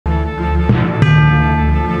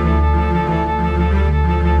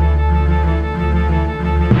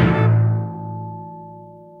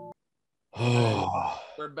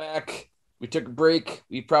We took a break.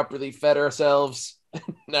 We properly fed ourselves.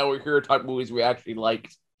 Now we're here to talk movies we actually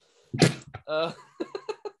liked. I'm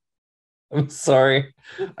sorry.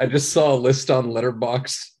 I just saw a list on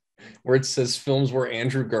Letterboxd where it says films where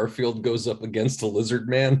Andrew Garfield goes up against a lizard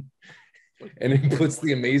man, and it puts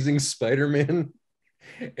The Amazing Spider-Man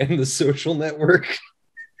and The Social Network.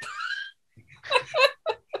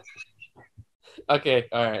 Okay,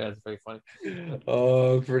 all right, that's pretty funny.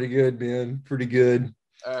 Oh, pretty good, man. Pretty good.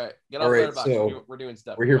 All right, get off All right, Letterboxd. so We're doing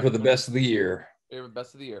stuff. we're here for the best of the year. We're the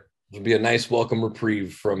best of the year. It'll be a nice welcome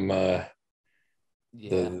reprieve from the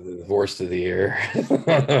worst of the year.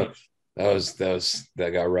 that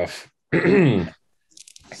got rough.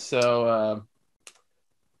 So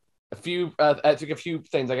I took a few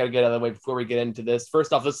things I got to get out of the way before we get into this.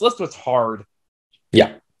 First off, this list was hard.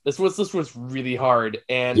 Yeah. This list was really hard.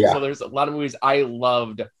 And so there's a lot of movies I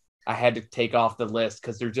loved I had to take off the list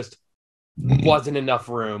because there just wasn't enough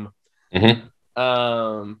room.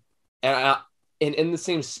 Mm-hmm. And in the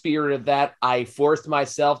same spirit of that, I forced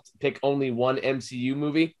myself to pick only one MCU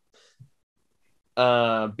movie.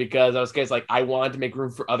 Because I was like, I wanted to make room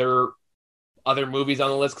for other movies on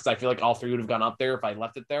the list because I feel like all three would have gone up there if I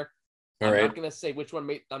left it there. I'm not gonna say which one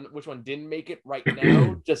didn't make it right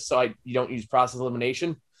now, just so you don't use process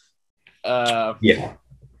elimination. But yeah,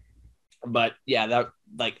 that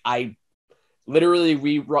I literally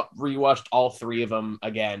rewatched all three of them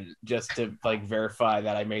again just to verify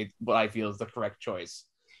that I made what I feel is the correct choice.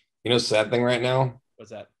 You know, sad thing right now.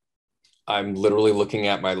 What's that? I'm literally looking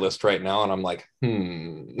at my list right now, and I'm like,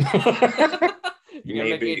 You gotta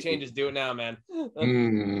make any changes. Do it now, man.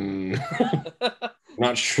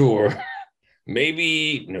 Not sure.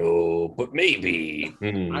 Maybe no, but maybe.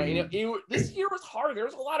 I know this year was hard. There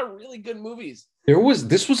was a lot of really good movies.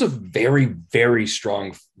 This was a very, very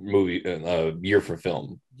strong movie year for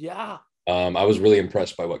film. Yeah. I was really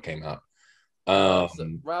impressed by what came out. Right off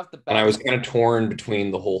the bat, and I was kind of torn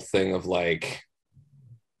between the whole thing of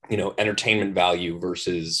entertainment value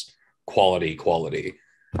versus quality.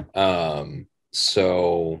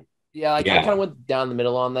 So yeah, I kind of went down the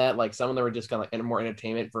middle on that. Like some of them were just kind of more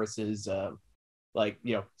entertainment versus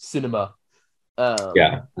cinema.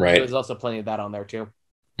 Right. There's also plenty of that on there too.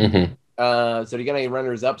 Mm-hmm. So do you got any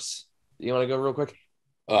runners ups? You want to go real quick?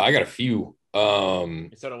 I got a few. So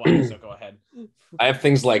do I. So go ahead. I have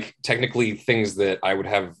technically things that I would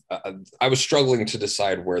have. I was struggling to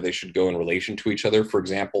decide where they should go in relation to each other. For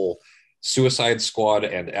example, Suicide Squad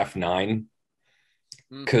and F9,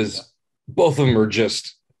 because both of them are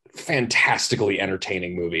just fantastically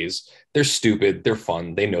entertaining movies. They're stupid. They're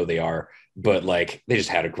fun. They know they are, but they just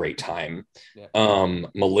had a great time. Yeah.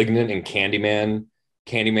 Malignant and Candyman.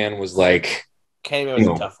 Candyman was a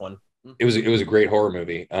tough one. It was a great horror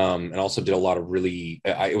movie, and also did a lot of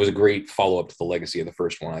it was a great follow-up to the legacy of the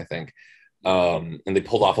first one, I think. And they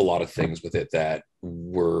pulled off a lot of things with it that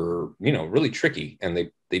were really tricky, and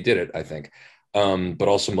they did it, I think. But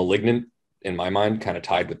also Malignant, in my mind, kind of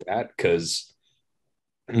tied with that, because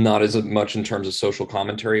not as much in terms of social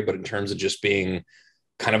commentary, but in terms of just being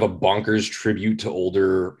kind of a bonkers tribute to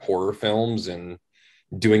older horror films and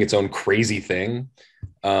doing its own crazy thing.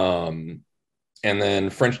 And then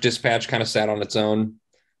French Dispatch kind of sat on its own.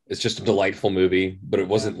 It's just a delightful movie, but it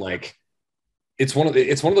wasn't it's one of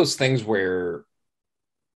those things where,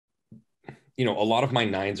 a lot of my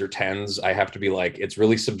 9s or 10s, I have to be it's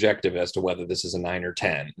really subjective as to whether this is a 9 or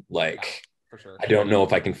 10. For sure. I don't know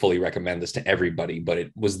if I can fully recommend this to everybody, but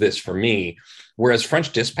it was this for me. Whereas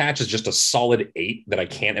French Dispatch is just a solid 8 that I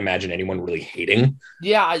can't imagine anyone really hating.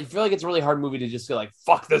 Yeah, I feel like it's a really hard movie to just feel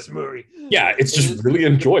fuck this movie. Yeah, it's just really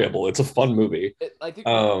enjoyable. It's a fun movie. I think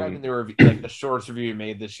in the review, the shorts review you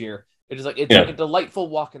made this year, it's like a delightful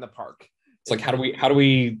walk in the park. It's how do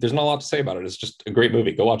we? There's not a lot to say about it. It's just a great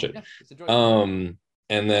movie. Go watch it. Yeah, it's enjoyable.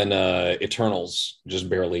 And then Eternals just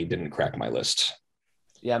barely didn't crack my list.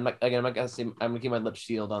 Yeah, I'm not gonna say I'm gonna keep my lips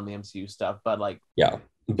sealed on the MCU stuff, but Man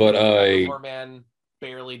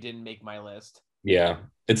barely didn't make my list. Yeah,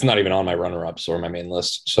 it's not even on my runner-ups or my main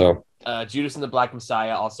list. So Judas and the Black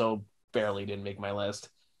Messiah also barely didn't make my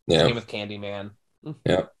list. Yeah, same with Candyman.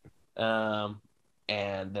 Yeah.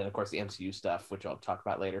 And then of course the MCU stuff, which I'll talk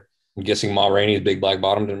about later. I'm guessing Ma Rainey's Big Black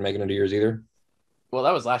Bottom didn't make it into yours either. Well,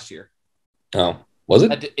 that was last year. Oh, was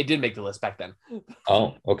it? It did make the list back then.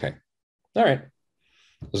 Oh, okay. All right.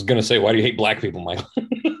 I was going to say, why do you hate black people, Michael?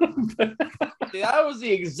 That was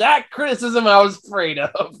the exact criticism I was afraid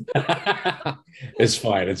of. It's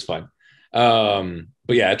fine.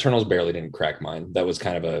 But yeah, Eternals barely didn't crack mine. That was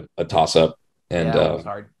kind of a toss-up. And it was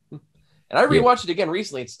hard. And I rewatched it again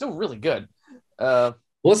recently. It's still really good.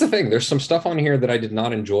 Well, that's the thing. There's some stuff on here that I did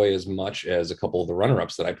not enjoy as much as a couple of the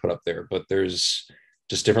runner-ups that I put up there, but there's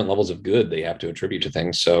just different levels of good they have to attribute to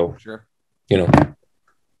things. So, Sure. you know,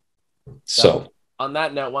 so on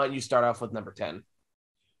that note, why don't you start off with number 10?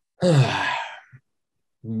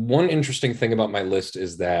 One interesting thing about my list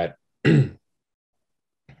is that a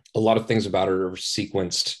lot of things about it are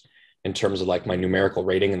sequenced in terms of like my numerical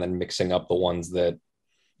rating and then mixing up the ones that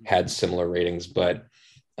had similar ratings. But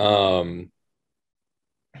I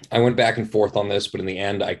went back and forth on this, but in the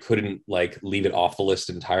end, I couldn't like leave it off the list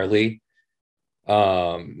entirely.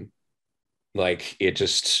 Like it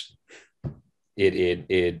just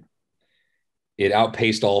it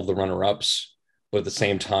outpaced all of the runner-ups, but at the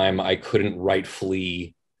same time, I couldn't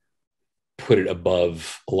rightfully put it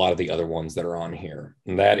above a lot of the other ones that are on here.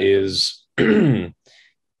 And that is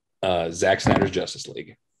Zack Snyder's Justice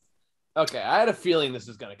League. Okay, I had a feeling this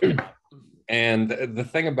was going to come up. And the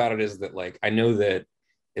thing about it is that, like, I know that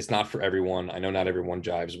it's not for everyone. I know not everyone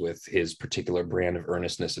jives with his particular brand of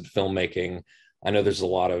earnestness in filmmaking. I know there's a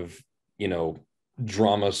lot of,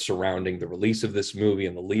 drama surrounding the release of this movie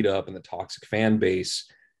and the lead up and the toxic fan base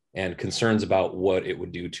and concerns about what it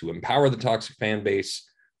would do to empower the toxic fan base,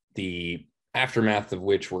 the aftermath of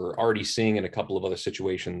which we're already seeing in a couple of other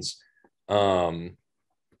situations. But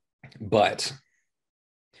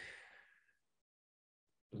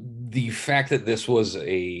the fact that this was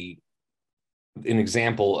an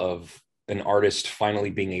example of an artist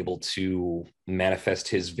finally being able to manifest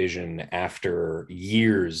his vision after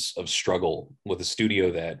years of struggle with a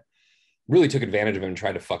studio that really took advantage of him and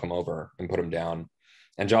tried to fuck him over and put him down.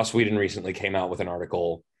 And Joss Whedon recently came out with an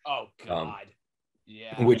article. Oh, God.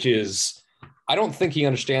 Yeah. Which is, I don't think he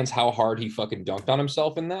understands how hard he fucking dunked on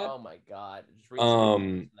himself in that. Oh, my God.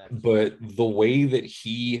 But the way that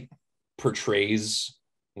he portrays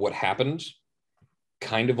what happened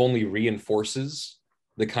kind of only reinforces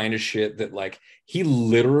the kind of shit that, like, he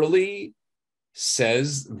literally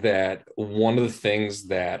says that one of the things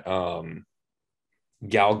that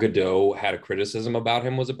Gal Gadot had a criticism about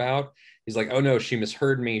him was about, he's like, oh no, she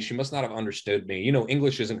misheard me. She must not have understood me.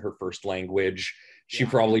 English isn't her first language. She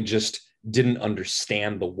probably just didn't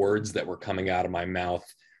understand the words that were coming out of my mouth.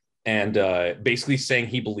 And basically saying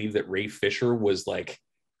he believed that Ray Fisher was like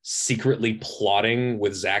secretly plotting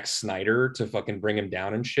with Zack Snyder to fucking bring him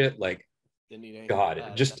down and shit. Like,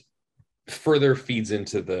 God, just further feeds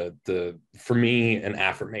into the for me an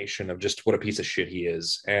affirmation of just what a piece of shit he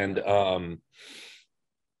is. And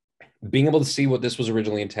being able to see what this was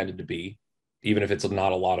originally intended to be, even if it's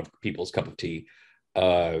not a lot of people's cup of tea,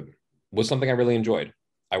 was something I really enjoyed.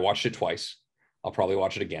 I watched it twice. I'll probably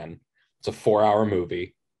watch it again. It's a 4-hour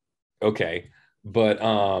movie. Okay. But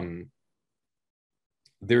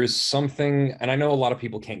there is something, and I know a lot of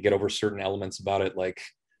people can't get over certain elements about it, like,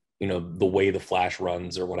 the way the Flash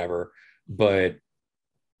runs or whatever,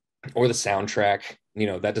 or the soundtrack,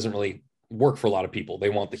 that doesn't really work for a lot of people.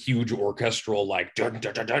 They want the huge orchestral, like, dun,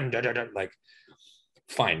 dun, dun, dun, dun, dun, dun, like,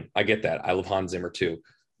 fine. I get that. I love Hans Zimmer too.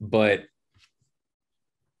 But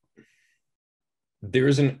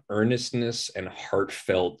there's an earnestness and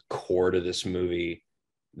heartfelt core to this movie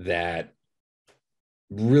that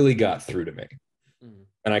really got through to me.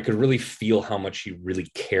 And I could really feel how much he really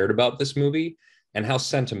cared about this movie and how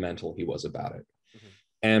sentimental he was about it.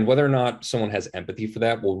 And whether or not someone has empathy for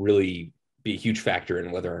that will really be a huge factor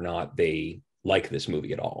in whether or not they like this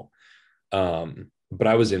movie at all. But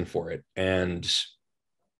I was in for it. And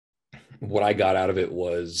what I got out of it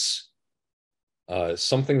was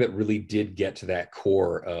something that really did get to that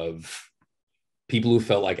core of people who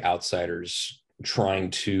felt like outsiders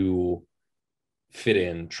trying to fit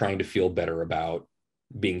in, trying to feel better about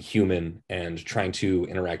being human and trying to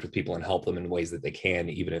interact with people and help them in ways that they can,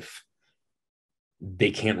 even if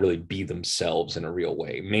they can't really be themselves in a real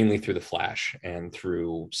way, mainly through the Flash and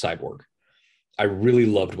through Cyborg. I really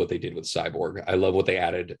loved what they did with Cyborg. I love what they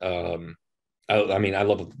added. I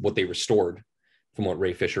love what they restored from what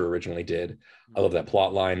Ray Fisher originally did. I love that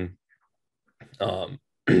plot line.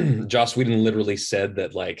 Joss Whedon literally said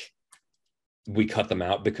that, like, we cut them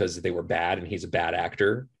out because they were bad and he's a bad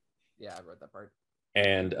actor. Yeah, I read that part.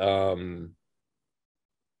 And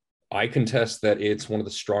I contest that it's one of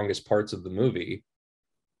the strongest parts of the movie.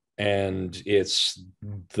 And it's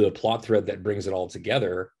the plot thread that brings it all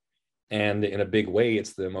together. And in a big way,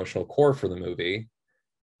 it's the emotional core for the movie.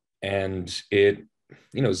 And it,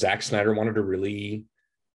 Zack Snyder wanted to really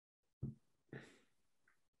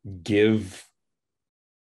give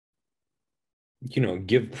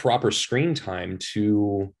proper screen time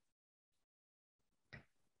to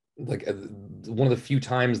like one of the few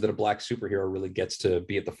times that a black superhero really gets to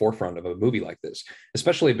be at the forefront of a movie like this,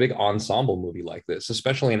 especially a big ensemble movie like this,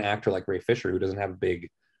 especially an actor like Ray Fisher, who doesn't have a big,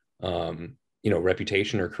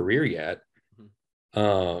 reputation or career yet,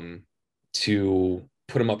 to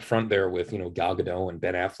put him up front there with, Gal Gadot and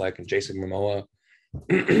Ben Affleck and Jason Momoa,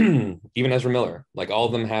 even Ezra Miller, like all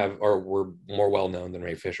of them were more well-known than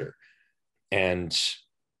Ray Fisher. And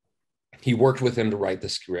he worked with him to write the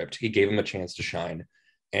script. He gave him a chance to shine.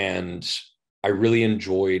 And I really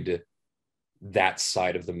enjoyed that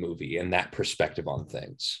side of the movie and that perspective on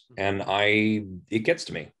things. And it gets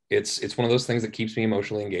to me. It's one of those things that keeps me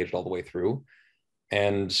emotionally engaged all the way through.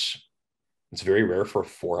 And it's very rare for a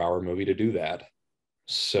 4-hour movie to do that.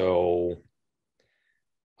 So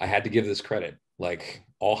I had to give this credit, like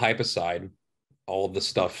all hype aside, all of the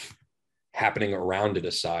stuff happening around it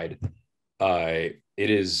aside, it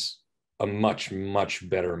is a much, much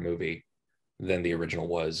better movie than the original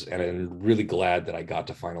was. And I'm really glad that I got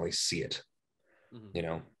to finally see it.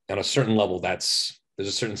 On a certain level, there's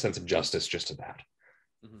a certain sense of justice just to that.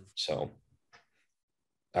 So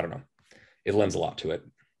I don't know. It lends a lot to it.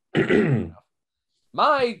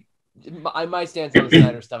 My stance on the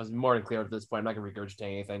Snyder stuff is more than clear at this point. I'm not going to regurgitate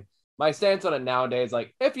anything. My stance on it nowadays,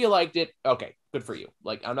 like, if you liked it, okay, good for you.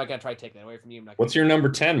 Like, I'm not going to try to take that away from you. What's your number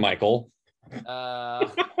 10, Michael?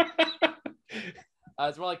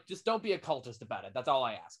 It's more like, just don't be a cultist about it. That's all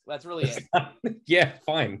I ask. That's really it. Yeah,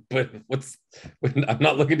 fine. But I'm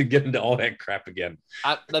not looking to get into all that crap again.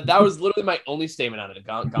 That was literally my only statement on it.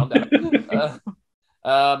 Calm down.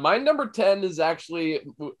 My number 10 is actually a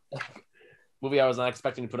movie I was not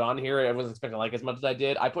expecting to put on here. I wasn't expecting to like as much as I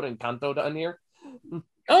did. I put Encanto on here.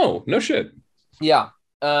 Oh, no shit. Yeah.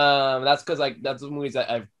 That's because that's the movies that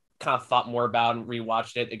I've kind of thought more about and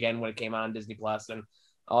rewatched it again when it came out on Disney Plus and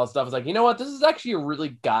all that stuff. Is like, you know what? This is actually a really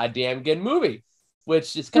goddamn good movie,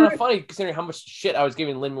 which is kind of funny considering how much shit I was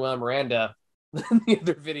giving Lin-Manuel Miranda in the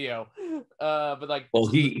other video. But like, well,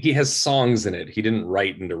 he has songs in it. He didn't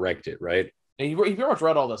write and direct it, right? And he pretty much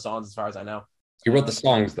wrote all the songs as far as I know. He wrote the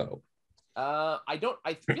songs though. I feel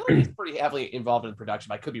like he's pretty heavily involved in production,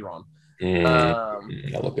 but I could be wrong. I'll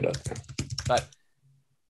look it up. But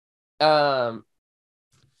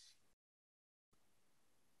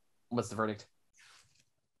what's the verdict?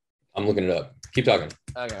 I'm looking it up. Keep talking.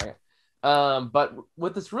 Okay. But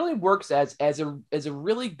what this really works as a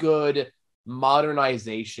really good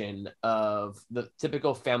modernization of the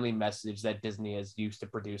typical family message that Disney is used to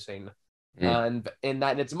producing. And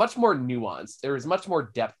it's much more nuanced. There is much more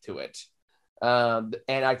depth to it. And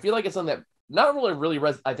I feel like it's something that not really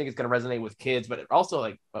I think it's going to resonate with kids, but it also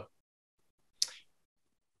like.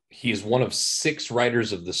 He's one of 6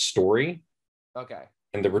 writers of the story. Okay.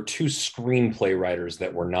 And there were 2 screenplay writers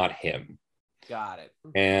that were not him. Got it.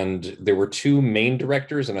 And there were 2 main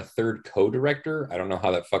directors and a 3rd co-director. I don't know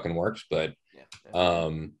how that fucking works, but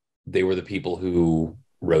they were the people who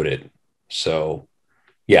wrote it. So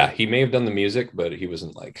yeah, he may have done the music, but he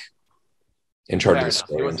wasn't like in charge of the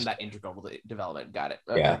story. He wasn't that integral to the development. Got it.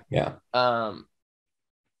 Okay. Yeah.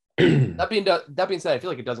 That being said, I feel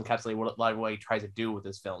like it does encapsulate what he tries to do with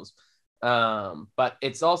his films. But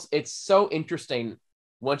it's so interesting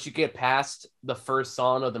once you get past the first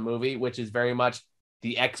song of the movie, which is very much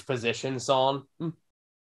the exposition song, which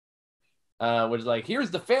is like,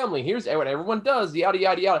 here's the family, here's what everyone does, yada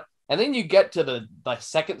yada yada, and then you get to the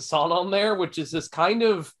second song on there, which is this kind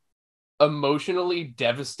of emotionally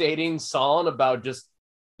devastating song about just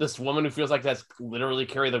this woman who feels like that's literally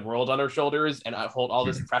carry the world on her shoulders and hold all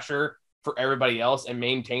this pressure for everybody else and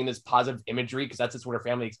maintain this positive imagery because that's just what her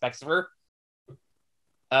family expects of her.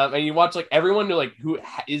 And you watch like everyone who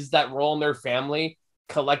is that role in their family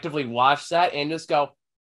collectively watch that and just go,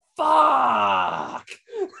 fuck.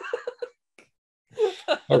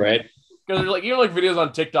 All right. Because there's like, videos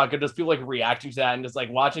on TikTok and just people like reacting to that and just like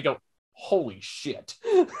watch it go, holy shit.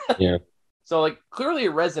 Yeah. So like clearly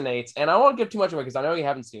it resonates, and I won't give too much away because I know you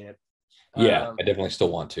haven't seen it. Yeah, I definitely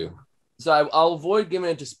still want to. So I'll avoid giving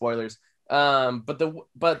it to spoilers. But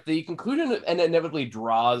the conclusion and inevitably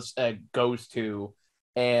goes to,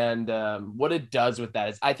 and what it does with that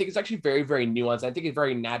is, I think it's actually very, very nuanced. I think it's a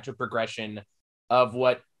very natural progression of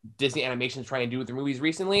what Disney Animation is trying to do with their movies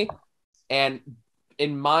recently, and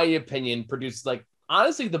in my opinion, produced like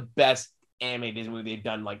honestly the best animated movie they've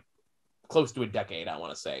done like close to a decade. I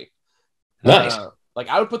want to say. Nice. Like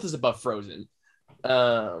I would put this above Frozen.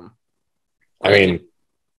 I mean,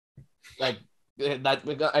 like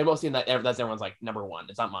that. I'm mostly in that. That's everyone's like number one.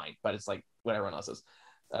 It's not mine, but it's like what everyone else is.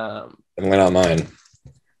 Definitely not mine.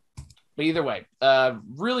 But either way,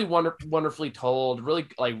 really wonderfully told.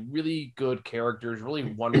 Really good characters. Really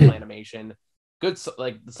wonderful animation. good.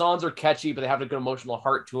 Like the songs are catchy, but they have a good emotional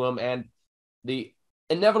heart to them, and the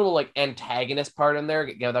inevitable like antagonist part in there,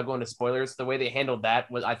 without going to spoilers, the way they handled that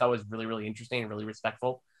I thought was really, really interesting and really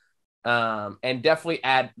respectful. And definitely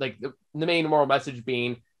add like the main moral message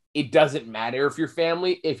being it doesn't matter if you're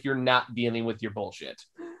family if you're not dealing with your bullshit.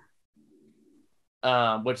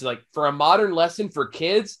 Which is like for a modern lesson for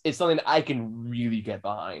kids is something that I can really get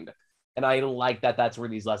behind. And I like that that's where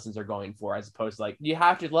these lessons are going for, as opposed to like, you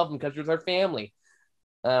have to love them because you're their family.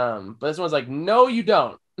 But this one's like, no, you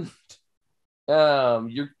don't.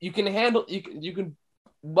 You can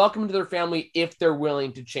welcome to their family if they're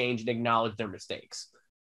willing to change and acknowledge their mistakes.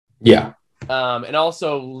 Yeah. And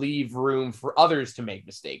also leave room for others to make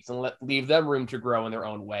mistakes and leave them room to grow in their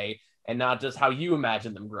own way and not just how you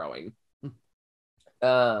imagine them growing.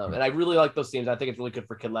 And I really like those themes. I think it's really good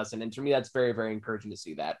for kid lesson. And to me, that's very, very encouraging to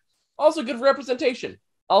see that. Also good for representation.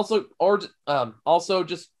 Also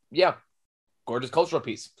just, yeah, gorgeous cultural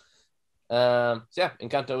piece. So yeah,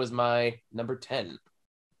 Encanto is my number 10.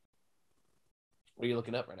 What are you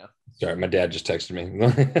looking up right now? Sorry, my dad just texted me. Deal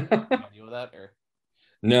with that, or?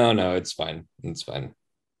 No, it's fine. It's fine.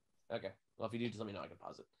 Okay. Well, if you do, just let me know. I can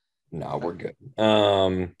pause it. No, we're good.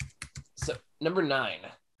 So number 9.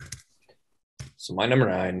 So my number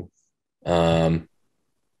 9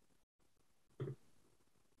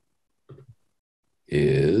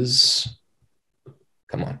 is,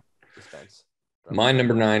 come on. Suspense. My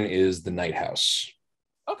number 9 is The Night House.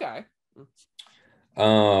 Okay.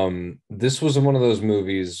 This was one of those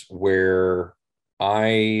movies where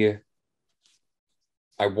I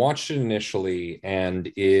watched it initially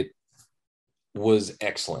and it was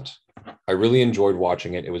excellent. I really enjoyed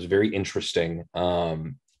watching it. It was very interesting.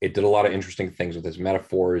 It did a lot of interesting things with its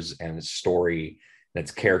metaphors and its story and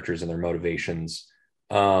its characters and their motivations.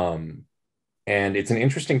 And it's an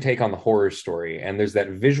interesting take on the horror story. And there's that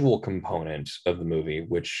visual component of the movie,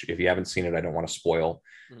 which if you haven't seen it, I don't want to spoil,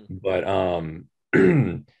 but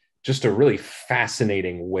just a really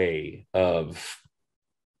fascinating way of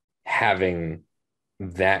having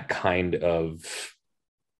that kind of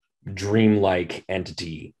dreamlike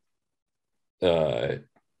entity,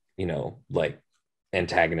 like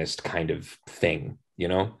antagonist kind of thing,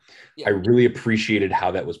 Yeah. I really appreciated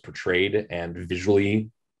how that was portrayed and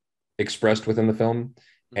visually expressed within the film.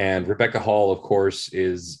 And Rebecca Hall, of course,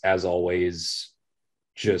 is, as always,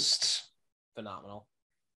 just phenomenal.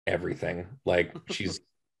 Everything. Like, she's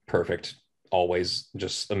perfect, always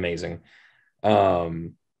just amazing.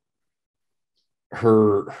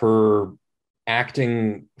 Her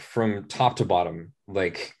acting from top to bottom,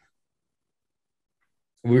 like,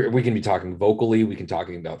 we can be talking vocally, we can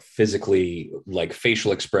talking about physically, like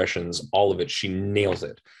facial expressions, all of it. She nails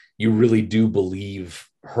it. You really do believe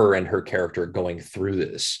her and her character going through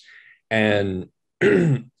this. And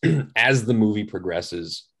as the movie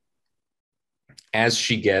progresses, as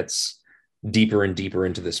she gets deeper and deeper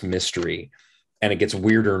into this mystery, and it gets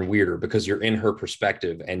weirder and weirder because you're in her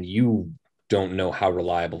perspective and you don't know how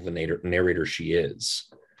reliable the narrator she is.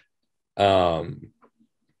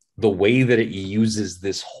 The way that it uses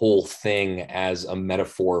this whole thing as a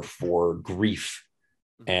metaphor for grief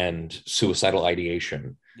and suicidal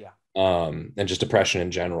ideation, and just depression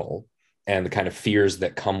in general, and the kind of fears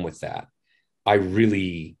that come with that. I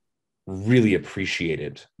really, really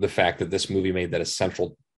appreciated the fact that this movie made that a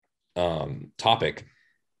central topic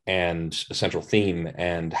and a central theme,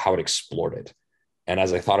 and how it explored it. And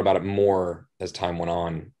as I thought about it more as time went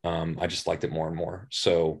on, I just liked it more and more.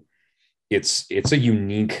 So it's a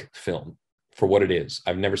unique film for what it is.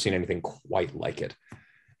 I've never seen anything quite like it.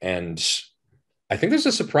 And I think there's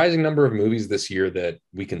a surprising number of movies this year that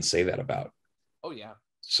we can say that about. Oh, yeah.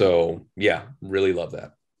 So, yeah, really love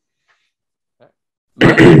that.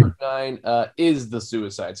 My number 9 is The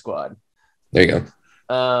Suicide Squad. There you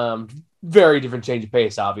go. Very different change of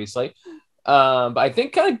pace, obviously. But I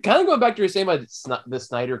think kind of going back to your saying about the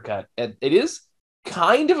Snyder Cut, it is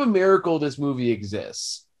kind of a miracle this movie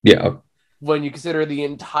exists. Yeah. When you consider the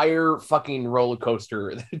entire fucking roller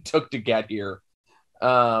coaster that it took to get here.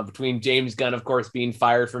 Between James Gunn, of course, being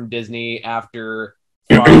fired from Disney after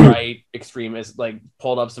far-right extremists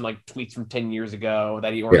pulled up some tweets from 10 years ago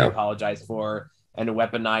that he already apologized for and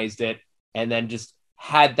weaponized it, and then just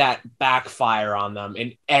had that backfire on them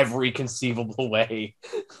in every conceivable way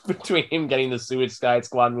between him getting the Suicide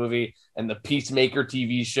Squad movie and the Peacemaker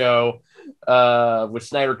TV show, which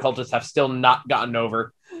Snyder cultists have still not gotten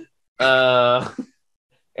over.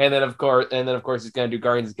 And then of course he's gonna do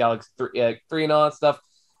Guardians of the Galaxy 3 and all that stuff.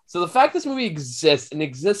 So the fact this movie exists in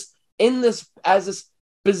this as this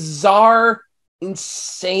bizarre,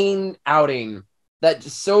 insane outing that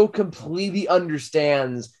just so completely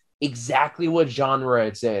understands exactly what genre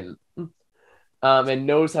it's in, and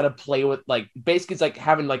knows how to play with, like, basically it's like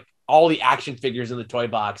having like all the action figures in the toy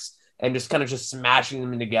box and just kind of just smashing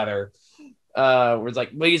them together. Where it's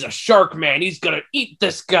like, well, he's a shark man, he's gonna eat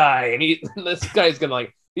this guy, and this guy's gonna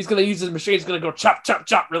like, he's gonna use his machine, he's gonna go chop chop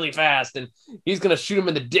chop really fast, and he's gonna shoot him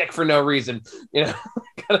in the dick for no reason, kind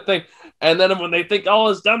of thing. And then when they think all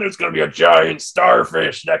is done, there's gonna be a giant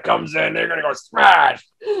starfish that comes in, they're gonna go smash.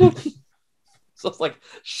 So it's like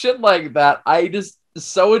shit like that. I just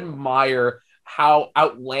so admire how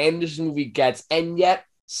outlandish the movie gets, and yet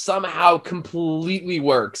somehow completely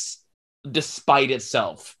works despite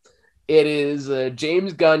itself. It is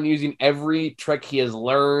James Gunn using every trick he has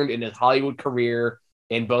learned in his Hollywood career,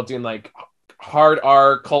 in both doing like hard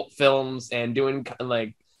R cult films and doing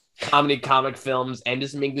like comedy comic films, and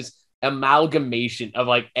just making this amalgamation of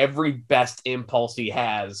like every best impulse he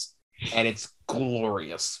has, and it's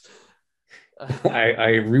glorious.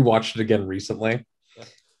 I rewatched it again recently,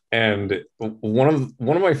 and one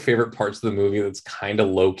of my favorite parts of the movie that's kind of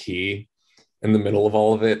low key in the middle of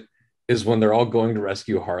all of it is when they're all going to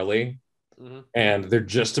rescue Harley, and they're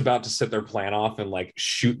just about to set their plan off and like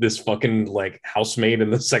shoot this fucking like housemaid in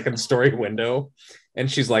the second story window,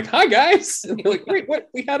 and she's like, "Hi guys," and they're like, "Wait, what?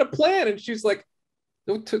 We had a plan," and she's like,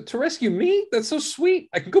 to rescue me? That's so sweet.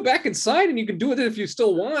 I can go back inside and you can do with it if you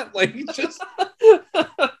still want. Like, just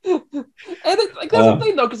and it's like that's the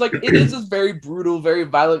thing though, because like it is this very brutal, very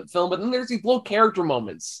violent film, but then there's these little character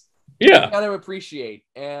moments. Yeah, I kind of appreciate,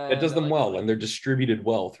 and it does them well, and they're distributed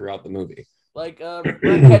well throughout the movie. Like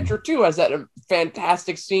Ratcatcher 2 has that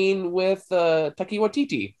fantastic scene with Taika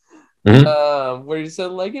Waititi, where he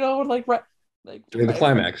said like, during the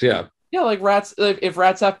climax, yeah, like rats. If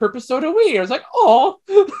rats have purpose, so do we. I was like, oh.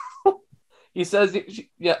 He says,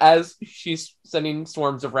 as she's sending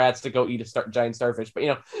swarms of rats to go eat a giant starfish, but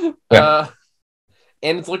and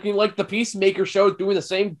it's looking like the Peacemaker show is doing the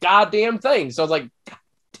same goddamn thing. So I was like, God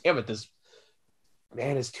damn it, this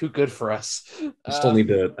man is too good for us. I still need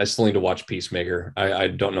to watch Peacemaker. I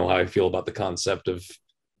don't know how I feel about the concept of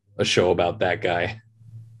a show about that guy.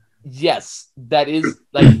 Yes, that is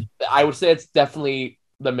like, I would say it's definitely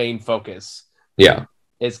the main focus. Yeah.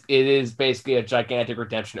 It is basically a gigantic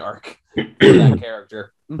redemption arc for that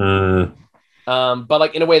character. But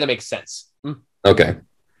like in a way that makes sense. Okay.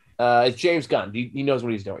 It's James Gunn. He knows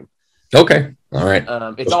what he's doing. Okay. All right.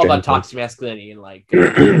 It's all about toxic masculinity and like how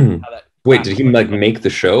that. Wait, did he like make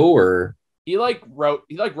the show, or he wrote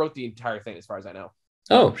the entire thing as far as I know.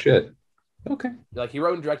 Oh shit. Okay. Like he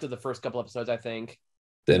wrote and directed the first couple episodes, I think.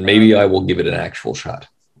 Then maybe I will give it an actual shot.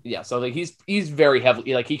 Yeah, so like he's very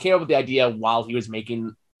heavily, like he came up with the idea while he was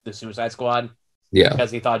making the Suicide Squad. Yeah.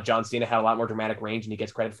 Because he thought John Cena had a lot more dramatic range and he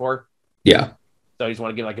gets credit for. Yeah. So he just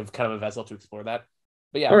want to give like a kind of a vessel to explore that.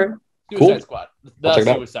 But yeah, all right. Suicide Squad. The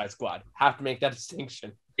Suicide Squad. Have to make that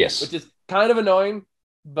distinction. Yes. Which is kind of annoying,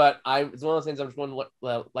 but it's one of those things I'm just going to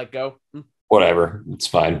let go. Whatever. It's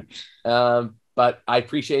fine. But I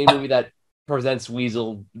appreciate a movie that presents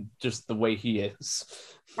Weasel just the way he is.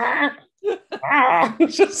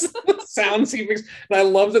 Just the sounds he makes, and I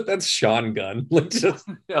love that that's Sean Gunn. Like, just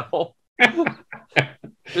no.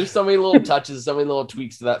 There's so many little touches, so many little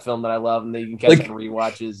tweaks to that film that I love, and then you can catch some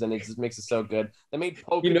rewatches, and it just makes it so good. They made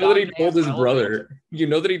polka. You know that he told his brother. You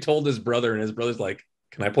know that he told his brother, and his brother's like,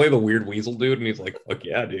 "Can I play the weird weasel dude?" And he's like, "Fuck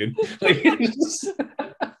yeah, dude!" Like,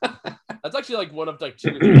 that's actually like one of like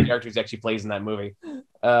 2 or 3 characters he actually plays in that movie.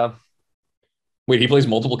 Wait, he plays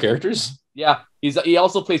multiple characters? Yeah, he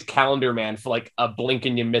also plays Calendar Man for like a blink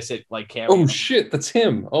and you miss it like cameo. Oh shit, that's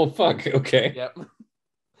him. Oh fuck. Okay. Yep.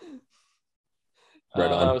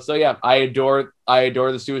 Right on. So yeah, I adore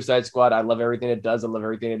the Suicide Squad. I love everything it does. I love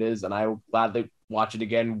everything it is, and I will gladly watch it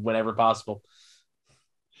again whenever possible.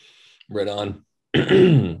 Right on.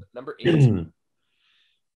 Number 8.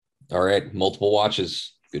 All right, multiple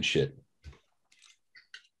watches. Good shit.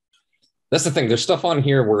 That's the thing. There's stuff on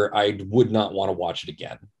here where I would not want to watch it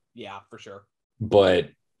again. Yeah, for sure. But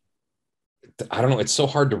I don't know. It's so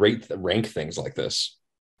hard to rank things like this.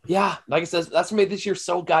 Yeah, like I said, that's what made this year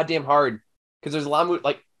so goddamn hard. Because there's a lot of movies,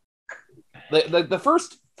 like the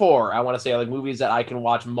first 4, I want to say, are like movies that I can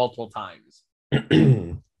watch multiple times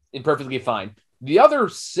and perfectly fine. The other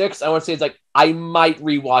 6, I want to say, is like I might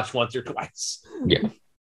rewatch once or twice. Yeah.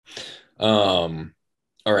 All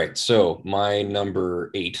right. So my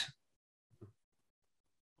number 8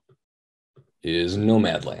 is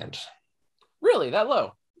Nomadland. Really, that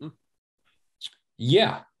low?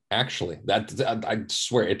 Yeah, actually, that I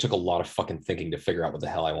swear it took a lot of fucking thinking to figure out what the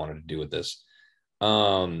hell I wanted to do with this.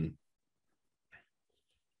 And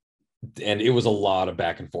it was a lot of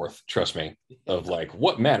back and forth, trust me, of like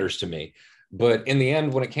what matters to me. But in the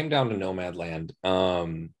end, when it came down to Nomadland,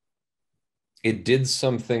 it did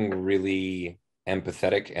something really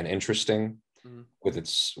empathetic and interesting with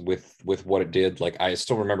its with what it did. Like I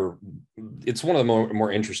still remember, it's one of the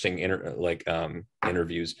more interesting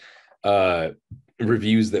interviews,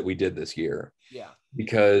 reviews that we did this year. Yeah,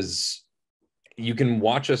 because you can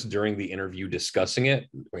watch us during the interview discussing it.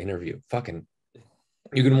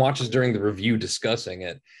 You can watch us during the review discussing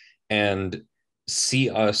it and see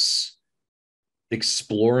us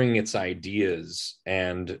exploring its ideas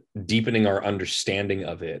and deepening our understanding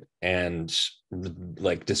of it and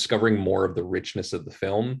like discovering more of the richness of the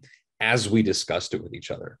film as we discussed it with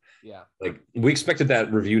each other. Yeah. Like we expected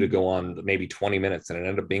that review to go on maybe 20 minutes and it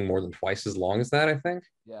ended up being more than twice as long as that, I think.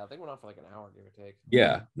 Yeah, I think it went on for like an hour, give or take.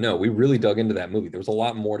 Yeah, no, we really dug into that movie. There was a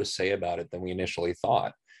lot more to say about it than we initially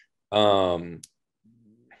thought. There's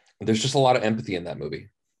just a lot of empathy in that movie.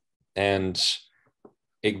 And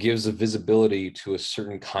it gives a visibility to a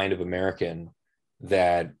certain kind of American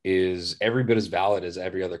that is every bit as valid as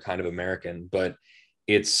every other kind of American, but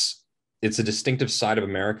it's a distinctive side of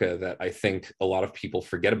America that I think a lot of people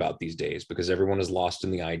forget about these days because everyone is lost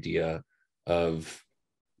in the idea of,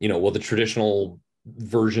 the traditional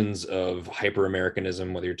versions of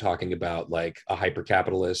hyper-Americanism, whether you're talking about like a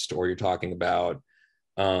hyper-capitalist or you're talking about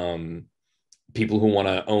people who want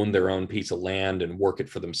to own their own piece of land and work it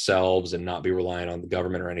for themselves and not be reliant on the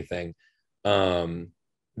government or anything.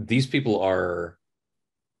 These people are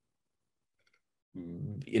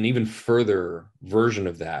an even further version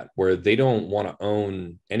of that, where they don't want to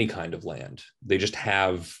own any kind of land. They just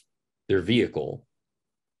have their vehicle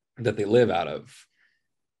that they live out of,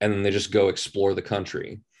 and then they just go explore the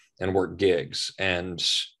country and work gigs and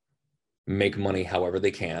make money however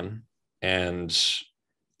they can and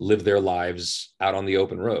live their lives out on the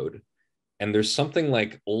open road. And there's something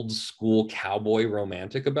like old school cowboy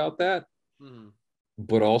romantic about that.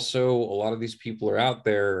 But also a lot of these people are out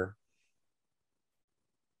there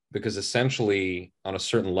because essentially on a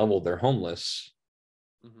certain level, they're homeless.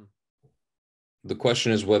 The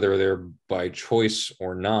question is whether they're by choice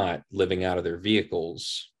or not living out of their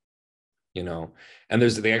vehicles, and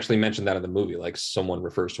they actually mentioned that in the movie, like someone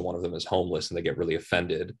refers to one of them as homeless and they get really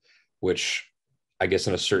offended, which I guess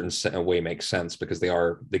in a certain way makes sense because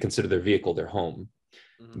they consider their vehicle their home.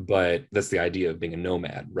 But that's the idea of being a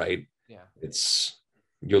nomad, right? Yeah.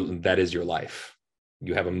 That is your life.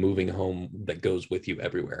 You have a moving home that goes with you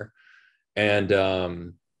everywhere. And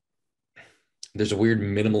there's a weird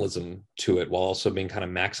minimalism to it while also being kind of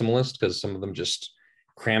maximalist because some of them just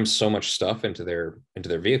cram so much stuff into their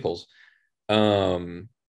vehicles.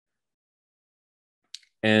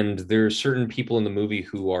 And there are certain people in the movie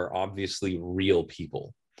who are obviously real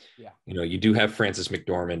people. Yeah. You do have Frances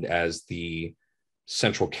McDormand as the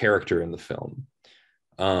central character in the film.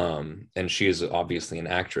 And she is obviously an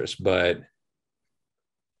actress, but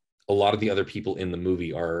a lot of the other people in the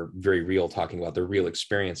movie are very real, talking about their real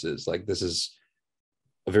experiences. Like this is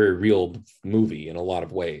a very real movie in a lot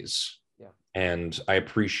of ways. Yeah. And I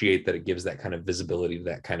appreciate that it gives that kind of visibility to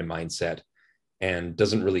that kind of mindset and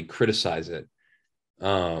doesn't really criticize it.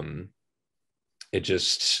 It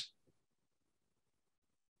just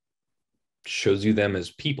shows you them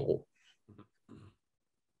as people.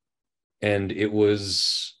 And it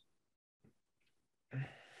was,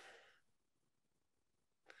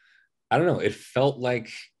 I don't know, it felt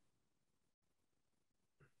like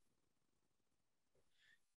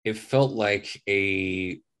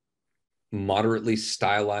a moderately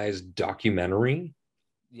stylized documentary.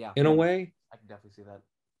 Yeah. In a way. I can definitely see that.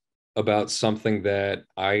 About something that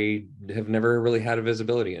I have never really had a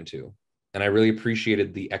visibility into. And I really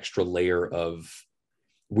appreciated the extra layer of,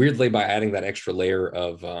 weirdly, by adding that extra layer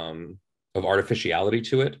of artificiality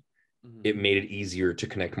to it, it made it easier to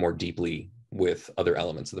connect more deeply with other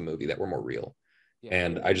elements of the movie that were more real. Yeah.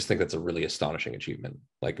 And I just think that's a really astonishing achievement.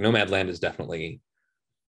 Like Nomadland is definitely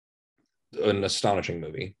an astonishing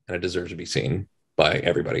movie and it deserves to be seen by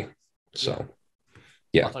everybody. So,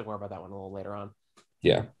 yeah. I'll talk more about that one a little later on.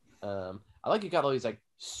 Yeah. I like you got all these like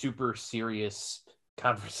super serious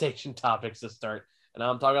conversation topics to start, and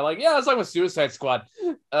I'm talking like, let's talk about Suicide Squad.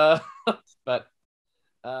 But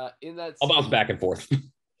in that I'll bounce back and forth.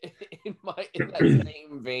 in that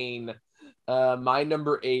same vein, my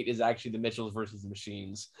number 8 is actually The Mitchells versus the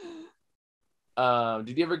Machines.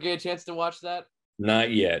 Did you ever get a chance to watch that?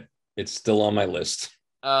 Not yet. It's still on my list.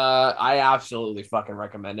 I absolutely fucking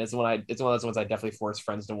recommend it. It's one of those ones I definitely force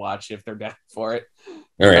friends to watch if they're down for it.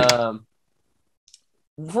 All right.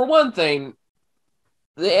 For one thing,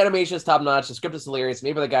 the animation is top notch. The script is hilarious.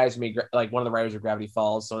 Maybe the guys who made like one of the writers of Gravity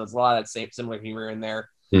Falls, so there's a lot of that same similar humor in there.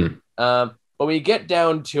 But When we get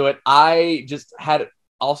down to it, I just had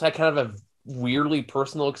kind of a weirdly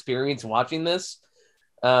personal experience watching this.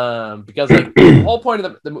 Because like the whole point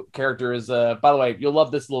of the character is, by the way, you'll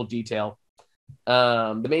love this little detail.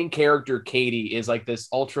 The main character, Katie, is like this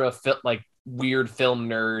ultra fit, like weird film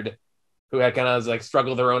nerd who kind of like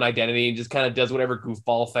struggle with her own identity and just kind of does whatever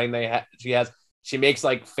goofball thing she has. She makes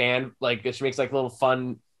like little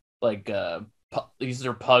fun, like uses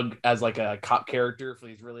her pug as like a cop character for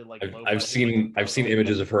these really like. I've seen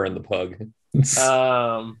images of her in the pug.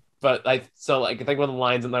 But I think one of the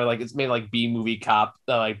lines in there, like it's made like B movie cop,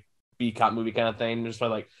 like B cop movie kind of thing. Just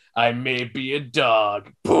like, I may be a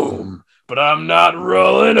dog, boom, but I'm not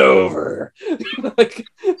rolling over. Like,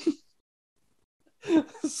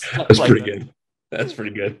 that's like pretty good. That's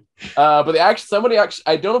pretty good. But somebody I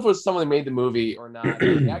don't know if it was someone that made the movie or not.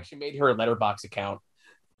 They actually made her a Letterboxd account,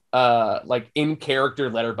 like in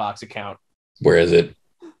character Letterboxd account. Where is it?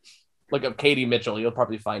 Look up Katie Mitchell. You'll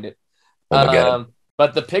probably find it. Oh my God.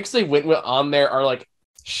 But the pics they went with on there are like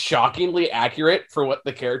shockingly accurate for what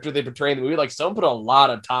the character they portray in the movie. Like someone put a lot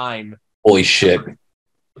of time. Holy shit. And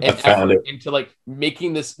effort into like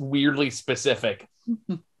making this weirdly specific.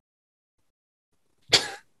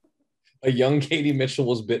 A young Katie Mitchell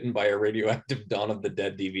was bitten by a radioactive Dawn of the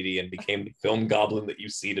Dead DVD and became the film goblin that you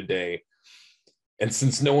see today. And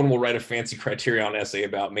since no one will write a fancy Criterion essay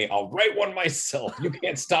about me, I'll write one myself. You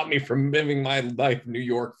can't stop me from living my life, New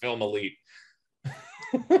York film elite.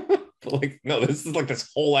 But like, no, this is like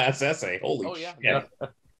this whole ass essay. Holy shit. Yeah.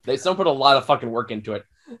 They still put a lot of fucking work into it.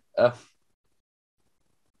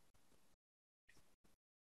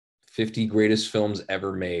 50 greatest films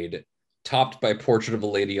ever made, topped by Portrait of a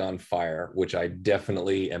Lady on Fire, which I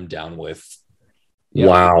definitely am down with. Yep.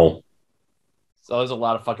 Wow. So there's a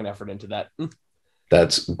lot of fucking effort into that.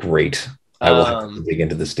 That's great. I will have to dig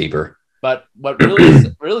into this deeper. But what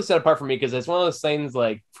really set apart for me, because it's one of those things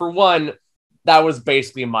like, for one, that was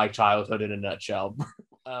basically my childhood in a nutshell.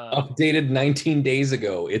 Updated 19 days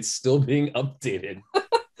ago. It's still being updated.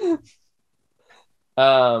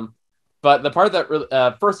 But the part that really,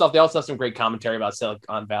 first off, they also have some great commentary about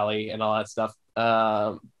Silicon Valley and all that stuff.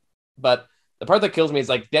 But the part that kills me is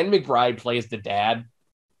like Dan McBride plays the dad,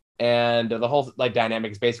 and the whole like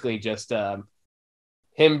dynamic is basically just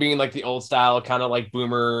him being like the old style kind of like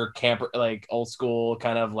boomer camper, like old school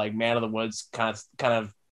kind of like man of the woods kind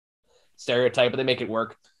of stereotype, but they make it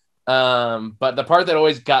work. But the part that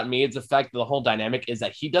always got me is the fact that the whole dynamic is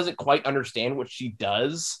that he doesn't quite understand what she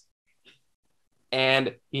does,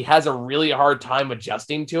 and he has a really hard time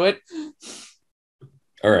adjusting to it.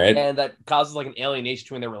 All right. And that causes like an alienation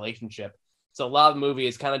between their relationship. So a lot of the movie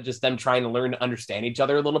is kind of just them trying to learn to understand each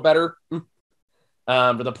other a little better.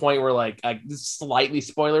 To the point where like this is slightly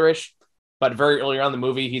spoilerish, but very early on in the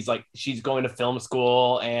movie, he's like, she's going to film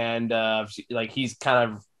school, and he's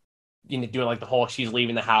kind of doing like the whole she's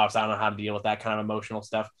leaving the house. I don't know how to deal with that kind of emotional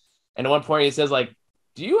stuff. And at one point he says like,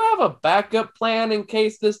 do you have a backup plan in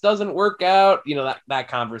case this doesn't work out? That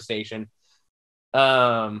conversation.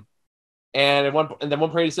 And then one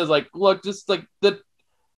point he says like, look, just like the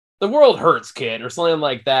world hurts, kid, or something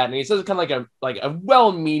like that. And he says it kind of like a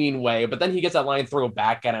well-meaning way, but then he gets that line thrown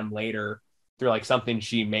back at him later through like something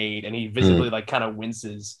she made, and he visibly like kind of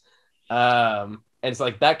winces. And it's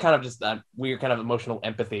like that kind of just that weird kind of emotional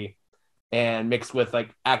empathy, and mixed with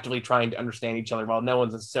like actively trying to understand each other while no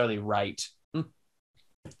one's necessarily right.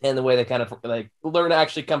 And the way they kind of like learn to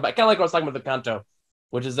actually come back, kind of like what I was talking about the Kanto,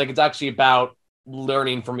 which is like it's actually about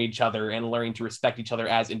learning from each other and learning to respect each other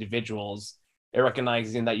as individuals, and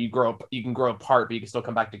recognizing that you can grow apart, but you can still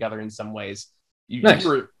come back together in some ways. Nice.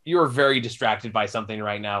 You are very distracted by something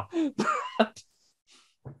right now.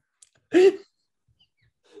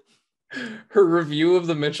 Her review of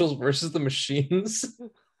the Mitchells versus the Machines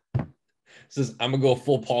says, I'm gonna go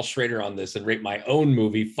full Paul Schrader on this and rate my own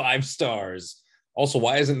movie 5 stars. Also,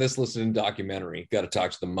 why isn't this listed in documentary? Got to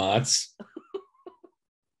talk to the mods.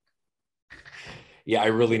 Yeah, I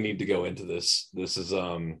really need to go into this. This is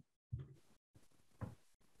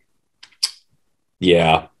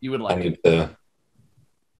yeah. You would like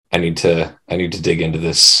I need to dig into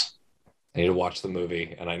this. I need to watch the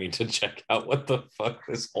movie, and I need to check out what the fuck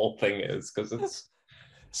this whole thing is, because it's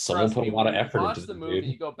someone put a lot of effort into the movie.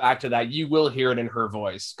 You go back to that, you will hear it in her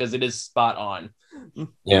voice because it is spot on.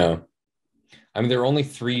 Yeah. I mean, there are only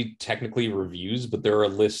 3 technically reviews, but there are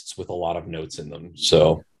lists with a lot of notes in them.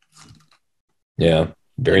 So, yeah,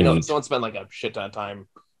 very neat. Someone spent like a shit ton of time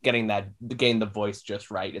getting the voice just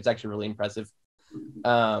right. It's actually really impressive.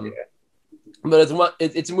 Yeah. But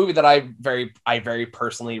it's a movie that I very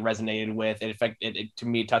personally resonated with. In fact, it to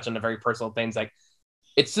me touched on the very personal things. Like,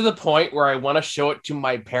 it's to the point where I want to show it to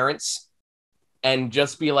my parents and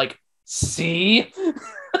just be like, see?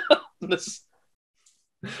 This...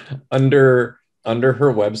 Under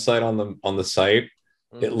her website on the site,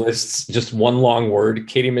 it lists just one long word.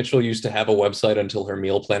 Katie Mitchell used to have a website until her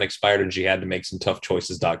meal plan expired and she had to make some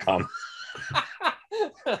toughchoices.com.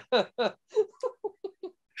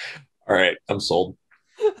 All right, I'm sold.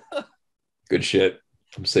 Good shit.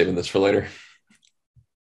 I'm saving this for later.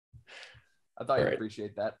 I thought you'd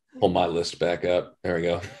appreciate that. Pull my list back up. There we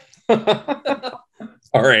go.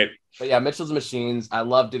 All right. But yeah, Mitchell's Machines. I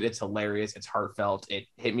loved it. It's hilarious. It's heartfelt. It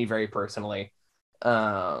hit me very personally.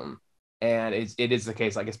 And it is the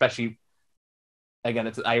case, like, especially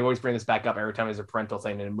again, I always bring this back up every time there's a parental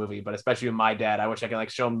thing in a movie, but especially with my dad, I wish I could like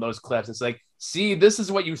show him those clips. It's like, see, this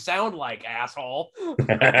is what you sound like, asshole.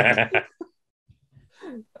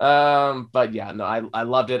 But yeah, no, I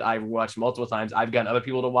loved it. I watched multiple times. I've gotten other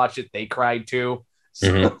people to watch it. They cried too.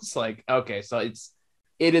 So it's like, okay, so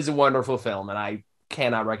it is a wonderful film, and I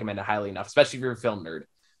cannot recommend it highly enough, especially if you're a film nerd.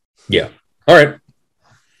 Yeah. All right.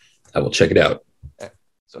 I will check it out. Okay.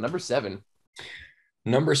 So number 7.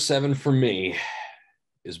 Number 7 for me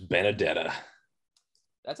is Benedetta.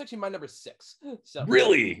 That's actually my number 6. So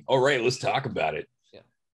really? All right, let's talk about it.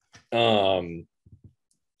 Yeah.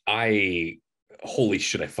 Holy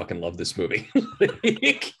shit, I fucking love this movie.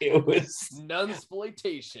 It was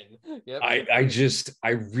nunsploitation. Yep. I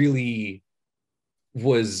really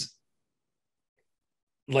was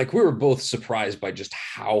like, we were both surprised by just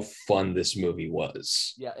how fun this movie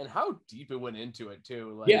was. Yeah, and how deep it went into it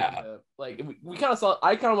too. Like, yeah, like we kind of saw.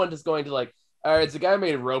 I kind of went just going to like, all right, it's a guy who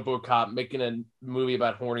made RoboCop making a movie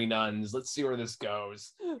about horny nuns. Let's see where this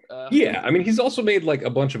goes. Yeah, I mean, he's also made like a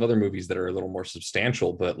bunch of other movies that are a little more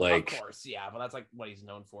substantial, but like, of course, yeah, but that's like what he's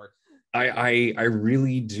known for. I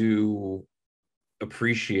really do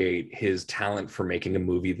appreciate his talent for making a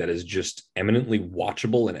movie that is just eminently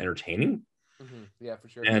watchable and entertaining. Mm-hmm. Yeah, for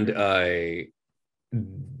sure. And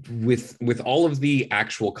with all of the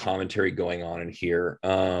actual commentary going on in here,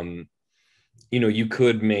 you know, you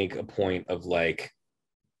could make a point of like,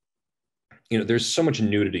 you know, there's so much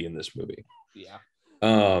nudity in this movie. Yeah.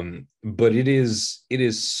 But it is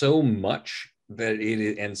so much that it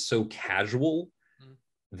is, and so casual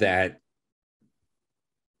that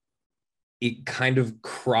it kind of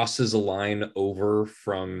crosses a line over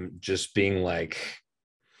from just being like,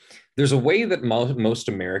 there's a way that most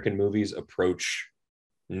American movies approach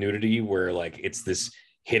nudity where like it's this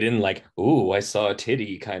hidden like, ooh, I saw a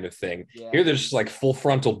titty kind of thing. Yeah. Here there's just like full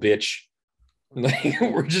frontal bitch. Like,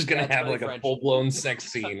 we're just gonna have like a full-blown sex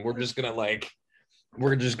scene. We're just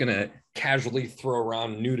gonna casually throw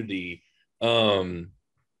around nudity. And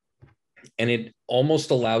it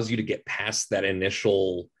almost allows you to get past that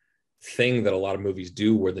initial thing that a lot of movies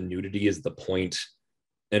do where the nudity is the point,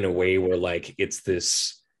 in a way where like it's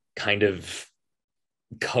this kind of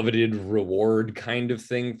coveted reward kind of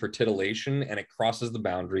thing for titillation, and it crosses the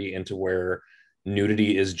boundary into where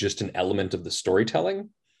nudity is just an element of the storytelling.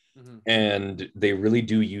 And they really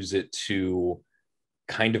do use it to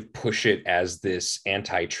kind of push it as this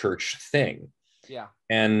anti-church thing. Yeah.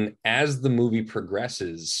 And as the movie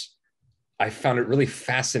progresses, I found it really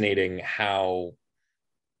fascinating how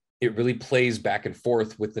it really plays back and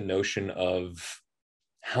forth with the notion of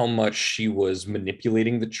how much she was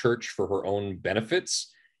manipulating the church for her own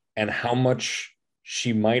benefits and how much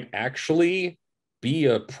she might actually be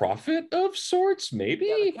a prophet of sorts, maybe.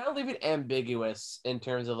 Yeah, they kind of leave it ambiguous in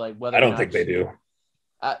terms of like whether. I don't think they do.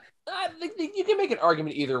 I think you can make an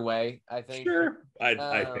argument either way. I think. Sure,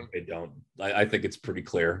 I think they don't. I think it's pretty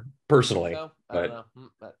clear, personally. So, but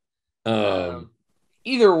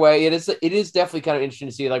either way, it is definitely kind of interesting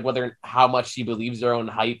to see like whether how much she believes her own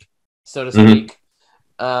hype, so to speak,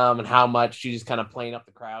 and how much she's just kind of playing up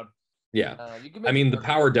the crowd. Yeah, I mean, the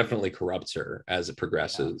power definitely corrupts her as it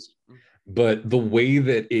progresses. Yeah. But the way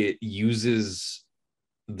that it uses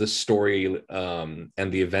the story and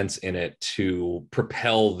the events in it to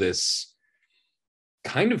propel this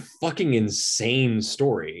kind of fucking insane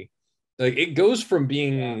story, like it goes from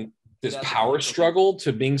being this power struggle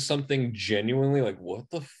to being something genuinely like, what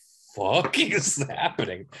the fuck is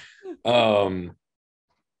happening? And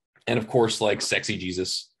of course, like sexy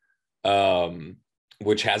Jesus,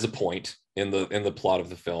 which has a point in the plot of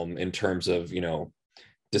the film in terms of, you know,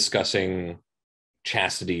 discussing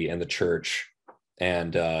chastity and the church,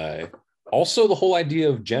 and also the whole idea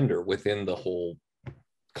of gender within the whole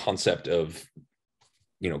concept of,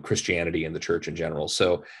 you know, Christianity and the church in general.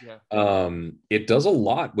 So it does a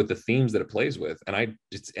lot with the themes that it plays with, and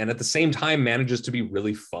at the same time manages to be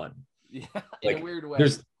really fun. Yeah, in a weird way.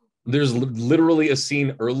 There's literally a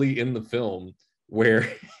scene early in the film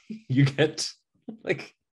where you get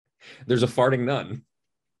like There's a farting nun.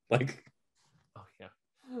 Like, oh yeah,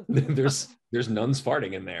 there's nuns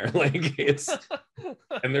farting in there. Like it's,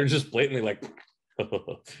 and they're just blatantly like,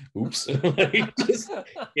 oops. Like,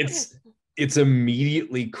 it's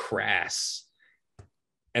immediately crass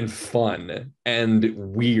and fun and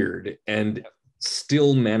weird, and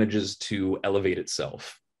still manages to elevate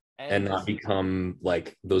itself and not become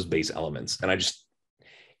like those base elements. And I just,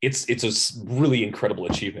 it's a really incredible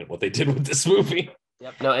achievement what they did with this movie.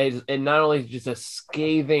 Yep. No, and not only just a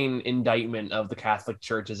scathing indictment of the Catholic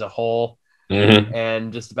Church as a whole,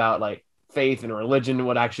 and just about like faith and religion.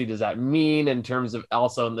 What actually does that mean in terms of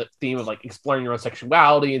also the theme of like exploring your own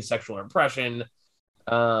sexuality and sexual impression,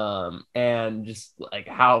 and just like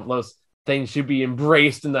how those things should be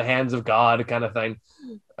embraced in the hands of God, kind of thing.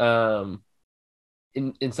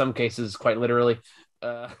 In some cases, quite literally.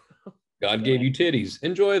 God gave you titties.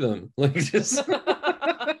 Enjoy them. Like just.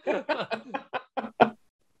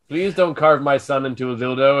 Please don't carve my son into a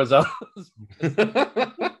dildo.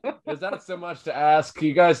 Is that so much to ask?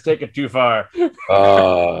 You guys take it too far. It's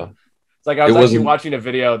like I was actually watching a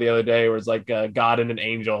video the other day where it's like God and an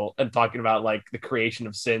angel and talking about like the creation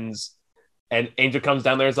of sins. And angel comes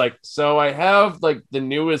down there. It's like, so I have like the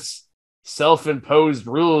newest self-imposed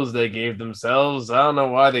rules they gave themselves. I don't know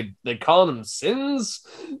why they call them sins.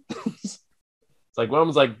 It's like one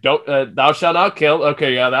was like, don't thou shalt not kill.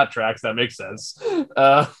 Okay, yeah, that tracks. That makes sense.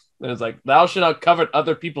 And it's like, thou shalt not covet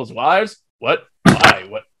other people's wives. What? Why?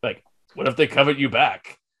 What? Like, what if they covet you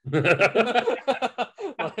back?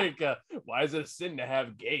 Like, why is it a sin to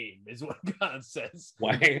have game? Is what God says.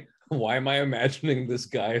 Why am I imagining this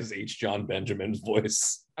guy as H. John Benjamin's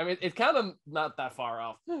voice? I mean, it's kind of not that far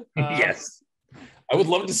off. Yes. I would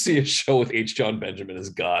love to see a show with H. John Benjamin as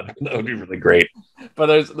God. That would be really great. But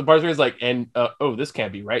there's the part where it's like, and oh, this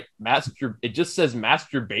can't be right. It just says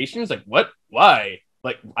masturbation. It's like, what? Why?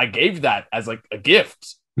 Like, I gave that as like a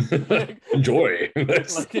gift. Like, enjoy.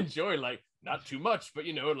 Like enjoy, like not too much, but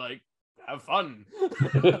you know, like have fun.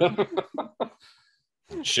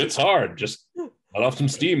 Shit's hard. Just let off some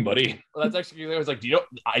steam, buddy. Well, that's actually, I was like, do you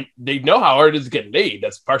know, they know how hard it is to get laid.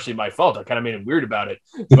 That's partially my fault. I kind of made it weird about it,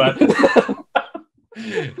 but.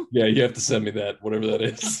 Yeah, you have to send me that, whatever that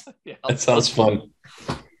is. Yeah, that sounds fun.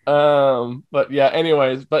 But yeah,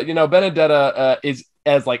 anyways, but you know, Benedetta is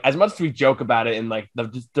as much as we joke about it and like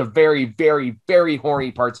the very, very, very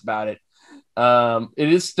horny parts about it. It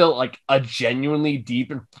is still like a genuinely deep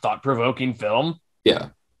and thought-provoking film. Yeah,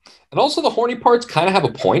 and also the horny parts kind of have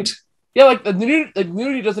a point. Yeah, like the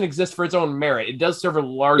nudity doesn't exist for its own merit. It does serve a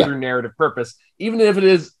larger narrative purpose, even if it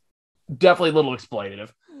is definitely a little exploitative.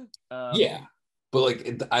 Yeah. But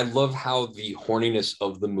like, I love how the horniness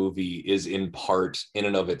of the movie is in part, in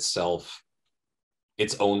and of itself,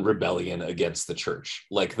 its own rebellion against the church.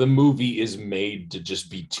 Like the movie is made to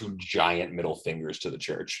just be two giant middle fingers to the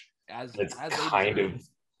church. I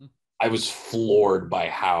was floored by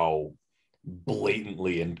how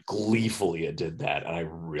blatantly and gleefully it did that, and I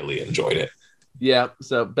really enjoyed it. Yeah,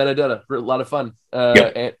 so Benedetta, a lot of fun.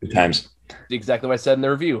 Good times. Exactly what I said in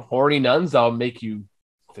the review. Horny nuns, I'll make you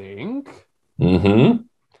think. Mm-hmm.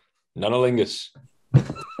 Nunnalingus.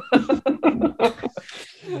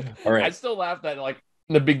 All right. I still laugh at like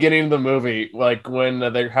in the beginning of the movie, like when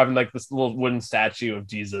they're having like this little wooden statue of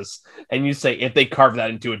Jesus, and you say, if they carve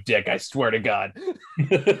that into a dick, I swear to God.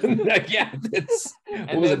 Yeah, it's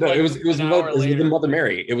what was it? No, it was even Mother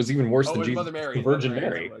Mary. It was even worse than Jesus. Mother Mary. The Virgin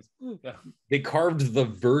Mary. Yeah. They carved the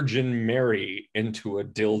Virgin Mary into a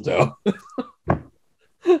dildo.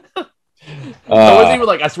 I wasn't even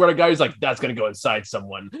like, I swear to God, he's like, that's gonna go inside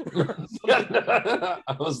someone. I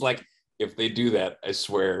was like, if they do that, I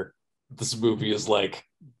swear this movie is like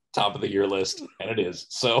top of the year list, and it is.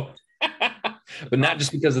 So, but not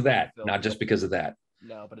just because of that. Not just because of that.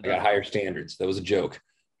 No, but I got higher standards. That was a joke,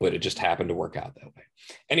 but it just happened to work out that way.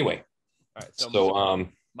 Anyway, all right. So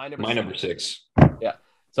my number six. Yeah.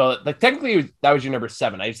 So like technically that was your number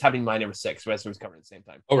 7. I just happened my number 6. So it was covered at the same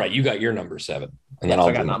time. Oh, right. You got your number 7. And then I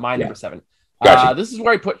got my number 7. Gotcha. This is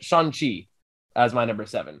where I put Shang-Chi as my number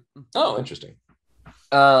 7. Oh, interesting.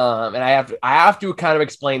 And I have to kind of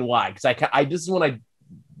explain why, because I this is when I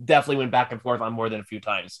definitely went back and forth on more than a few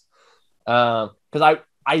times. Because I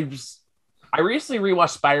recently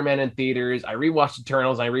rewatched Spider-Man in theaters. I rewatched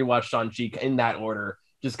Eternals. I rewatched Shang-Chi in that order.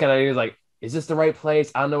 Just kind of like, is this the right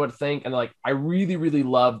place? I don't know what to think. And like, I really, really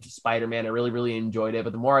loved Spider-Man. I really, really enjoyed it.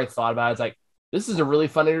 But the more I thought about it, it's like, this is a really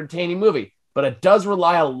fun, entertaining movie. But it does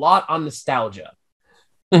rely a lot on nostalgia.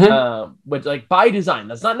 Mm-hmm. But like by design,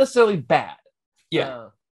 that's not necessarily bad. Yeah.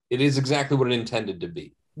 It is exactly what it intended to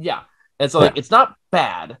be. Yeah. And so like it's not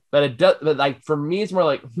bad, but it does. But like for me, it's more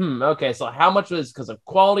like, okay. So how much of it is because of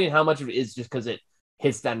quality, and how much of it is just because it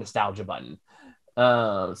hits that nostalgia button?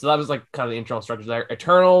 So that was like kind of the internal structure there.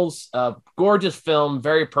 Eternals, gorgeous film,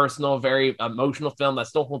 very personal, very emotional film that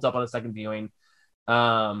still holds up on a second viewing.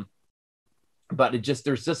 But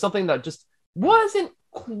there's just something that just wasn't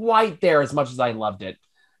quite there as much as I loved it.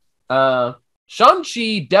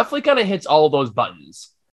 Shang-Chi definitely kind of hits all of those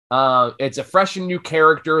buttons. It's a fresh and new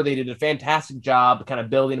character. They did a fantastic job kind of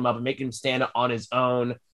building him up and making him stand on his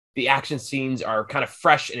own. The action scenes are kind of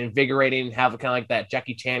fresh and invigorating and have kind of like that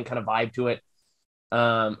Jackie Chan kind of vibe to it.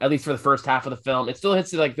 At least for the first half of the film. It still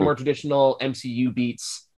hits like the more traditional MCU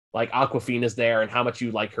beats, like Awkwafina's there, and how much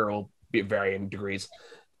you like her will be varying degrees.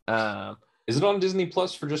 Is it on Disney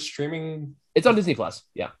Plus for just streaming? It's on Disney Plus,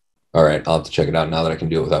 yeah. All right, I'll have to check it out now that I can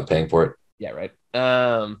do it without paying for it. Yeah, right.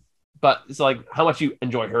 But it's like how much you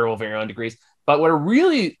enjoy her will vary on degrees. But what it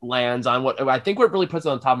really lands on, what really puts it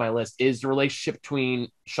on top of my list is the relationship between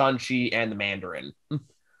Shang-Chi and the Mandarin.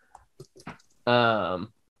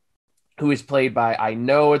 Who is played by, I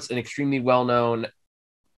know it's an extremely well-known,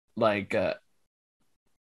 Chinese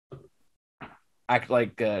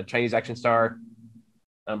action star.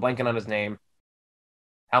 I'm blanking on his name.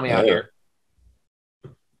 Help me out here.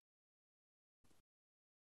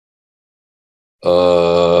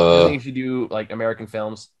 I think you should do like American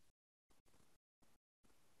films.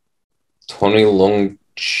 Tony Leung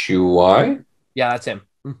Chiu-wai? Yeah, that's him.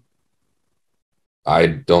 I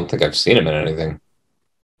don't think I've seen him in anything.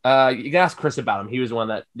 You can ask Chris about him. He was the one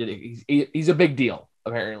that did it. He's a big deal,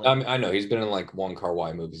 apparently. I know he's been in like Wong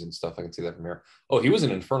Kar-wai movies and stuff. I can see that from here. Oh, he was in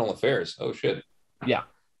Infernal Affairs. Oh shit. Yeah,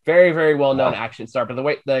 very very well known action star. But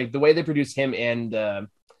the way they produce him and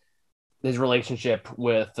his relationship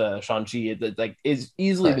with Shang-Chi is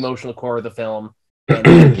easily the emotional core of the film,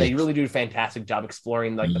 and they really do a fantastic job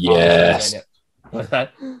exploring like the yes. What's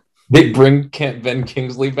that? They bring Ben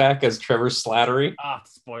Kingsley back as Trevor Slattery.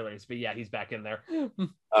 Spoilers, but yeah, he's back in there.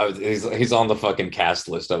 He's on the fucking cast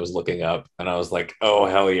list I was looking up, and I was like, oh,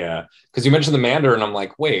 hell yeah. Because you mentioned the Mandarin, and I'm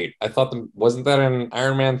like, wait, I thought wasn't that in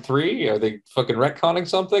Iron Man 3? Are they fucking retconning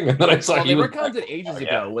something? And then I saw they retconned it ages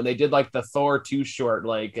ago when they did like the Thor 2 short,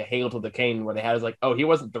 like Hail to the King, where they had like, oh, he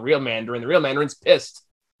wasn't the real Mandarin. The real Mandarin's pissed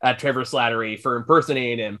at Trevor Slattery for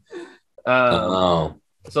impersonating him.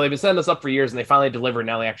 So they've been setting this up for years, and they finally delivered.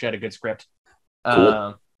 Now they actually had a good script.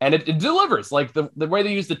 Cool. And it delivers. Like the way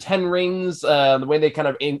they use the 10 rings, the way they kind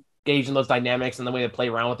of engage in those dynamics, and the way they play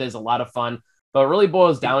around with it is a lot of fun. But what it really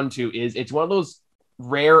boils down to is it's one of those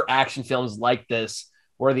rare action films like this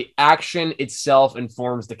where the action itself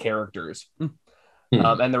informs the characters and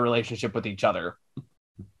the relationship with each other.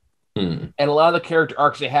 And a lot of the character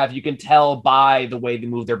arcs they have, you can tell by the way they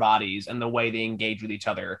move their bodies and the way they engage with each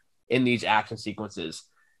other in these action sequences.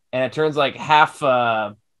 And it turns like half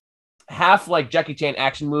like Jackie Chan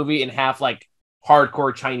action movie and half like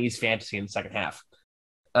hardcore Chinese fantasy in the second half.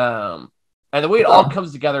 And the way it all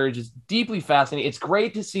comes together is just deeply fascinating. It's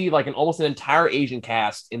great to see like almost an entire Asian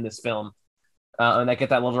cast in this film, and I get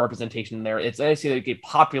that level of representation in there. It's nice to see that get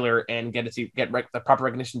popular and get the proper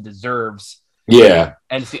recognition it deserves. Yeah,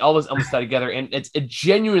 and see all those elements together, and it's a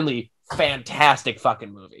genuinely fantastic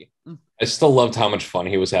fucking movie. I still loved how much fun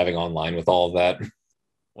he was having online with all of that.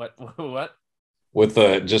 What? With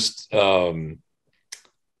him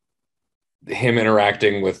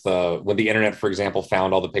interacting with when the internet, for example,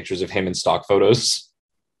 found all the pictures of him in stock photos.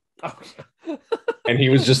 Oh, yeah. And he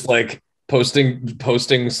was just like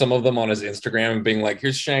posting some of them on his Instagram and being like,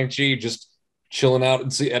 here's Shang-Chi just chilling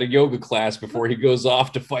out at a yoga class before he goes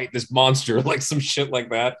off to fight this monster, like some shit like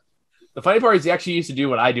that. The funny part is he actually used to do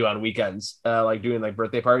what I do on weekends, like doing like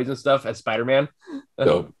birthday parties and stuff as Spider-Man.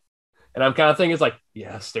 Dope. And I'm kind of thinking, it's like,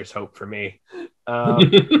 yes, there's hope for me. But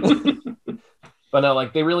no,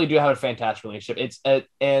 like they really do have a fantastic relationship.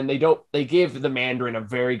 And they give the Mandarin a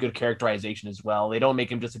very good characterization as well. They don't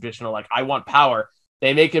make him just a traditional, like, I want power.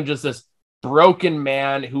 They make him just this broken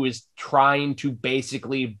man who is trying to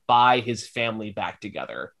basically buy his family back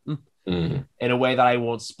together in a way that I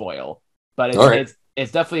won't spoil. But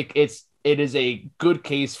it's definitely, it is a good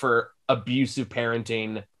case for abusive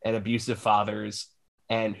parenting and abusive fathers,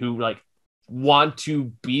 and who like want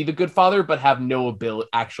to be the good father but have no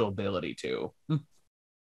actual ability to.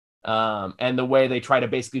 And the way they try to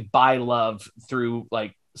basically buy love through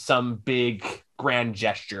like some big grand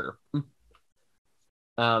gesture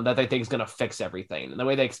that they think is going to fix everything. And the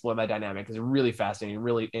way they explore that dynamic is really fascinating,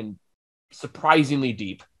 really and surprisingly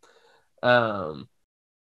deep. And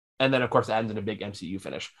then of course it ends in a big MCU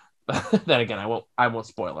finish. Then again, I won't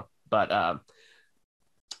spoil it. But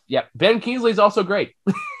yeah, Ben Kingsley is also great.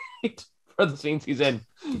 for the scenes he's in.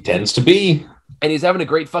 He tends to be. And he's having a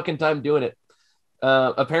great fucking time doing it.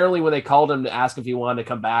 Apparently, when they called him to ask if he wanted to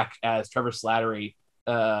come back as Trevor Slattery,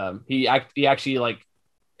 he actually like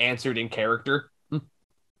answered in character.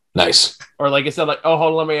 Nice. Or like I said, like, oh,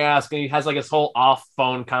 hold on, let me ask. And he has like his whole off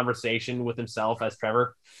phone conversation with himself as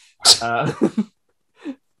Trevor.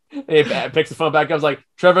 He picks the phone back up. I was like,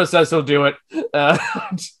 Trevor says he'll do it.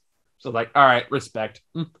 So like, all right, respect.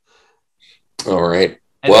 All right.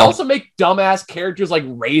 And they also make dumbass characters like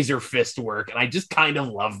Razor Fist work, and I just kind of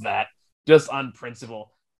love that, just on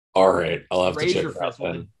principle. All right, I'll have Razor to check it Fist, out.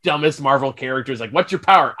 one of the dumbest Marvel characters. Like, what's your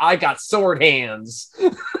power? I got sword hands.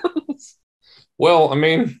 Well, I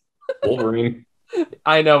mean, Wolverine.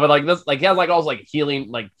 I know, but like this, like he has like all like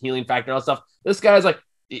healing factor and all stuff. This guy's like,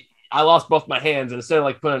 I lost both my hands, and instead of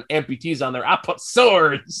like putting amputees on there, I put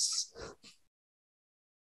swords.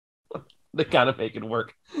 They kind of make it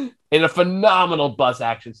work in a phenomenal bus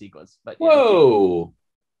action sequence. But yeah, whoa,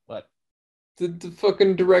 what? The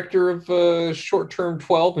fucking director of Short Term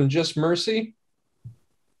 12 and Just Mercy?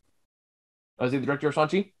 Was he the director of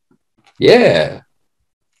Shang-Chi? Yeah.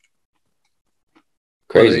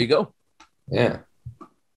 Crazy. Well, there you go. Yeah.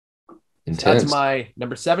 Intense. So that's my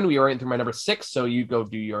number 7. We are in through my number 6, so you go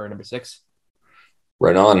do your number 6.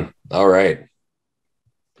 Right on. All right.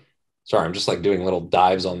 Sorry, I'm just like doing little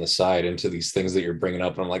dives on the side into these things that you're bringing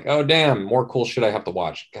up, and I'm like, oh damn, more cool shit I have to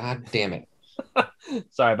watch. God damn it.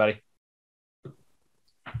 Sorry, buddy.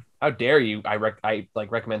 How dare you? I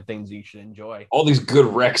recommend things you should enjoy. All these good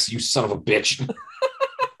recs, you son of a bitch.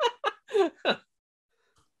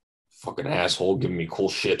 Fucking asshole giving me cool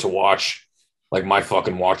shit to watch. Like my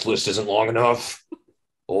fucking watch list isn't long enough.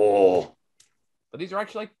 Oh. But these are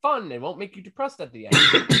actually like fun. They won't make you depressed at the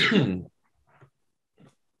end.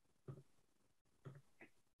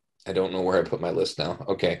 I don't know where I put my list now.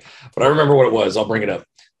 Okay. But I remember what it was. I'll bring it up.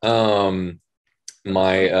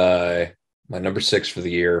 My number 6 for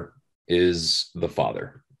the year is The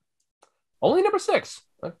Father. Only number 6.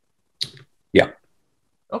 Yeah.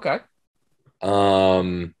 Okay.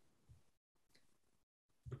 The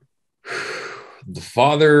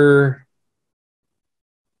Father.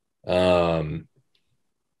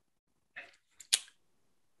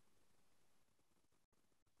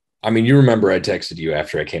 I mean, you remember I texted you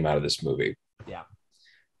after I came out of this movie. Yeah.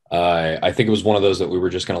 I think it was one of those that we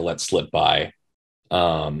were just going to let slip by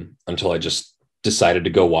until I just decided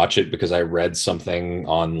to go watch it because I read something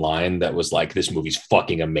online that was like, this movie's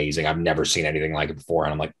fucking amazing. I've never seen anything like it before.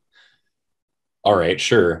 And I'm like, all right,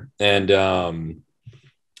 sure. And I'm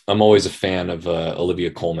always a fan of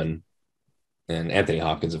Olivia Colman and Anthony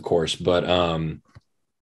Hopkins, of course, but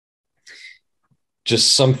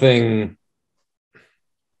just something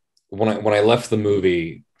when I left the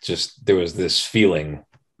movie, just there was this feeling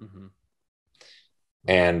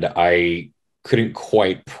and I couldn't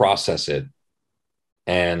quite process it.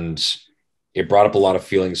 And it brought up a lot of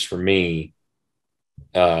feelings for me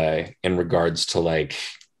in regards to like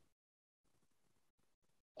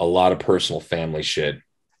a lot of personal family shit.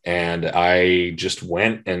 And I just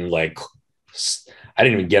went and like, I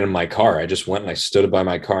didn't even get in my car. I just went and I stood by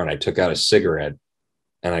my car and I took out a cigarette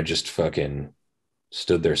and I just fucking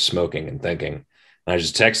stood there smoking and thinking. And I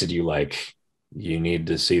just texted you like, you need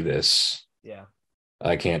to see this. Yeah.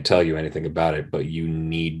 I can't tell you anything about it, but you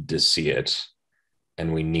need to see it.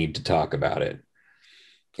 And we need to talk about it.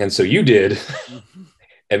 And so you did.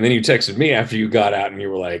 And then you texted me after you got out and you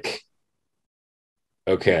were like,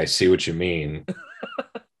 okay, I see what you mean.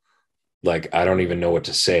 Like, I don't even know what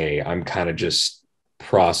to say. I'm kind of just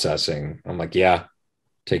processing. I'm like, yeah,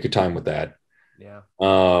 take your time with that. Yeah.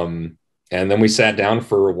 And then we sat down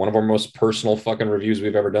for one of our most personal fucking reviews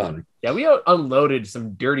we've ever done. Yeah, we unloaded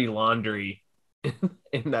some dirty laundry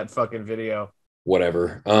in that fucking video.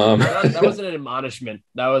 Whatever. That wasn't an admonishment.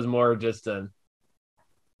 That was more just a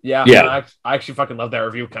yeah. I actually fucking love that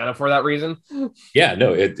review kind of for that reason. Yeah,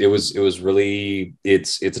 no, it was really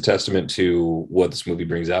it's a testament to what this movie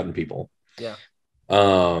brings out in people. Yeah.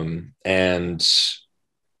 And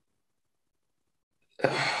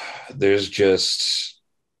there's just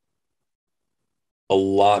a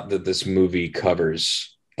lot that this movie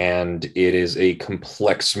covers, and it is a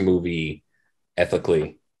complex movie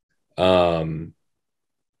ethically.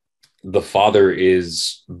 The father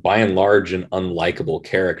is by and large an unlikable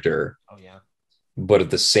character. Oh yeah. But at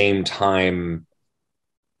the same time,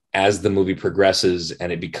 as the movie progresses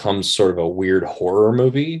and it becomes sort of a weird horror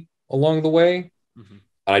movie along the way,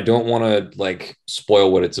 I don't want to like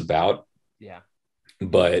spoil what it's about. Yeah.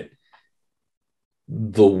 But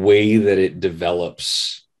the way that it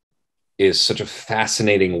develops is such a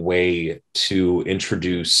fascinating way to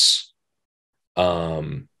introduce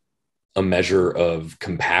a measure of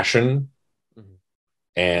compassion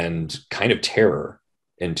and kind of terror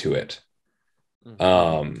into it.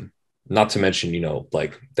 Not to mention,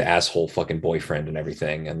 like the asshole fucking boyfriend and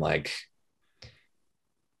everything, and like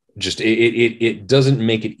just it doesn't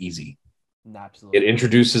make it easy. Absolutely. It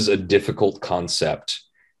introduces a difficult concept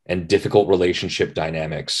and difficult relationship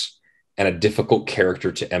dynamics and a difficult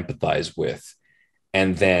character to empathize with,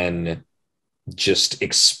 and then just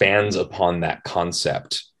expands upon that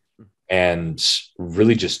concept, and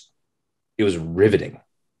really just it was riveting.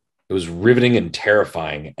 It was riveting and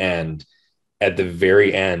terrifying, and at the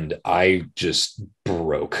very end I just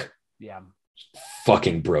broke.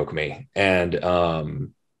 Fucking broke me. And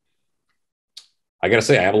I gotta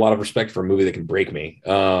say, I have a lot of respect for a movie that can break me,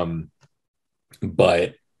 but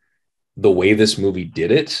the way this movie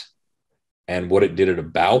did it and what it did it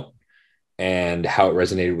about and how it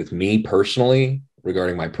resonated with me personally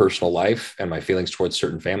regarding my personal life and my feelings towards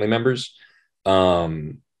certain family members, quite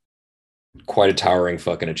a towering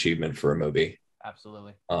fucking achievement for a movie.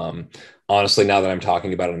 Absolutely. Honestly, now that I'm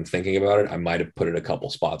talking about it and thinking about it, I might have put it a couple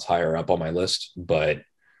spots higher up on my list, but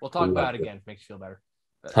we'll talk about it again if it makes you feel better.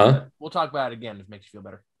 Huh? We'll talk about it again if it makes you feel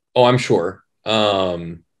better. Oh, I'm sure.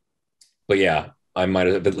 But yeah, I might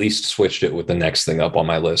have at least switched it with the next thing up on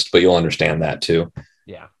my list, but you'll understand that too.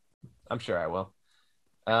 Yeah, I'm sure I will.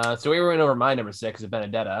 So we went over my number 6 of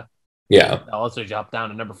Benedetta. Yeah. I'll also jump down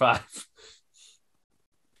to number 5.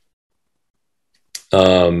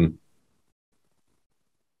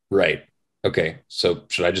 Right. Okay. So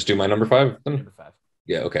should I just do my number 5 then? Number 5.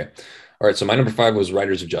 Yeah. Okay. All right. So my number 5 was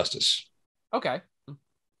Riders of Justice. Okay.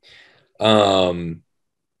 And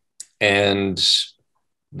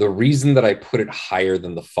the reason that I put it higher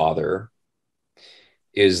than The Father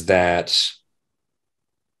is that,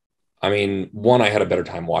 I mean, one, I had a better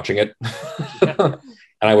time watching it, and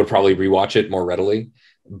I would probably rewatch it more readily.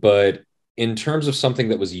 But in terms of something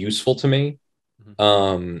that was useful to me,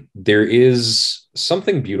 there is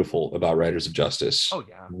something beautiful about Riders of Justice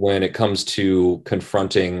when it comes to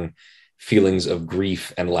confronting feelings of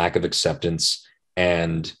grief and lack of acceptance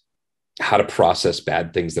and how to process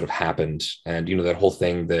bad things that have happened. And, that whole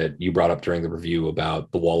thing that you brought up during the review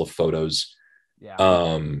about the wall of photos.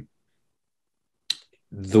 The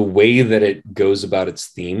way that it goes about its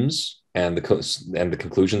themes and the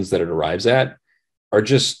conclusions that it arrives at are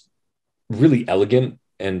just really elegant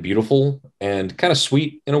and beautiful and kind of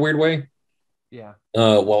sweet in a weird way.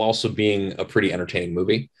 While also being a pretty entertaining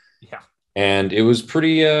movie. And it was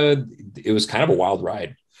it was kind of a wild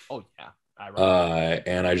ride.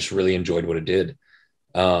 And I just really enjoyed what it did.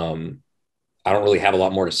 I don't really have a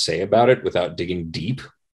lot more to say about it without digging deep,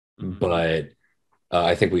 but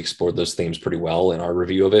I think we explored those themes pretty well in our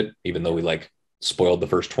review of it, even though we spoiled the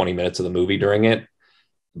first 20 minutes of the movie during it.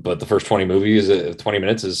 But the first 20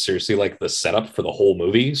 minutes is seriously like the setup for the whole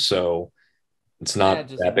movie. So it's not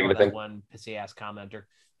that big of a thing. One pissy ass commenter.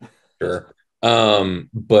 Sure.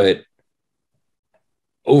 But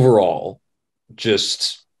overall,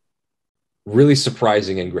 just really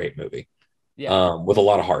surprising and great movie. With a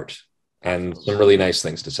lot of heart and some really nice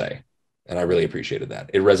things to say. And I really appreciated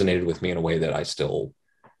that. It resonated with me in a way that I still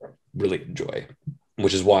really enjoy,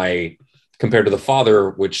 which is why, compared to The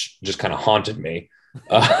Father, which just kind of haunted me,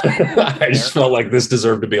 I just felt like this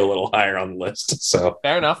deserved to be a little higher on the list. So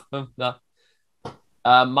fair enough. No.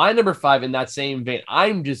 My number 5 in that same vein,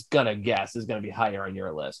 I'm just gonna guess is gonna be higher on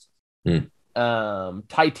your list.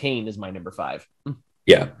 Titan is my number 5.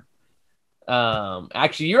 Yeah.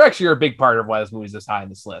 Actually, you're a big part of why this movie's this high on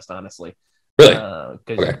this list, honestly. Really?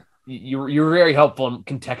 Because you're very helpful in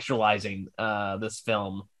contextualizing this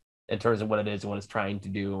film in terms of what it is and what it's trying to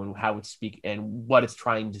do and how it's and what it's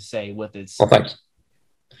trying to say with its, thanks.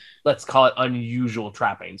 Let's call it unusual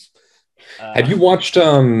trappings. Have you watched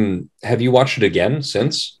it again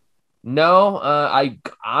since? No, I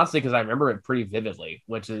honestly, because I remember it pretty vividly,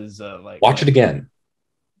 which is watch it again.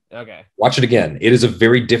 Okay. Watch it again. It is a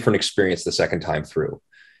very different experience the second time through,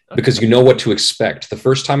 because you know what to expect. The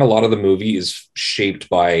first time, a lot of the movie is shaped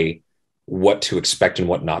by what to expect and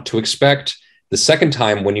what not to expect. The second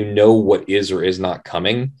time, when you know what is or is not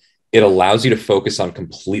coming, it allows you to focus on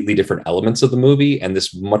completely different elements of the movie, and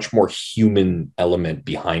this much more human element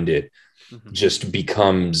behind it just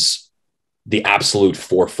becomes the absolute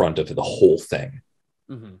forefront of the whole thing.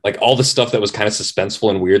 Like all the stuff that was kind of suspenseful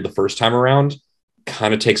and weird the first time around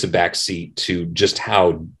kind of takes a backseat to just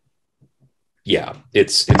how,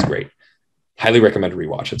 it's great. Highly recommend a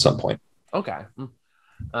rewatch at some point. Okay.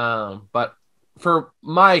 But for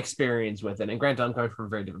my experience with it, and granted, I'm coming from a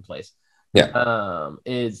very different place. Yeah.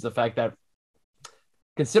 Is the fact that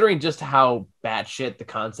considering just how batshit the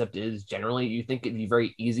concept is generally, you think it'd be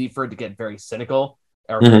very easy for it to get very cynical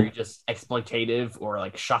or very just exploitative or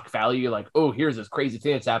like shock value, like, oh, here's this crazy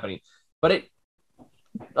thing that's happening. But it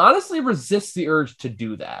honestly resists the urge to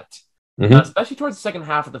do that, especially towards the second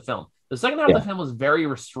half of the film. The second half of the film was very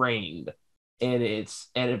restrained, and it's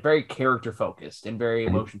very character focused and very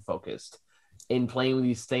emotion focused in playing with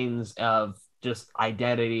these things of just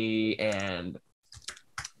identity and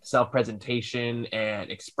self-presentation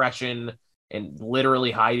and expression and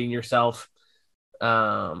literally hiding yourself,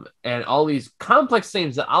 and all these complex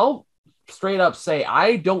things that I'll straight up say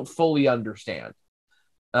I don't fully understand.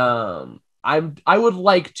 I would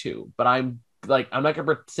like to, but I'm not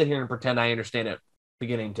gonna sit here and pretend I understand it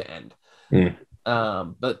beginning to end.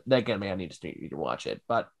 But again, man, I need to watch it.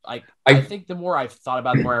 But I think the more I've thought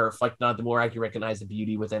about it, the more I reflect on it, the more I can recognize the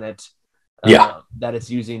beauty within it. That it's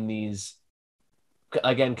using these,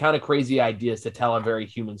 again, kind of crazy ideas to tell a very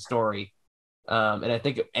human story. And I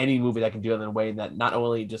think any movie that can do it in a way that not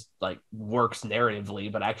only just like works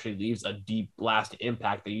narratively, but actually leaves a deep, lasting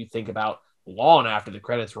impact that you think about long after the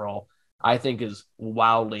credits roll, I think is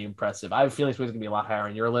wildly impressive. I have a feeling it's going to be a lot higher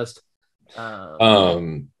on your list.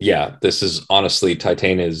 This is honestly,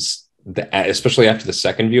 Titan is especially after the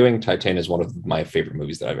second viewing, Titan is one of my favorite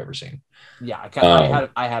movies that I've ever seen. Yeah,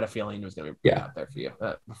 I had a feeling it was going to be out there for you.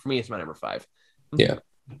 For me, it's my number 5. Yeah.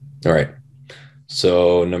 All right.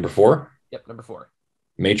 So number 4. Yep, number 4.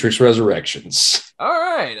 Matrix Resurrections. All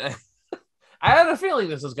right. I had a feeling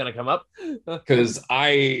this was going to come up. Because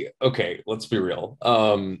let's be real.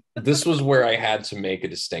 This was where I had to make a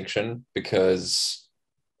distinction because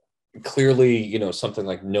clearly, something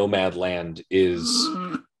like Nomadland is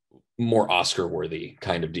more Oscar worthy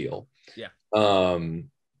kind of deal. Yeah.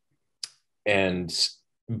 And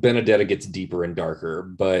Benedetta gets deeper and darker,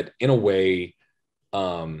 but in a way,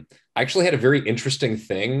 I actually had a very interesting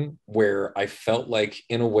thing where I felt like,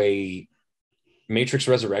 in a way, Matrix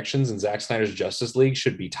Resurrections and Zack Snyder's Justice League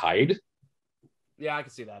should be tied. Yeah, I can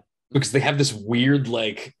see that. Because they have this weird,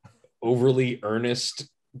 like, overly earnest,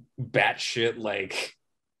 batshit, like,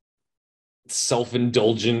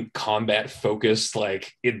 self-indulgent, combat-focused,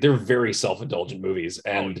 like, they're very self-indulgent movies.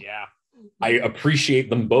 And I appreciate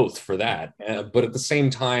them both for that. But at the same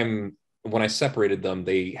time, when I separated them,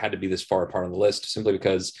 they had to be this far apart on the list simply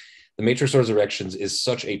because The Matrix Resurrections is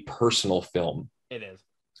such a personal film. It is.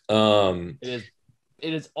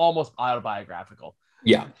 It is almost autobiographical.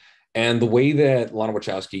 Yeah. And the way that Lana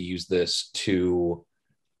Wachowski used this to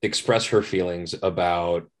express her feelings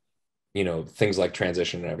about, things like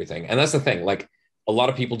transition and everything. And that's the thing. Like, a lot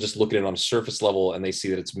of people just look at it on a surface level and they see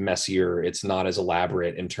that it's messier. It's not as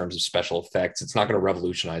elaborate in terms of special effects. It's not going to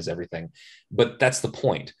revolutionize everything. But that's the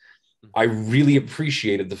point. I really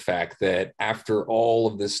appreciated the fact that after all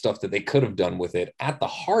of this stuff that they could have done with it, at the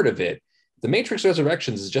heart of it, The Matrix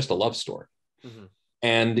Resurrections is just a love story.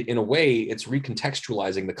 And in a way, it's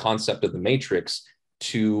recontextualizing the concept of the Matrix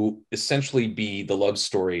to essentially be the love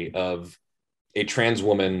story of a trans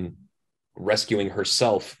woman rescuing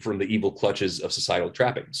herself from the evil clutches of societal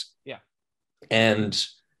trappings. Yeah. And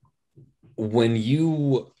when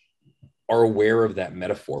you are aware of that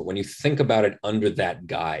metaphor, when you think about it under that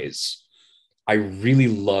guise, I really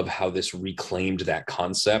love how this reclaimed that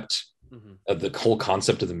concept of the whole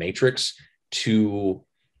concept of the Matrix to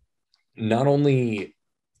not only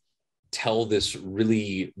tell this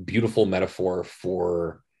really beautiful metaphor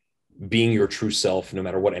for being your true self, no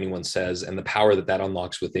matter what anyone says, and the power that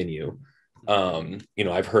unlocks within you.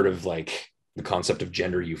 I've heard of like the concept of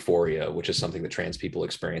gender euphoria, which is something that trans people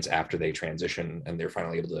experience after they transition and they're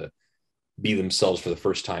finally able to be themselves for the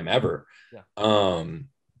first time ever. Yeah.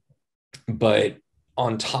 But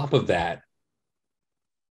on top of that,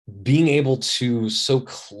 being able to so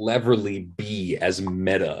cleverly be as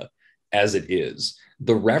meta as it is,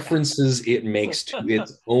 the references it makes to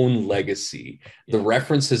its own legacy, the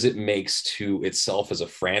references it makes to itself as a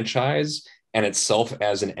franchise and itself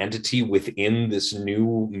as an entity within this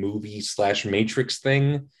new movie / Matrix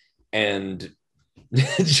thing, and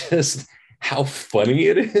just how funny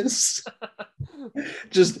it is.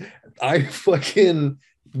 Just, I fucking,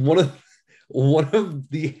 one of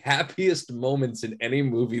the happiest moments in any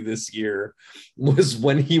movie this year was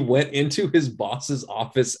when he went into his boss's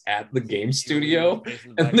office at the game studio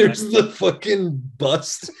and there's the fucking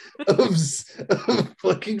bust of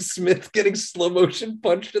fucking Smith getting slow motion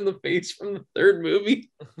punched in the face from the third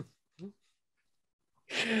movie.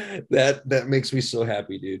 That makes me so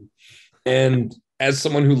happy, dude. And as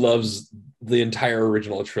someone who loves the entire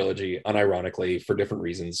original trilogy, unironically, for different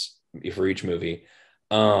reasons for each movie,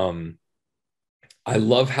 I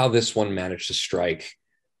love how this one managed to strike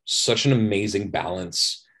such an amazing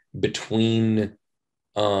balance between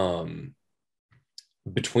the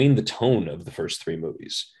tone of the first three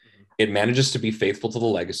movies. It manages to be faithful to the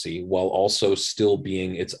legacy while also still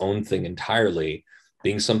being its own thing entirely,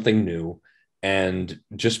 being something new, and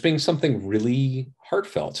just being something really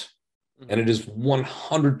heartfelt. And it is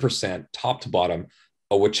 100% top to bottom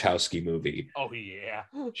a Wachowski movie. Oh, yeah.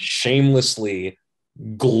 Shamelessly,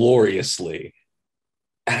 gloriously.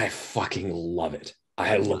 And I fucking love it.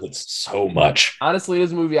 I love it so much. Honestly,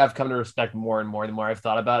 this movie I've come to respect more and more the more I've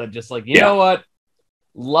thought about it. Just like, you know what?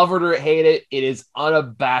 Love it or hate it, it is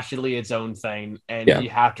unabashedly its own thing, and you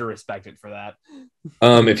have to respect it for that.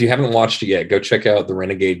 If you haven't watched it yet, go check out the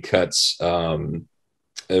Renegade Cuts. The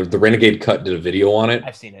Renegade Cut did a video on it.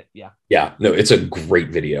 I've seen it. Yeah. Yeah. No, it's a great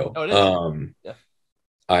video. Oh, it is.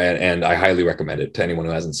 I highly recommend it to anyone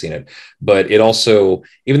who hasn't seen it. But it also,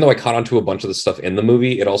 even though I caught onto a bunch of the stuff in the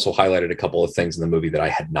movie, it also highlighted a couple of things in the movie that I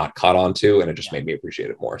had not caught on to, and it just made me appreciate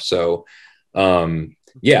it more. So, a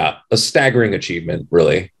staggering achievement,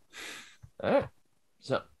 really. All right.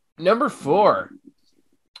 So number 4.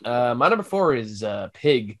 My number 4 is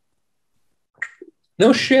Pig.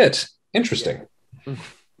 No shit. Interesting.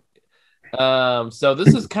 So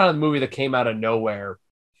this is kind of the movie that came out of nowhere.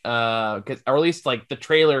 Or at least like the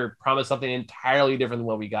trailer promised something entirely different than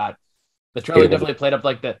what we got. The trailer definitely played up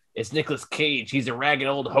like it's Nicolas Cage. He's a ragged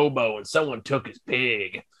old hobo and someone took his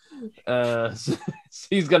pig. So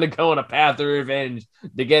he's gonna go on a path of revenge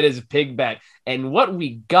to get his pig back. And what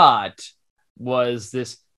we got was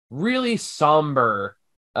this really somber,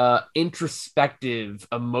 introspective,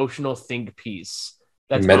 emotional think piece.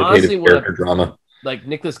 That's honestly one of drama, like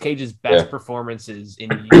Nicolas Cage's best performances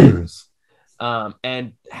in years.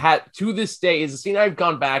 And to this day is a scene I've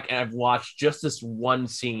gone back and I've watched just this one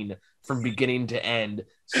scene from beginning to end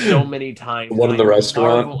so many times. One in the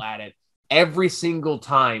restaurant. At it every single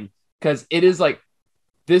time, because it is like,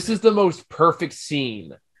 this is the most perfect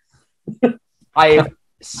scene I have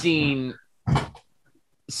seen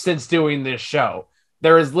since doing this show.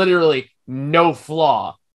 There is literally no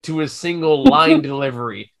flaw to a single line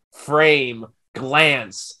delivery, frame,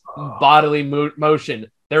 glance, bodily motion.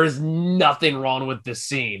 There is nothing wrong with this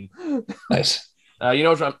scene. Nice. You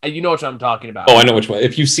know what I'm talking about. Oh, I know which one.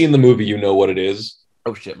 If you've seen the movie, you know what it is.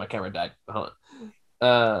 Oh shit, my camera died. Hold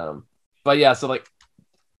on. But yeah, so like,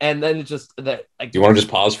 and then it's just that. Like, do you want to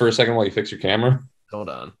just pause for a second while you fix your camera? Hold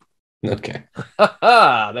on. Okay.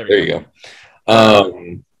 there you go.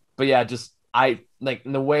 But yeah, just I like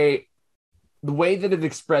the way that it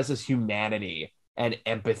expresses humanity and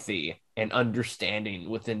empathy and understanding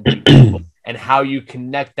within people and how you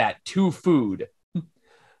connect that to food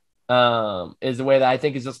is the way that I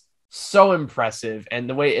think is just so impressive, and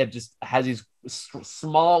the way it just has these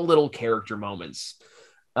small little character moments,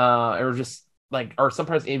 or just like, or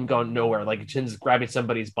sometimes even going nowhere. Like Chin's grabbing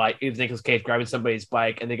somebody's bike, it's Nicolas Cage grabbing somebody's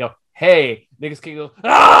bike, and they go, "Hey," Nicolas Cage goes,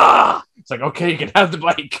 "Ah!" It's like, okay, you can have the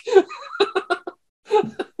bike.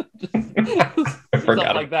 I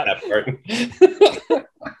forgot like that part.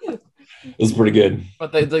 It was pretty good.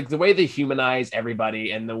 But the way they humanize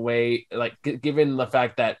everybody, and the way, like, given the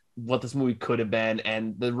fact that what this movie could have been,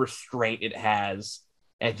 and the restraint it has,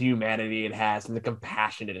 and humanity it has, and the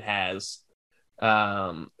compassion it has,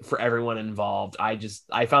 for everyone involved, I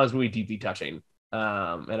found this movie deeply touching,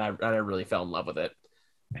 and I really fell in love with it,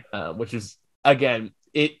 which is, again,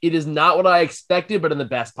 it is not what I expected, but in the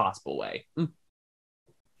best possible way.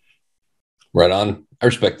 Right on. I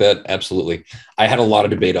respect that. Absolutely. I had a lot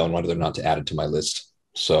of debate on whether or not to add it to my list.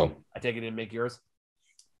 So I take it didn't make yours.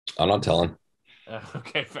 I'm not telling.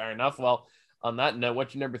 Okay, fair enough. Well, on that note,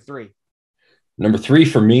 what's your number 3? Number 3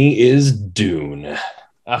 for me is Dune.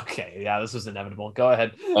 Okay, yeah, this was inevitable. Go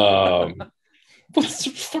ahead.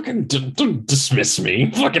 Fucking don't dismiss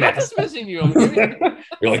me. Fucking I'm not dismissing you.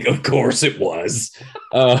 You're like, of course it was.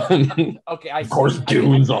 Okay, of course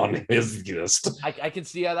Dune's on his list. I can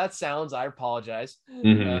see how that sounds. I apologize.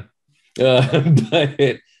 Mm-hmm.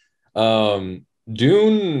 But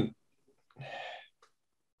Dune.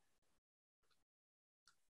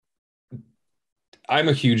 I'm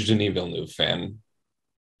a huge Denis Villeneuve fan.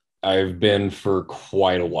 I've been for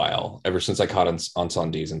quite a while, ever since I caught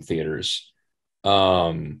Encendies in theaters.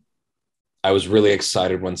 I was really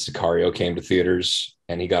excited when Sicario came to theaters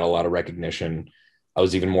and he got a lot of recognition. I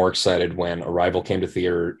was even more excited when Arrival came to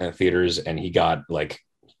theaters and he got like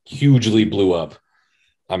hugely blew up.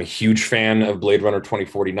 I'm a huge fan of Blade Runner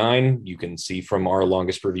 2049. You can see from our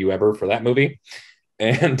longest review ever for that movie.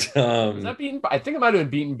 And was that beaten by, I think it might have been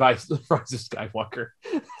beaten by Rise of Skywalker.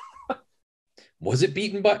 Was it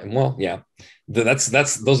beaten by? Well, yeah. That's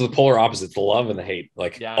those are the polar opposites: the love and the hate.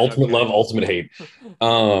 Like ultimate love, ultimate hate.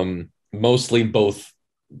 Mostly both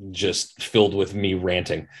just filled with me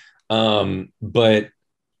ranting. But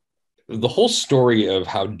the whole story of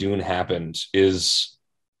how Dune happened is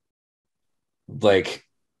like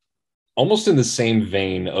almost in the same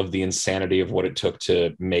vein of the insanity of what it took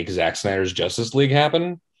to make Zack Snyder's Justice League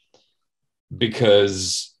happen,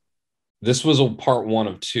 because this was a part 1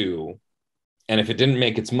 of 2, and if it didn't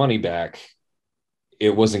make its money back,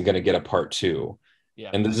 it wasn't going to get a part 2.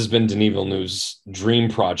 Yeah. And this has been Denis Villeneuve's dream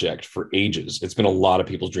project for ages. It's been a lot of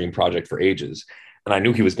people's dream project for ages, and I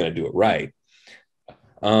knew he was going to do it right.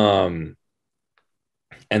 And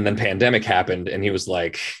then pandemic happened, and he was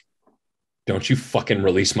like, don't you fucking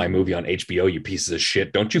release my movie on HBO, you pieces of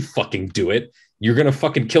shit. Don't you fucking do it. You're going to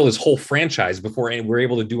fucking kill this whole franchise before we're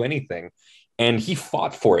able to do anything. And he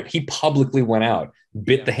fought for it. He publicly went out,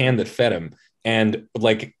 bit the hand that fed him, and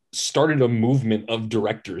like started a movement of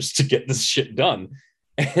directors to get this shit done.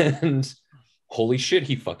 And holy shit,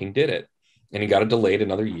 he fucking did it. And he got it delayed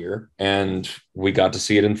another year. And we got to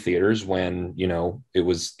see it in theaters when, you know, it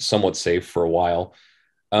was somewhat safe for a while.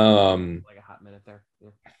 Like a hot minute there. Yeah.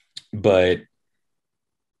 But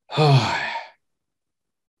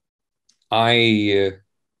I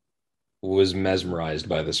was mesmerized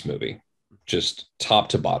by this movie, just top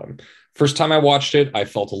to bottom. First time I watched it, I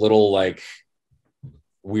felt a little like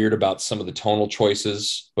weird about some of the tonal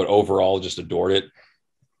choices, but overall just adored it.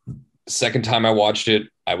 Second time I watched it,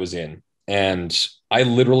 I was in. And I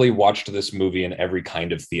literally watched this movie in every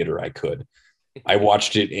kind of theater I could. I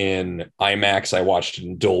watched it in IMAX. I watched it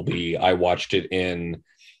in Dolby. I watched it in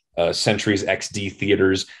Century's XD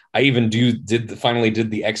theaters. I even finally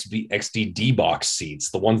did the XD D box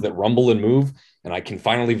seats, the ones that rumble and move. And I can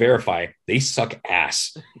finally verify they suck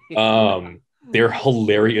ass. They're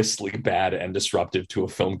hilariously bad and disruptive to a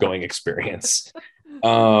film going experience.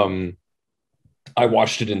 I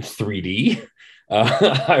watched it in 3D.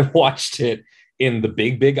 I watched it in the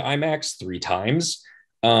big IMAX 3 times.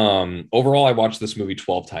 Overall, I watched this movie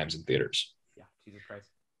 12 times in theaters. Yeah, Jesus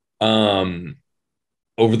Christ.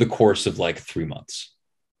 Over the course of like 3 months,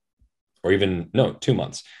 or even 2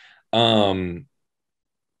 months.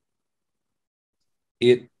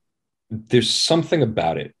 There's something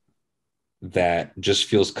about it that just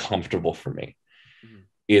feels comfortable for me. Mm-hmm.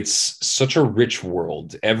 It's such a rich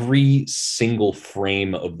world. Every single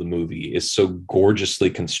frame of the movie is so gorgeously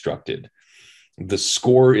constructed. The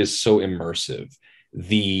score is so immersive.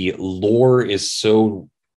 The lore is so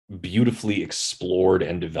beautifully explored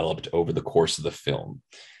and developed over the course of the film,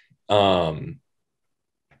 that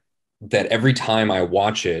every time I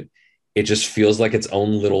watch it, it just feels like its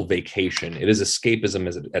own little vacation. It is escapism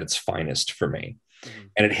at its finest for me. Mm-hmm.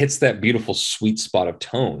 And it hits that beautiful sweet spot of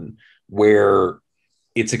tone where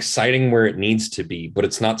it's exciting where it needs to be, but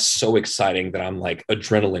it's not so exciting that I'm like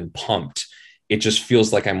adrenaline pumped. It just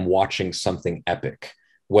feels like I'm watching something epic,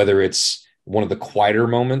 whether it's one of the quieter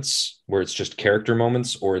moments where it's just character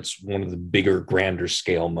moments, or it's one of the bigger, grander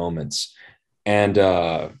scale moments. And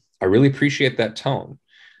I really appreciate that tone.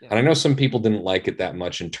 Yeah. And I know some people didn't like it that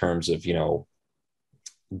much in terms of, you know,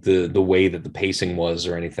 the way that the pacing was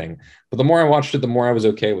or anything. But the more I watched it, the more I was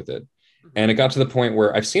okay with it. Mm-hmm. And it got to the point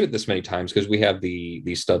where I've seen it this many times because we have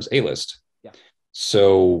the Stubbs A-list. Yeah.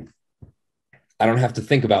 So I don't have to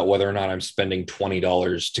think about whether or not I'm spending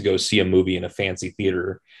 $20 to go see a movie in a fancy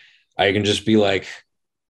theater. I can just be like,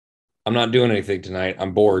 I'm not doing anything tonight.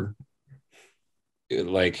 I'm bored.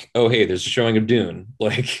 Like, oh, hey, there's a showing of Dune.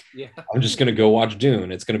 Like, yeah. I'm just going to go watch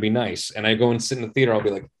Dune. It's going to be nice. And I go and sit in the theater. I'll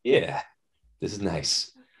be like, yeah, this is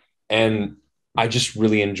nice. And I just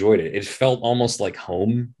really enjoyed it. It felt almost like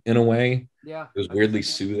home in a way. Yeah. It was weirdly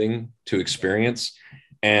soothing to experience.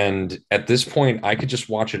 And at this point, I could just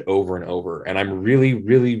watch it over and over. And I'm really,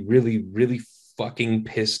 really, really, really fucking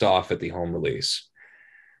pissed off at the home release.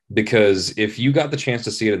 Because if you got the chance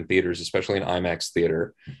to see it in theaters, especially in IMAX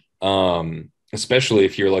theater, especially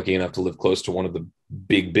if you're lucky enough to live close to one of the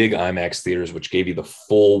big IMAX theaters, which gave you the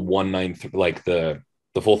full 1/9, like the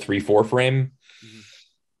full 3/4 frame. Mm-hmm.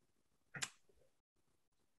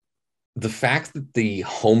 The fact that the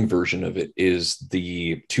home version of it is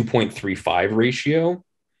the 2.35 ratio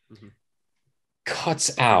mm-hmm.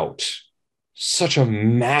 cuts out such a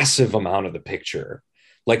massive amount of the picture.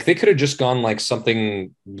 Like they could have just gone like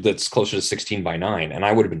something that's closer to 16:9 and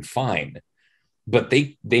I would have been fine. But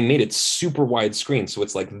they made it super widescreen. So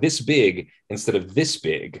it's like this big instead of this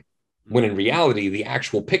big, when in reality, the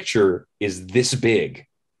actual picture is this big.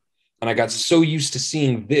 And I got so used to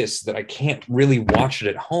seeing this that I can't really watch it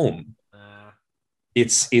at home.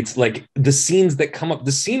 it's like the scenes that come up,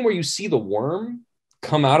 the scene where you see the worm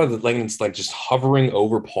come out of the, like, it's like just hovering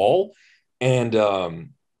over Paul. And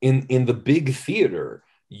in the big theater,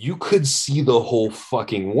 you could see the whole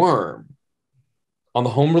fucking worm. On the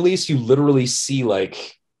home release, you literally see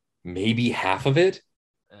like maybe half of it.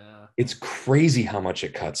 It's crazy how much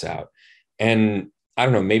it cuts out. And I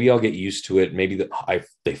don't know, maybe I'll get used to it. Maybe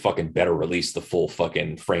they fucking better release the full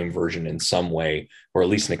fucking frame version in some way, or at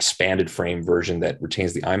least an expanded frame version that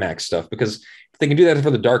retains the IMAX stuff. Because if they can do that for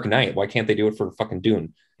The Dark Knight, why can't they do it for fucking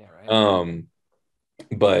Dune? Yeah, right.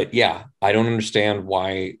 But yeah, I don't understand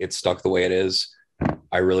why it's stuck the way it is.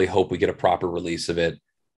 I really hope we get a proper release of it.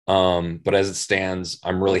 But as it stands,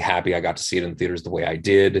 I'm really happy I got to see it in theaters the way I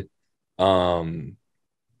did. And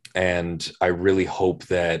I really hope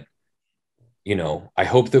that, I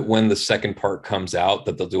hope that when the second part comes out,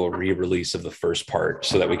 that they'll do a re-release of the first part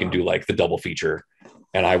so that we can do like the double feature.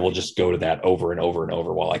 And I will just go to that over and over and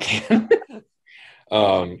over while I can.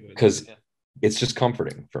 Because it's just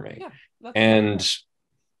comforting for me. Yeah, and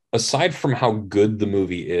aside from how good the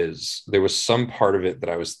movie is, there was some part of it that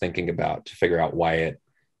I was thinking about to figure out why it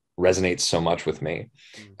resonates so much with me.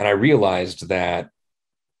 And I realized that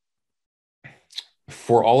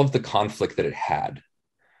for all of the conflict that it had,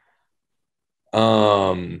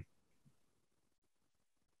 the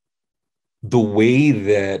way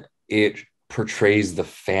that it portrays the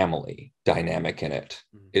family dynamic in it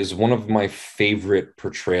is one of my favorite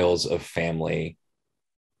portrayals of family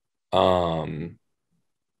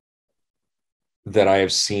that I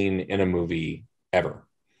have seen in a movie ever.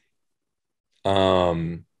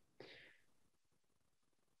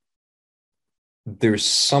 There's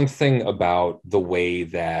something about the way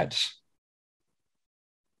that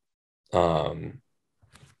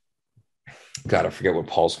God, I forget what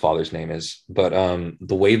Paul's father's name is, but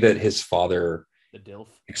the way that his father the DILF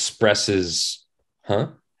expresses, I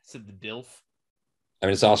said the DILF. I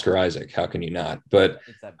mean, it's Oscar Isaac. How can you not? But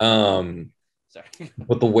sorry.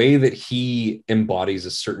 But the way that he embodies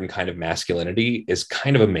a certain kind of masculinity is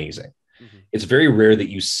kind of amazing. It's very rare that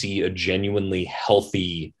you see a genuinely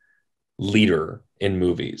healthy leader in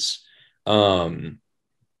movies.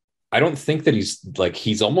 I don't think that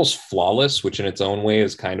he's almost flawless, which in its own way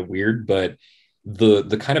is kind of weird, but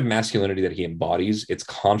the kind of masculinity that he embodies, it's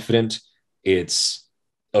confident, it's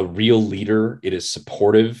a real leader, it is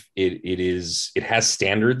supportive, it has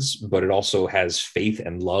standards, but it also has faith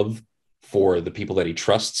and love for the people that he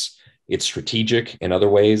trusts. It's strategic in other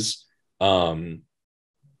ways.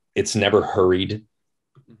 It's never hurried.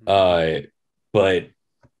 But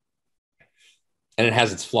and it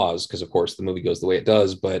has its flaws because, of course, the movie goes the way it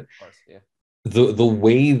does. But the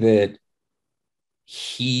way that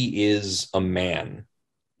he is a man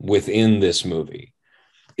within this movie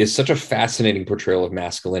is such a fascinating portrayal of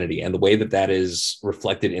masculinity, and the way that is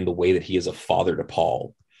reflected in the way that he is a father to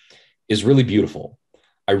Paul is really beautiful.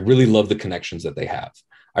 I really love the connections that they have.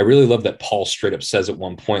 I really love that Paul straight up says at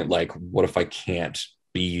one point, like, what if I can't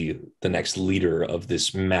be the next leader of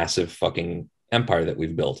this massive fucking empire that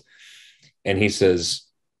we've built? And he says,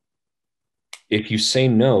 if you say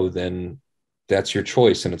no, then that's your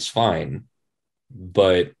choice and it's fine,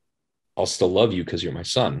 but I'll still love you because you're my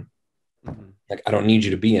son. Like, I don't need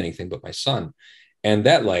you to be anything but my son. And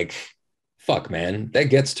that, like, fuck, man, that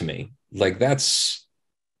gets to me. Like, that's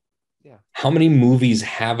how many movies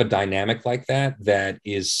have a dynamic like that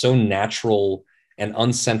is so natural and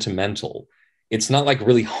unsentimental. It's not like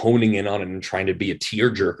really honing in on it and trying to be a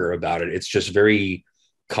tearjerker about it. It's just very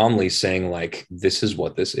calmly saying, like, this is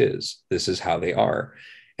what this is. This is how they are.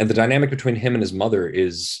 And the dynamic between him and his mother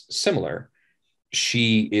is similar.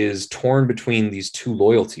 She is torn between these two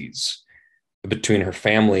loyalties, between her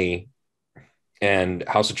family and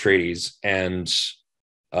House Atreides and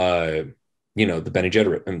the Bene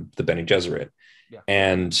Gesserit.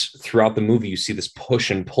 And throughout the movie, you see this push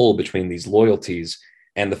and pull between these loyalties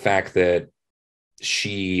and the fact that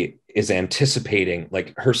she is anticipating,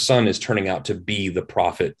 like, her son is turning out to be the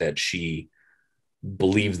prophet that she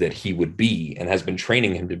believes that he would be and has been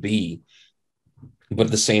training him to be. But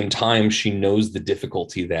at the same time, she knows the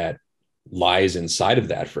difficulty that lies inside of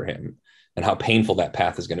that for him and how painful that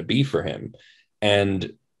path is going to be for him.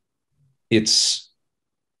 And it's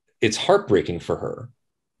heartbreaking for her.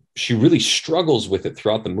 She really struggles with it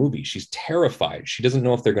throughout the movie. She's terrified. She doesn't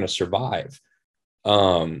know if they're going to survive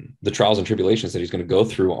the trials and tribulations that he's going to go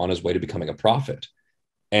through on his way to becoming a prophet.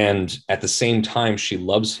 And at the same time, she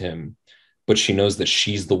loves him, but she knows that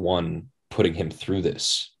she's the one putting him through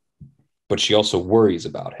this. But she also worries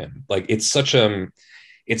about him. Like, it's such a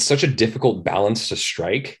difficult balance to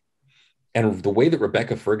strike. And the way that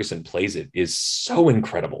Rebecca Ferguson plays it is so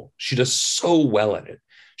incredible. She does so well at it.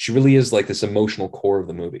 She really is like this emotional core of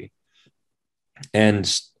the movie. And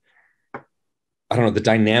I don't know, the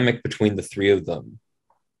dynamic between the three of them,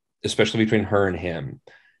 especially between her and him,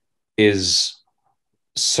 is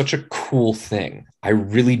such a cool thing. I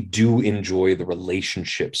really do enjoy the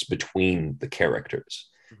relationships between the characters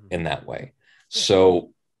in that way.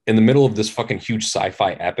 So in the middle of this fucking huge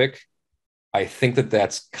sci-fi epic, I think that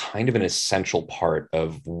that's kind of an essential part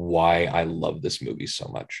of why I love this movie so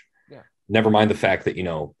much. Yeah. Never mind the fact that, you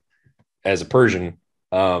know, as a Persian,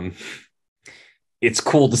 it's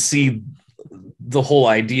cool to see the whole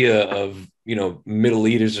idea of, you know, Middle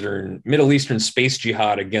Eastern space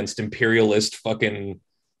jihad against imperialist fucking,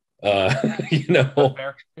 you know,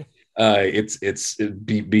 it's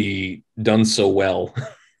be done so well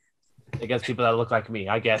against people that look like me.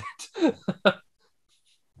 I get it.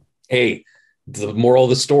 Hey, the moral of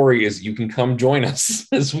the story is you can come join us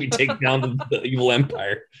as we take down the evil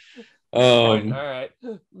empire. All right.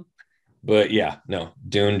 But yeah, no,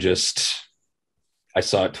 Dune I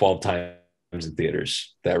saw it 12 times in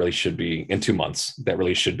theaters. That really should be in 2 months. That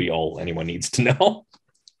really should be all anyone needs to know. All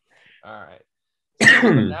right.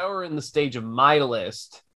 So now we're in the stage of my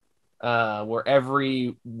list where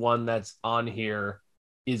every one that's on here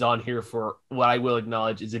is on here for what I will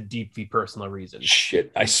acknowledge is a deeply personal reason.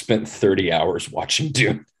 Shit, I spent 30 hours watching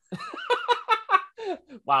Dune.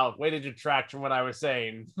 Wow, way to detract from what I was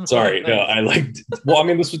saying. Sorry, no, well, I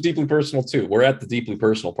mean, this was deeply personal too. We're at the deeply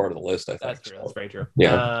personal part of the list, I think. That's true. That's very true.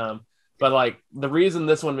 Yeah. But like the reason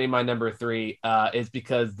this one made my number 3 is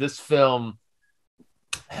because this film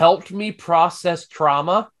helped me process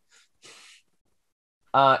trauma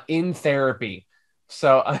in therapy.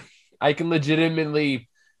 So I can legitimately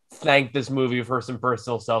thank this movie for some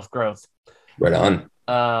personal self-growth. Right on.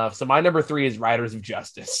 So my number 3 is Riders of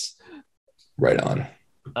Justice. Right on.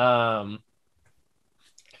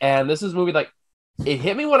 And this is a movie, like, it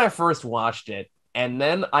hit me when I first watched it, and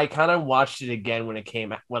then I kind of watched it again when it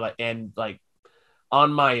came and like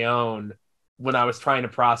on my own when I was trying to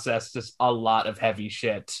process just a lot of heavy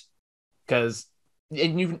shit. Because,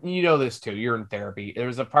 and you know this too, you're in therapy.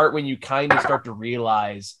 There's a part when you kind of start to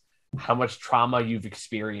realize how much trauma you've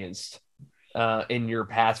experienced in your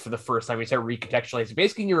past for the first time. You start recontextualizing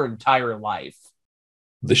basically your entire life.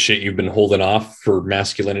 The shit you've been holding off for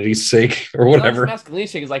masculinity's sake or whatever.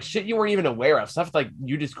 Masculinity's sake is like shit you weren't even aware of, stuff like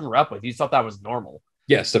you just grew up with. You thought that was normal.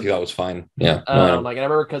 Yeah, stuff you thought was fine. Yeah. Like, and I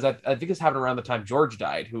remember because I think this happened around the time George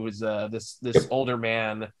died, who was this older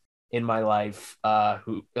man in my life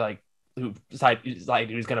who decided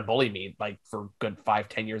he was going to bully me like for a good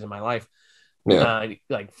 5-10 years of my life. Yeah.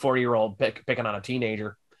 Like 40-year-old picking on a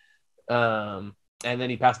teenager. And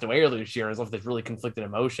then he passed away earlier this year. I was left with really conflicted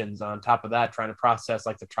emotions. On top of that, trying to process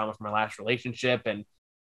like the trauma from my last relationship and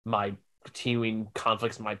my continuing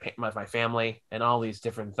conflicts with my family and all these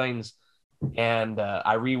different things. And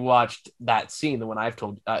I rewatched that scene, the one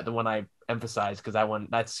I emphasized, because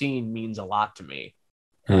that scene means a lot to me.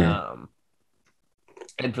 And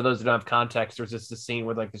for those who don't have context, there's just this scene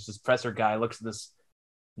where like this professor guy looks at this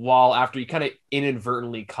wall after he kind of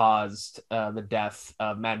inadvertently caused the death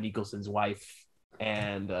of Matt Mikkelsen's wife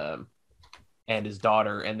and his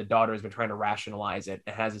daughter, and the daughter has been trying to rationalize it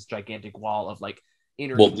and has this gigantic wall of like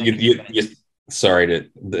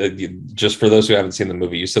just for those who haven't seen the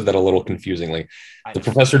movie, you said that a little confusingly. The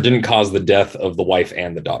professor didn't cause the death of the wife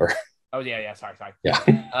and the daughter. Oh yeah, sorry.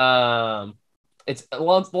 Yeah. It's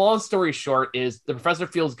long story short is the professor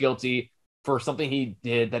feels guilty for something he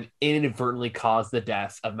did that inadvertently caused the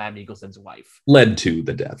death of Matt Mikkelsen's wife. Led to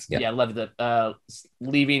the death. Yeah, led to the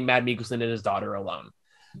leaving Matt Mikkelsen and his daughter alone.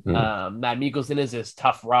 Matt Mikkelsen is this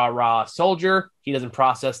tough, rah soldier. He doesn't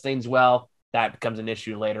process things well. That becomes an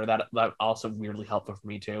issue later. That also weirdly helpful for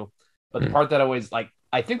me too. But the part that always like,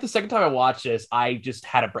 I think the second time I watched this, I just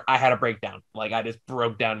had a breakdown. Like I just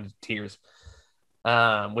broke down into tears.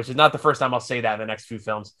 Which is not the first time I'll say that in the next few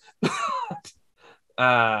films.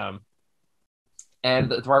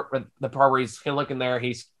 And the part where he's kind of looking there,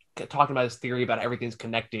 he's talking about his theory about everything's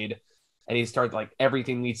connected, and he starts like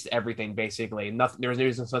everything leads to everything basically. Nothing,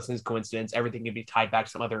 there's no such thing as coincidence. Everything can be tied back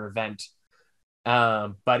to some other event.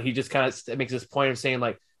 But he just kind of makes this point of saying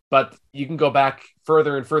like, but you can go back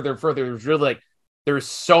further and further and further. There's really like there's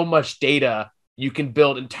so much data you can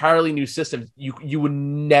build entirely new systems. You would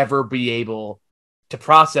never be able to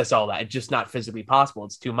process all that. It's just not physically possible.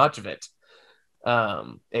 It's too much of it.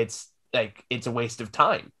 It's a waste of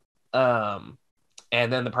time. And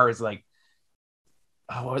then the part is like,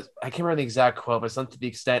 I can't remember the exact quote, but something to the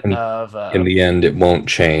extent of in the end, it won't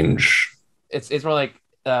change. It's more like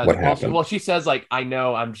What happened? Well, she says like, I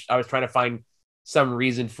know I was trying to find some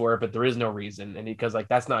reason for it, but there is no reason. And because like,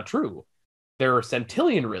 that's not true. There are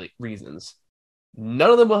centillion reasons. None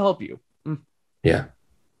of them will help you. Yeah.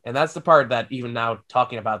 And that's the part that even now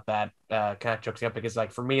talking about that kind of chokes me up, because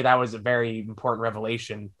like for me, that was a very important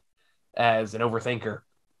revelation as an overthinker.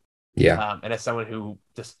 Yeah. And as someone who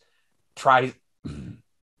just tries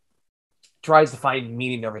to find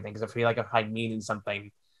meaning in everything, because I feel like I find meaning in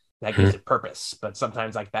something that gives it purpose, but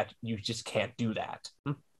sometimes like that you just can't do that.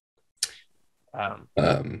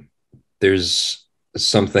 There's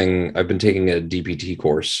something, I've been taking a DPT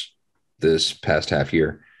course this past half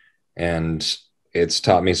year, and it's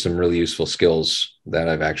taught me some really useful skills that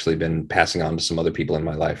I've actually been passing on to some other people in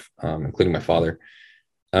my life, including my father.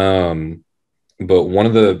 But one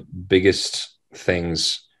of the biggest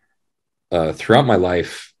things throughout my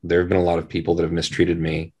life, there have been a lot of people that have mistreated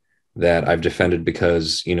me that I've defended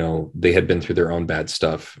because, you know, they had been through their own bad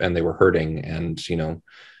stuff and they were hurting, and, you know,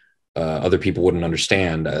 other people wouldn't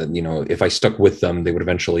understand. You know, if I stuck with them, they would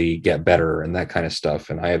eventually get better and that kind of stuff.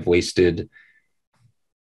 And I have wasted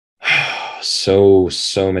so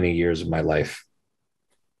many years of my life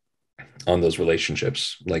on those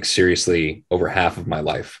relationships. Like seriously, over half of my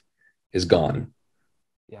life is gone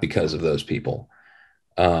because of those people.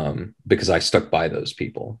 Because I stuck by those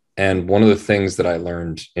people. And one of the things that I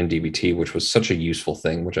learned in DBT, which was such a useful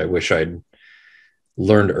thing, which I wish I'd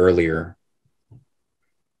learned earlier,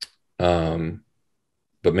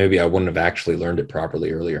 but maybe I wouldn't have actually learned it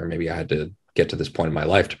properly earlier. Maybe I had to get to this point in my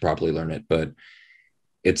life to properly learn it. But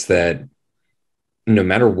it's that no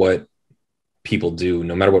matter what people do,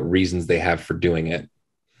 no matter what reasons they have for doing it,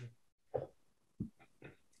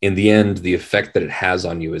 in the end, the effect that it has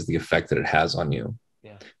on you is the effect that it has on you.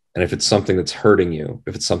 Yeah. And if it's something that's hurting you,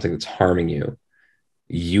 if it's something that's harming you,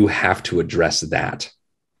 you have to address that.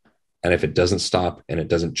 And if it doesn't stop and it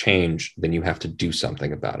doesn't change, then you have to do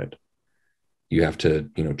something about it. You have to,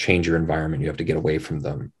 you know, change your environment. You have to get away from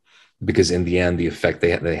them, because in the end, the effect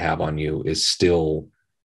they have on you is still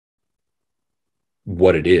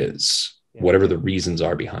what it is, whatever the reasons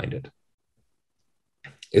are behind it.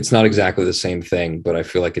 It's not exactly the same thing, but I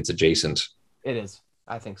feel like it's adjacent. It is.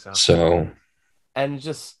 I think so. So, and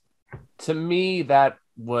just to me, that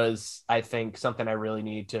was, I think, something I really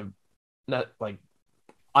need to not like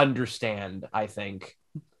understand, I think,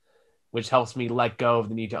 which helps me let go of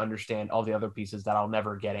the need to understand all the other pieces that I'll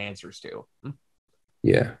never get answers to.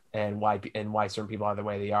 Yeah. And why certain people are the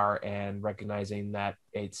way they are, and recognizing that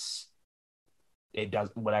it does,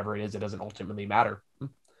 whatever it is, it doesn't ultimately matter.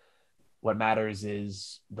 What matters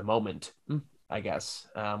is the moment, I guess.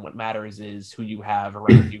 What matters is who you have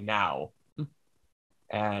around you now,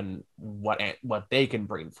 and what they can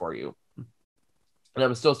bring for you. And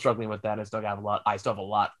I'm still struggling with that. I still have a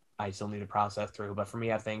lot I still need to process through. But for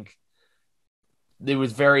me, I think it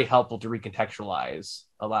was very helpful to recontextualize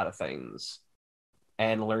a lot of things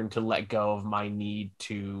and learn to let go of my need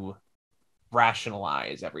to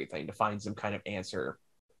rationalize everything to find some kind of answer.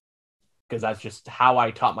 Because that's just how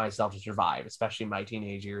I taught myself to survive, especially in my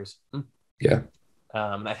teenage years. Yeah.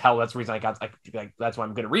 That's the reason I got like that's why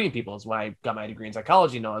I'm good at reading people, is why I got my degree in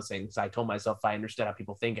psychology and all those things. I told myself if I understood how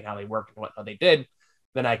people think and how they work and what they did,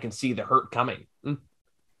 then I can see the hurt coming.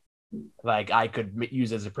 Like I could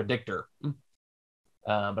use it as a predictor.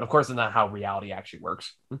 But of course, it's not how reality actually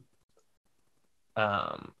works.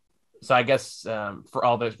 So I guess for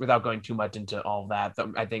all this, without going too much into all that,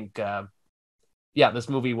 I think, this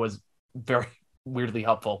movie was very weirdly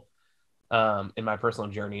helpful in my personal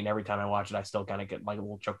journey. And every time I watch it, I still kind of get like a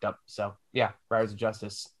little choked up. So yeah, Riders of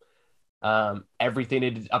Justice. Everything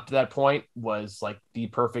it did up to that point was like the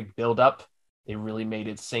perfect build up. They really made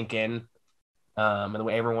it sink in. And the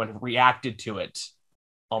way everyone reacted to it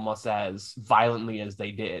almost as violently as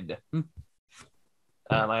they did.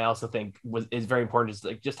 I also think is very important, is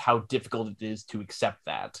like just how difficult it is to accept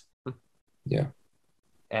that. Yeah.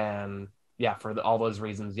 And yeah, for all those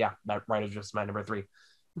reasons, that Riders of Justice my number 3.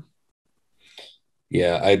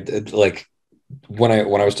 Yeah, I like when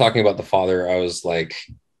I was talking about the father, I was like,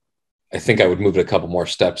 I think I would move it a couple more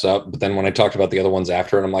steps up. But then when I talked about the other ones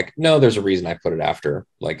after it, I'm like, no, there's a reason I put it after.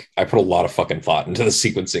 Like I put a lot of fucking thought into the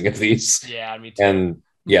sequencing of these. Yeah, me too. And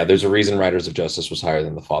yeah, there's a reason Riders of Justice was higher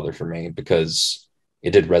than the father for me, because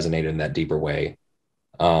it did resonate in that deeper way.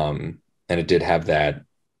 And it did have that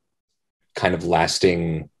kind of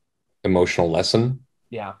lasting emotional lesson.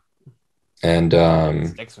 Yeah. And it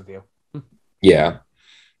sticks with you. Yeah.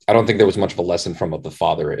 I don't think there was much of a lesson from the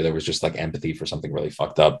father. There was just like empathy for something really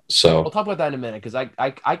fucked up. So we'll talk about that in a minute, because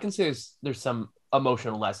I can say there's some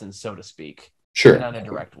emotional lessons, so to speak. Sure. In a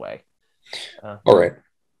direct way. All right.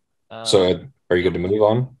 So are you good to move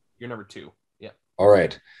on? You're number 2. Yeah. All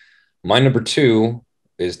right. My number 2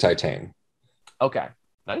 is Titan. Okay.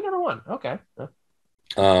 Now you're number 1. Okay.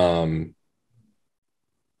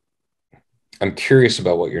 I'm curious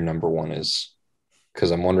about what your number 1 is,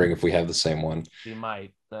 because I'm wondering if we have the same one. We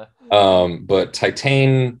might. But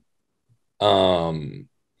Titan,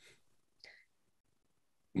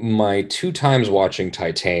 my 2 times watching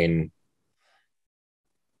Titan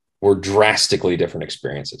were drastically different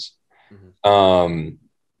experiences. Mm-hmm.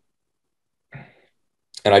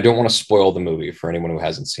 And I don't want to spoil the movie for anyone who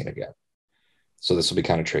hasn't seen it yet. So this will be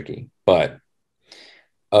kind of tricky. But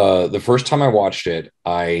the first time I watched it,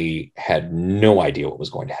 I had no idea what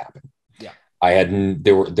was going to happen. Yeah.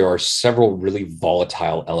 There are several really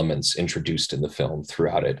volatile elements introduced in the film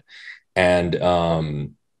throughout it. And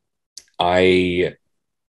I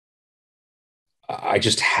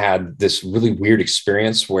just had this really weird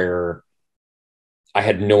experience where I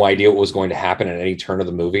had no idea what was going to happen at any turn of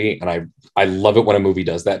the movie. And I love it when a movie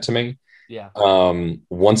does that to me. Yeah.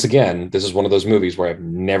 Once again, this is one of those movies where I've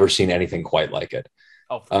never seen anything quite like it.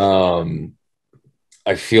 I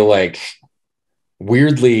feel like,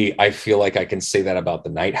 weirdly, I feel like I can say that about The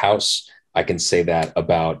Night House. I can say that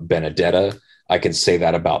about Benedetta. I can say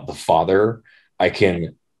that about The Father. I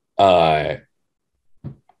can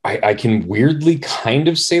weirdly kind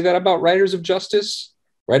of say that about Riders of Justice.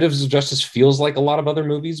 Riders of Justice feels like a lot of other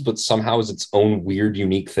movies, but somehow is its own weird,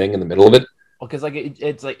 unique thing in the middle of it. Well, because like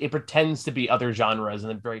it's like it pretends to be other genres,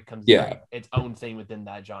 and then becomes its own thing within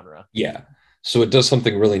that genre. Yeah, so it does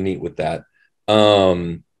something really neat with that.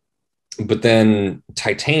 But then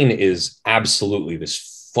Titan is absolutely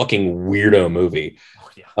this fucking weirdo movie.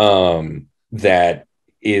 That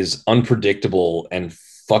is unpredictable and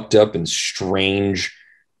fucked up and strange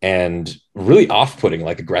and really off-putting,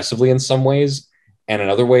 like aggressively in some ways, and in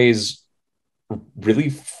other ways really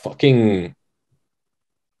fucking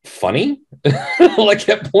funny. Like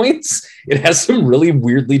at points it has some really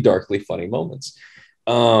weirdly darkly funny moments,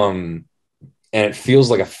 and it feels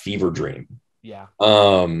like a fever dream.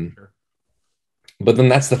 Sure. But then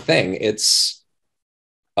that's the thing, it's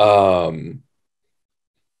that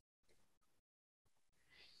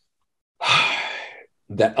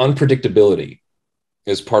unpredictability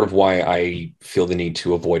is part of why I feel the need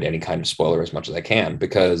to avoid any kind of spoiler as much as I can,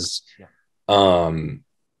 because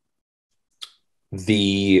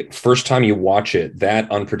the first time you watch it, that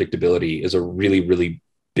unpredictability is a really, really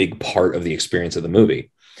big part of the experience of the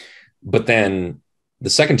movie. But then the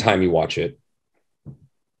second time you watch it,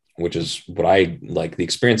 which is what I like, the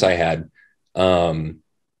experience I had,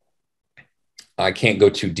 I can't go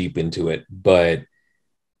too deep into it, but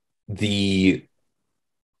the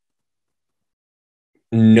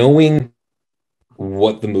knowing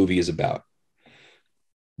what the movie is about,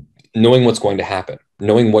 knowing what's going to happen,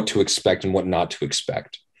 knowing what to expect and what not to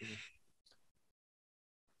expect,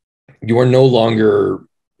 you are no longer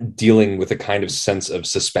dealing with a kind of sense of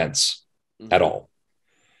suspense at all,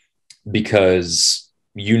 because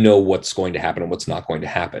you know what's going to happen and what's not going to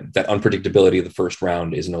happen. That unpredictability of the first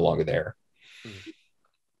round is no longer there.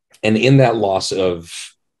 And in that loss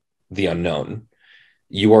of the unknown,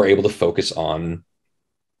 you are able to focus on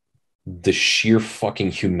the sheer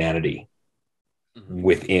fucking humanity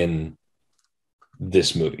within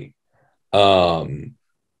this movie. And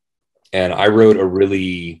I wrote a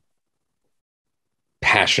really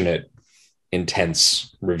passionate,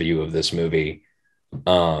 intense review of this movie.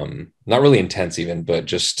 Not really intense even, but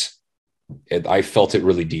just I felt it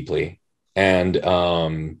really deeply. And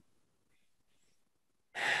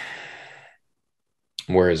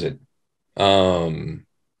where is it?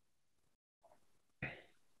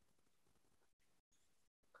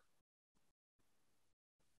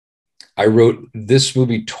 I wrote, this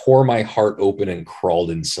movie tore my heart open and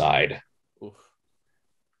crawled inside. Oof.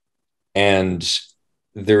 And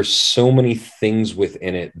there's so many things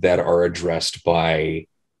within it that are addressed by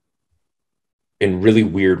in really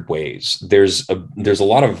weird ways. There's a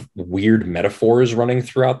lot of weird metaphors running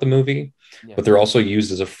throughout the movie, but they're also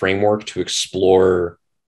used as a framework to explore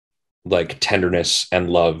like tenderness and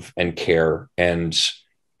love and care and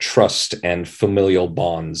trust and familial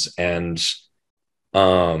bonds and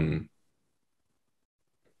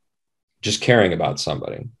just caring about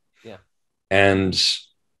somebody. And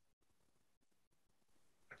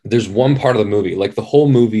there's one part of the movie, like the whole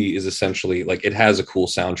movie is essentially like, it has a cool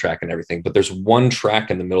soundtrack and everything, but there's one track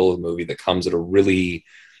in the middle of the movie that comes at a really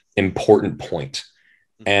important point.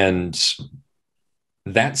 And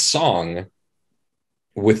that song,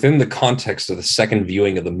 within the context of the second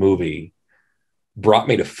viewing of the movie, brought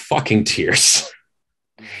me to fucking tears.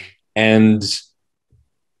 And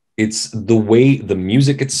it's the way the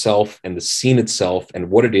music itself and the scene itself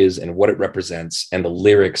and what it is and what it represents and the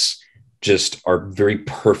lyrics just are very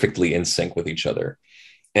perfectly in sync with each other.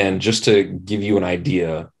 And just to give you an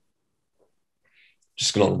idea,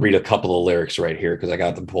 just going to read a couple of lyrics right here because I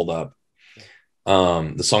got them pulled up.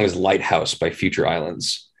 The song is Lighthouse by Future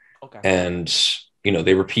Islands. Okay. And, you know,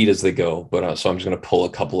 they repeat as they go, but so I'm just going to pull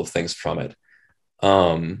a couple of things from it.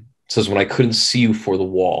 It says, when I couldn't see you for the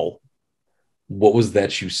wall, what was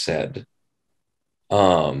that you said?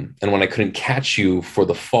 And when I couldn't catch you for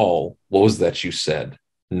the fall, what was that you said?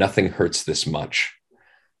 Nothing hurts this much.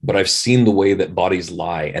 But I've seen the way that bodies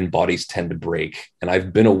lie and bodies tend to break. And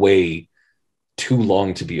I've been away too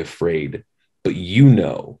long to be afraid. But you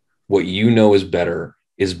know, what you know is better,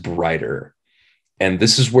 is brighter. And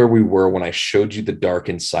this is where we were when I showed you the dark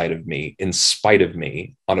inside of me, in spite of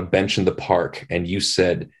me, on a bench in the park. And you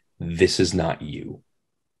said, this is not you.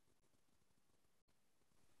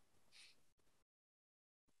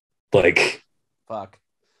 Like, fuck.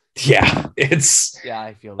 Yeah, it's. Yeah,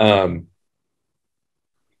 I feel that.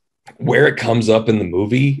 Where it comes up in the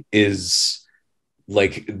movie is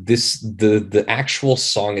like this, the actual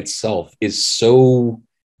song itself is so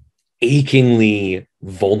achingly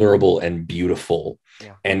vulnerable and beautiful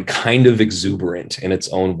and kind of exuberant in its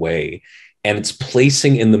own way. And it's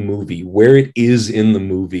placing in the movie where it is in the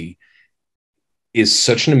movie is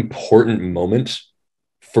such an important moment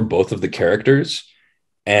for both of the characters.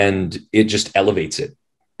 And it just elevates it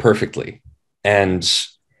perfectly. And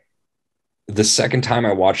the second time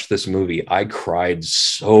I watched this movie, I cried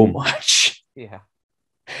so much. Yeah.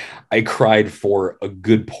 I cried for a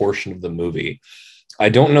good portion of the movie. I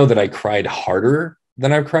don't know that I cried harder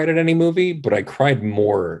than I've cried at any movie, but I cried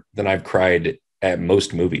more than I've cried at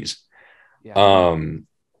most movies. Yeah.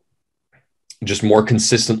 Just more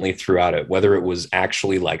consistently throughout it, whether it was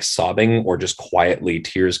actually like sobbing or just quietly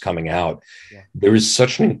tears coming out. Yeah. There is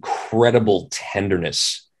such an incredible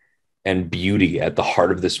tenderness and beauty at the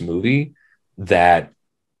heart of this movie that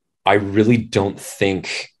I really don't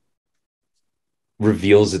think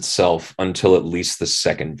reveals itself until at least the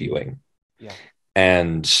second viewing. Yeah.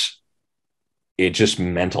 And it just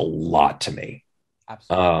meant a lot to me.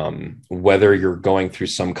 Absolutely. Whether you're going through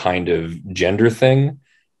some kind of gender thing,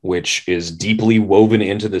 which is deeply woven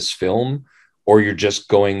into this film, or you're just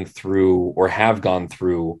going through or have gone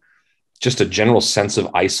through just a general sense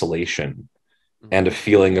of isolation and a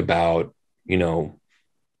feeling about, you know,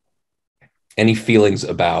 any feelings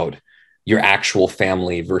about your actual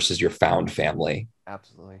family versus your found family.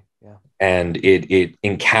 Absolutely. Yeah. And it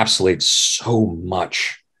encapsulates so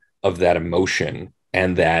much of that emotion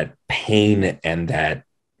and that pain and that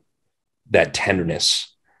tenderness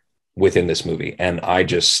within this movie. And I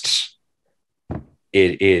just,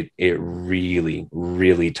 it really,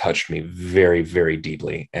 really touched me very, very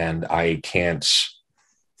deeply. And I can't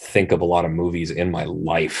think of a lot of movies in my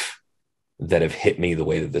life that have hit me the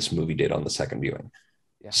way that this movie did on the second viewing.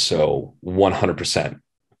 Yeah. So 100%,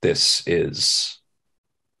 this is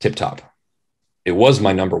tip top. It was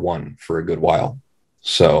my number one for a good while.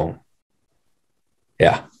 So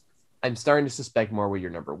yeah. I'm starting to suspect more what your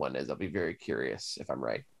number one is. I'll be very curious if I'm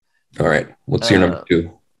right. All right. What's your number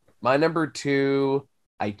two? My number two,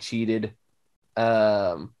 I cheated.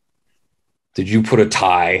 Did you put a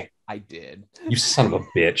tie? I did. You son of a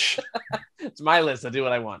bitch. It's my list. I do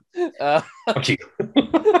what I want. Fuck you.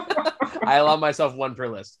 I allow myself one per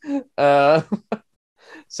list.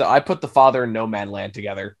 So I put The Father and No Man Land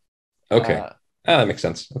together. Okay. That makes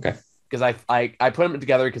sense. Okay. Because I put them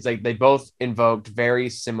together because they both invoked very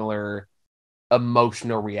similar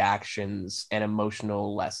emotional reactions and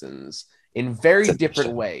emotional lessons in very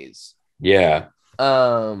different ways. Yeah.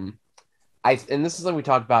 And this is something we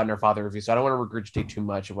talked about in our Father review, so I don't want to regurgitate too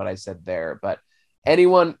much of what I said there, but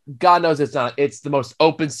God knows it's the most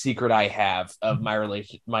open secret I have of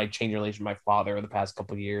my change relation with my father over the past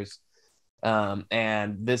couple of years.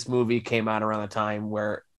 And this movie came out around the time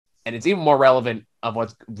where, and it's even more relevant of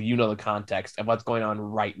the context of what's going on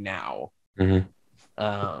right now.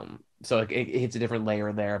 Mm-hmm. So it hits a different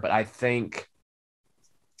layer there, but I think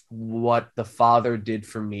what The Father did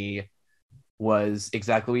for me was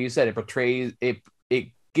exactly what you said. It portrays, it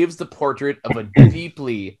gives the portrait of a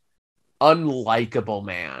deeply unlikable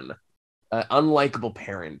man, an unlikable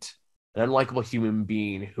parent, an unlikable human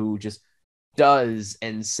being who just does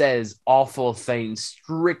and says awful things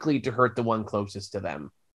strictly to hurt the one closest to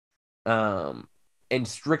them. And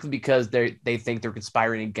strictly because they think they're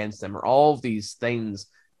conspiring against them, or all of these things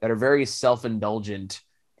that are very self-indulgent,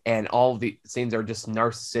 and all of the things are just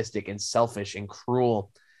narcissistic and selfish and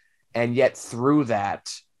cruel. And yet through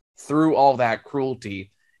all that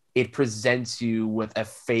cruelty, it presents you with a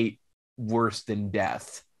fate worse than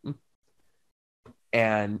death.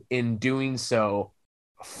 And in doing so,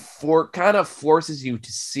 kind of forces you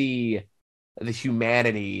to see the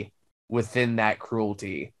humanity within that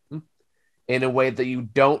cruelty in a way that you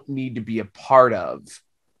don't need to be a part of,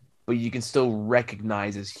 but you can still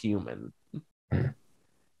recognize as human.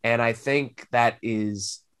 And I think that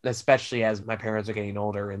is, especially as my parents are getting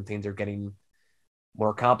older and things are getting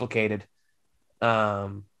more complicated,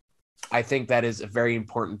 I think that is a very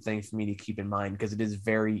important thing for me to keep in mind, because it is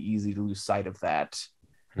very easy to lose sight of that,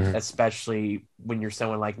 especially when you're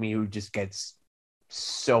someone like me who just gets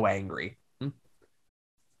so angry.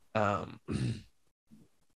 And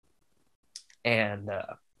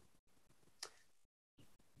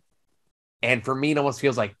for me, it almost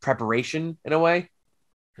feels like preparation in a way,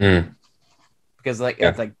 because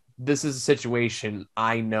it's like, this is a situation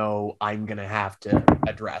I know I'm gonna have to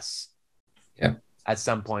address at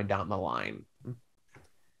some point down the line,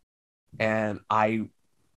 and I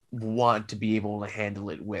want to be able to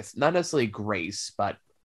handle it with not necessarily grace, but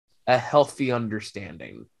a healthy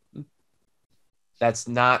understanding that's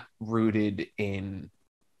not rooted in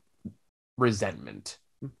resentment.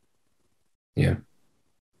 Yeah.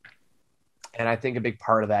 And I think a big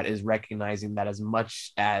part of that is recognizing that as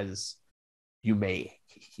much as you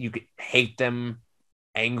could hate them,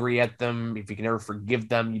 angry at them, if you can never forgive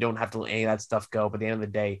them, you don't have to let any of that stuff go. But at the end of the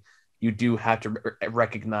day, you do have to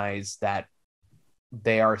recognize that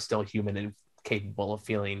they are still human and capable of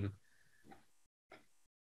feeling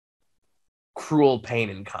cruel pain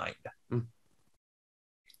and kind.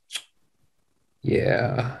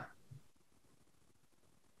 Yeah.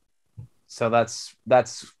 So that's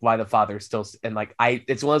why The Father is still, and like,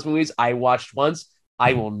 it's one of those movies I watched once.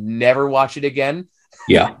 I will never watch it again.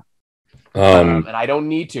 Yeah. And I don't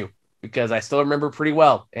need to, because I still remember pretty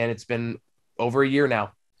well, and it's been over a year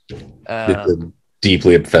now. It's a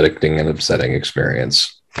deeply affecting and upsetting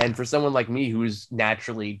experience. And for someone like me who's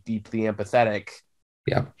naturally deeply empathetic,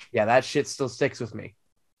 yeah, that shit still sticks with me.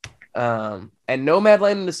 And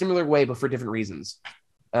Nomadland in a similar way, but for different reasons.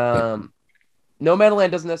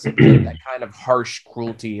 Nomadland doesn't necessarily present that kind of harsh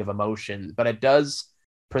cruelty of emotion, but it does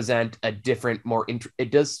present a different,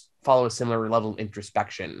 it does follow a similar level of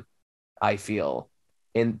introspection, I feel.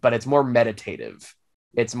 But it's more meditative.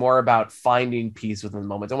 It's more about finding peace within the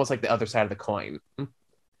moment. It's almost like the other side of the coin.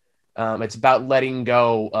 It's about letting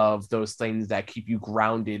go of those things that keep you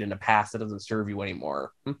grounded in a past that doesn't serve you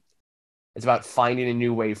anymore. It's about finding a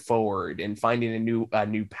new way forward and finding a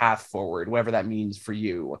new path forward, whatever that means for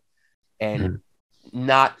you. And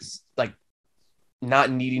not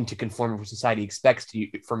needing to conform to what society expects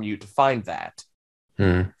from you to find that.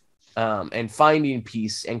 And finding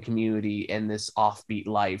peace and community in this offbeat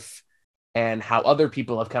life, and how other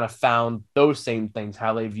people have kind of found those same things,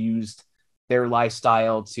 how they've used their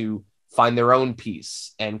lifestyle to find their own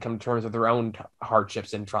peace and come to terms with their own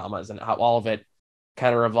hardships and traumas, and how all of it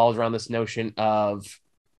kind of revolves around this notion of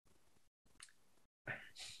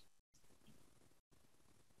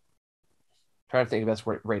trying to think of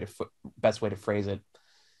the best way to phrase it.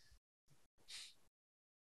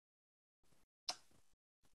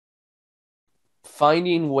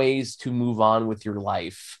 Finding ways to move on with your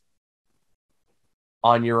life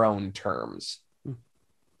on your own terms.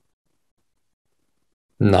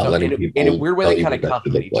 Not letting people in a weird way they kind of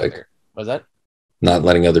complement each other. Was that? Not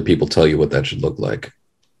letting other people tell you what that should look like.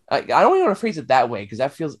 I don't even want to phrase it that way, because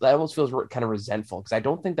that almost feels kind of resentful, because I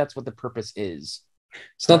don't think that's what the purpose is.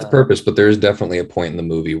 It's not the purpose, but there is definitely a point in the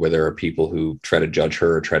movie where there are people who try to judge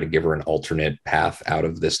her or try to give her an alternate path out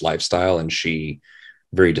of this lifestyle, and she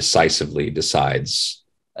very decisively decides,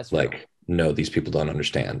 no, these people don't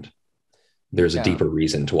understand. There's a deeper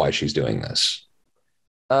reason to why she's doing this.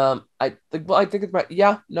 I think it's about,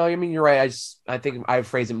 you're right. I think I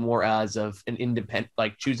phrase it more as of an independent,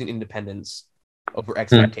 like choosing independence over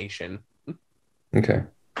expectation. Okay.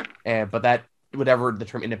 But that, whatever the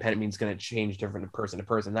term independent means, is going to change different person to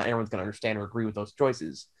person. Not everyone's going to understand or agree with those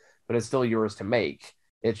choices, but it's still yours to make.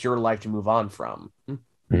 It's your life to move on from.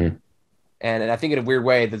 And I think in a weird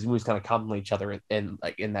way, those movies kind of complement each other in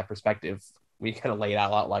that perspective. We kind of lay it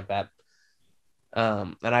out like that.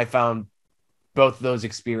 And I found both of those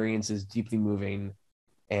experiences deeply moving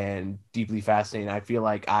and deeply fascinating. I feel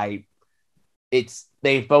like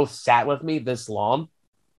they both sat with me this long.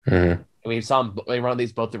 And we saw them, they run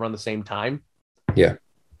the same time. Yeah.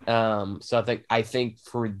 So I think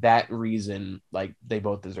for that reason, like, they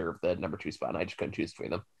both deserve the number 2 spot, and I just couldn't choose between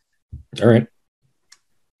them. All right.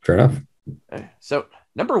 Fair enough. So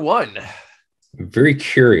number 1. I'm very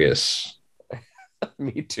curious.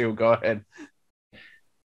 Me too. Go ahead.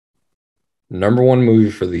 number one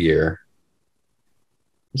movie for the year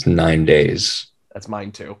is 9 Days. That's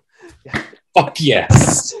mine too. Fuck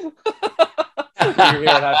yes. You're here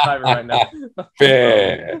at high-five right now.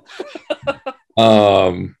 Fair.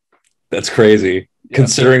 That's crazy. Yeah.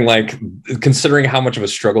 Considering how much of a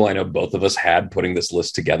struggle I know both of us had putting this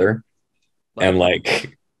list together, and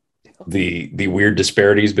like the weird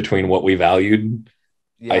disparities between what we valued.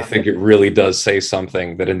 Yeah. I think it really does say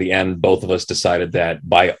something that in the end, both of us decided that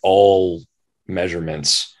by all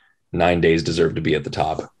measurements, 9 Days deserved to be at the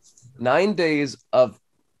top. 9 Days, of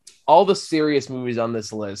all the serious movies on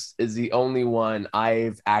this list, is the only one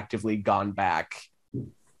I've actively gone back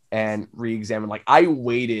and re-examined. Like, I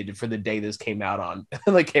waited for the day this came out on,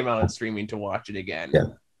 came out on streaming to watch it again. Yeah,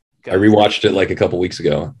 I rewatched it like a couple weeks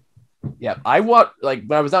ago. Yeah, I watched, like,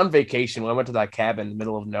 when I was on vacation, when I went to that cabin in the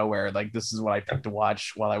middle of nowhere, like, this is what I picked to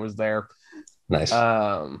watch while I was there. Nice.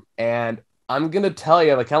 And I'm gonna tell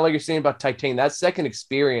you, like, kind of like you're saying about Titanium, that second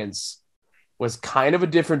experience was kind of a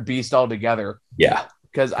different beast altogether. Yeah.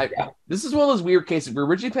 Because this is one of those weird cases. We were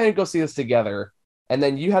originally planning to go see this together, and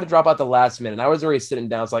then you had to drop out the last minute. And I was already sitting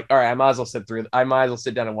down. It's like, all right, I might as well sit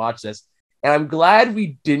down and watch this. And I'm glad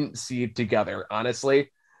we didn't see it together,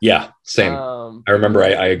 honestly. Yeah, same. I remember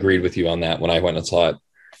I agreed with you on that when I went and saw it.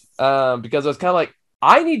 Because I was kind of like,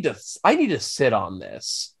 I need to sit on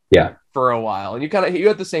this. Yeah. For a while, and you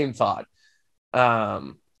had the same thought.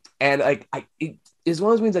 And like it is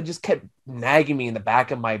one of those things that just kept nagging me in the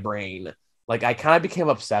back of my brain. Like, I kind of became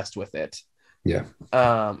obsessed with it. Yeah.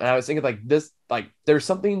 And I was thinking, like, this, like, there's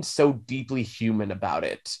something so deeply human about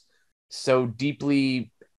it. So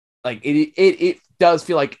deeply, like, it does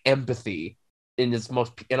feel like empathy in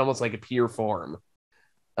almost like a pure form.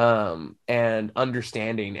 And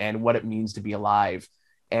understanding and what it means to be alive.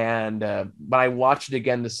 And when I watched it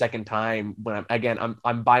again the second time, when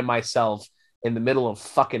I'm by myself in the middle of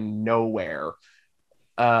fucking nowhere.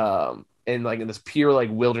 And like in this pure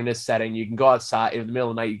like wilderness setting, you can go outside in the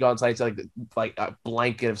middle of the night. You go outside, it's like a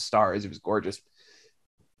blanket of stars. It was gorgeous.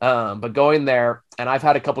 But going there, and I've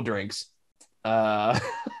had a couple drinks, and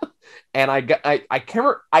I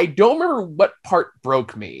don't remember what part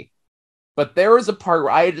broke me, but there was a part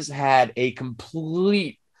where I just had a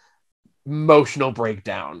complete emotional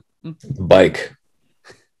breakdown. Bike.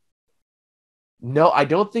 No, I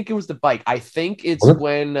don't think it was the bike. I think it's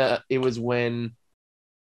when he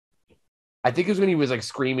was like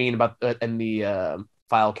screaming about in the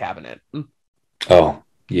file cabinet. Oh,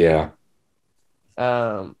 yeah.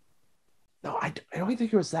 No, I don't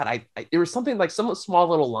think it was that. It was something like some small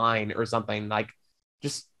little line or something like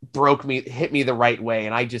just hit me the right way,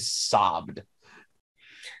 and I just sobbed.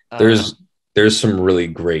 There's some really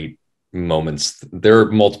great moments. There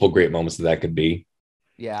are multiple great moments that could be.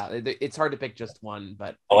 Yeah, it's hard to pick just one,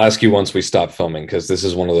 but I'll ask you once we stop filming, because this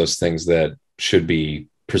is one of those things that should be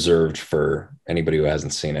preserved for anybody who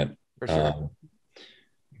hasn't seen it. For sure.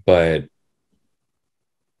 But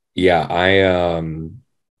yeah,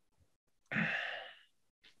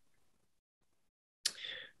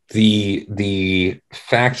 the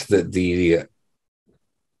fact that the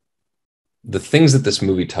things that this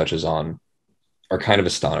movie touches on are kind of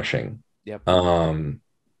astonishing. Yep.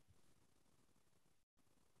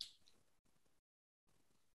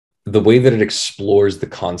 The way that it explores the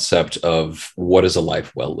concept of what is a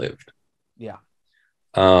life well lived. Yeah.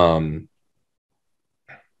 The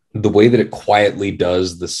way that it quietly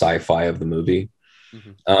does the sci-fi of the movie.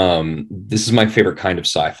 Mm-hmm. This is my favorite kind of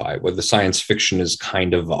sci-fi, where the science fiction is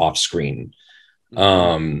kind of off screen.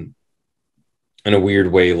 Mm-hmm. In a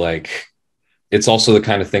weird way, like, it's also the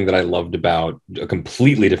kind of thing that I loved about a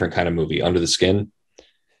completely different kind of movie, Under the Skin.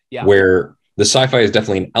 Yeah. Where the sci-fi is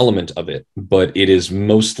definitely an element of it, but it is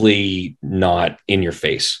mostly not in your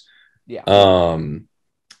face. Yeah.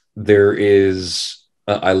 There is,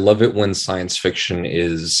 I love it when science fiction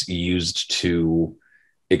is used to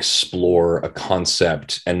explore a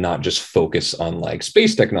concept and not just focus on like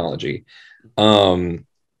space technology. And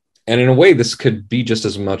in a way, this could be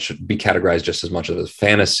categorized just as much as a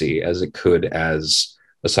fantasy as it could as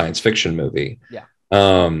a science fiction movie. Yeah.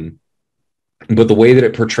 But the way that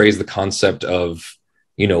it portrays the concept of,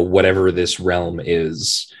 whatever this realm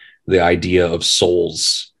is, the idea of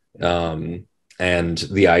souls, and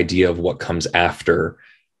the idea of what comes after,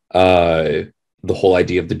 the whole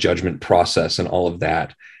idea of the judgment process and all of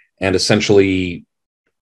that. And essentially,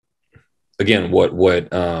 again, what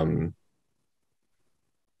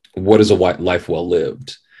is a life well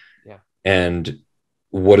lived? Yeah. And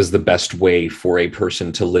what is the best way for a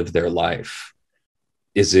person to live their life?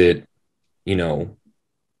 Is it,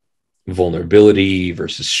 vulnerability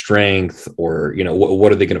versus strength, or,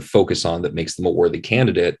 what are they going to focus on that makes them a worthy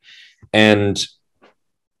candidate? And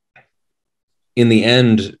in the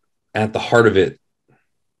end, at the heart of it,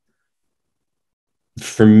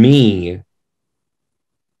 for me,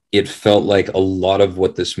 it felt like a lot of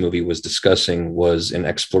what this movie was discussing was an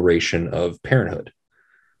exploration of parenthood.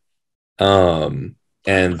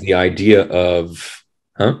 And the idea of,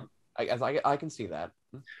 I can see that.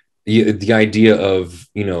 The idea of,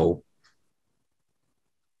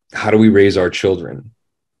 how do we raise our children?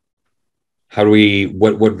 How do we,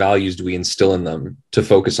 what values do we instill in them to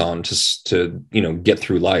focus on to get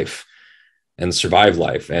through life and survive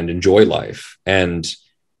life and enjoy life? And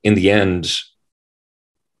in the end,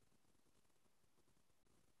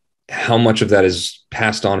 how much of that is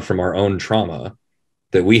passed on from our own trauma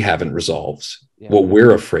that we haven't resolved, what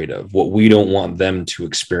we're afraid of, what we don't want them to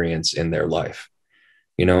experience in their life,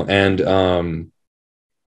 and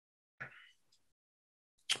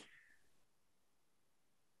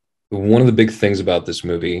one of the big things about this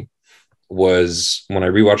movie was when I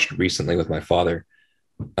rewatched it recently with my father,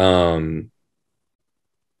 I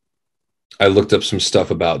looked up some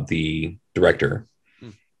stuff about the director,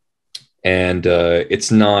 and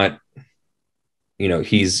it's not,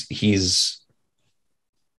 he's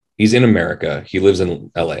in America. He lives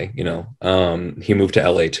in LA, he moved to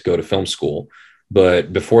LA to go to film school.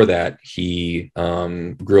 But before that, he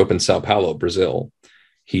grew up in Sao Paulo, Brazil.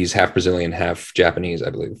 He's half Brazilian, half Japanese,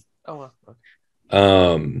 I believe. Oh,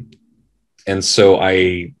 okay. And so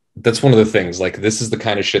that's one of the things, like, this is the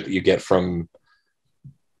kind of shit that you get from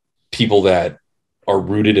people that are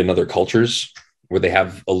rooted in other cultures, where they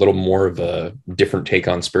have a little more of a different take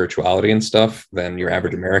on spirituality and stuff than your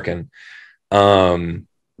average American.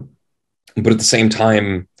 But at the same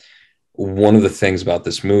time, one of the things about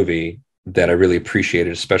this movie that I really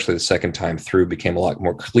appreciated, especially the second time through, became a lot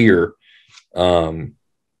more clear when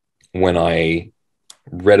I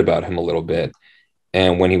read about him a little bit.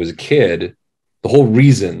 And when he was a kid, the whole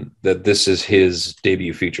reason that this is his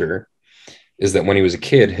debut feature is that when he was a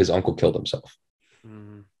kid, his uncle killed himself.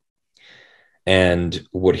 Mm-hmm. And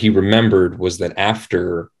what he remembered was that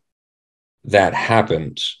after that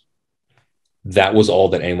happened, that was all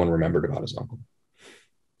that anyone remembered about his uncle.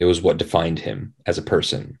 It was what defined him as a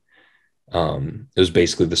person. It was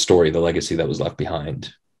basically the story, the legacy that was left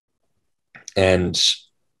behind. And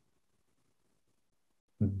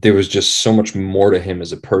there was just so much more to him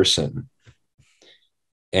as a person.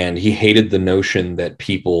 And he hated the notion that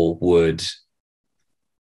people would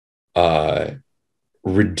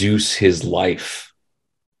reduce his life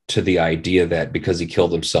to the idea that because he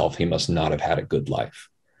killed himself, he must not have had a good life.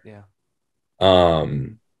 Yeah.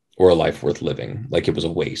 Or a life worth living, like it was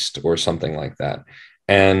a waste or something like that.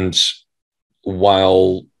 And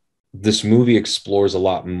while this movie explores a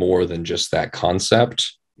lot more than just that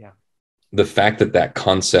concept, the fact that that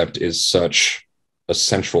concept is such a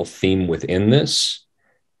central theme within this,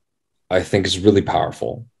 I think, is really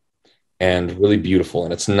powerful and really beautiful.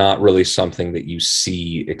 And it's not really something that you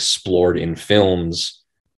see explored in films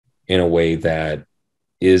in a way that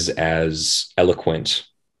is as eloquent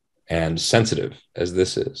and sensitive as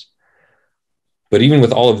this is. But even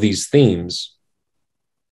with all of these themes,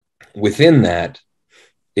 within that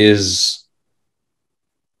is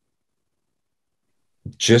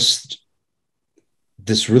just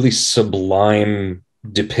this really sublime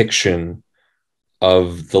depiction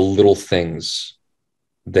of the little things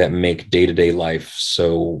that make day-to-day life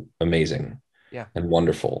so amazing and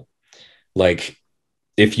wonderful. Like,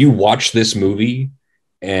 if you watch this movie,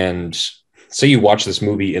 and say you watch this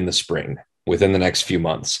movie in the spring within the next few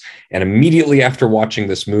months, and immediately after watching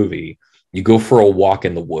this movie, you go for a walk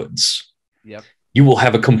in the woods. Yep. You will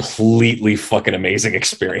have a completely fucking amazing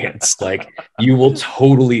experience. Like, you will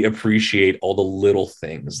totally appreciate all the little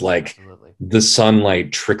things, like the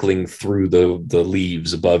sunlight trickling through the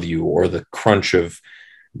leaves above you, or the crunch of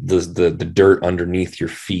the dirt underneath your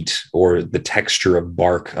feet, or the texture of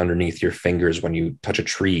bark underneath your fingers when you touch a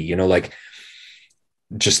tree, like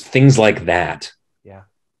just things like that. Yeah.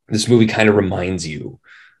 This movie kind of reminds you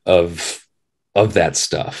of that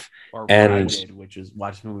stuff. Or what I did, which is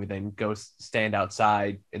watch the movie, then go stand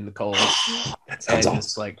outside in the cold that sounds and awesome.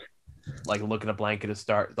 just like look at a blanket of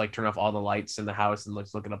stars, like turn off all the lights in the house and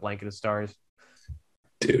look at a blanket of stars.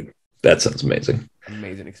 Dude, that sounds amazing.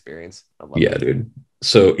 Amazing experience. I love it. Dude.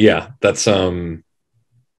 So yeah, that's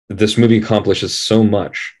this movie accomplishes so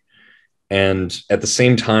much, and at the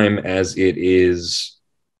same time as it is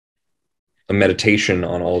a meditation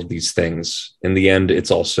on all of these things, in the end, it's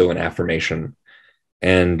also an affirmation.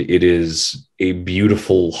 And it is a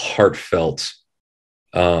beautiful, heartfelt,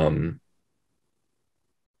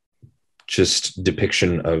 just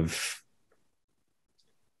depiction of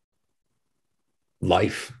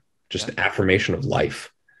life just affirmation of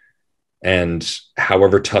life. And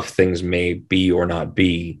however tough things may be or not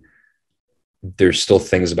be, there's still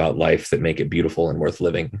things about life that make it beautiful and worth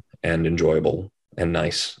living and enjoyable and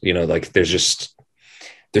nice. You know, like there's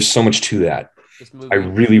so much to that. I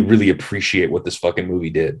really, really appreciate what this fucking movie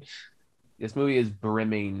did. This movie is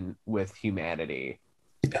brimming with humanity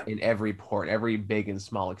in every port, every big and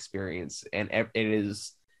small experience. And it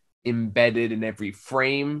is embedded in every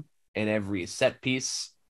frame, in every set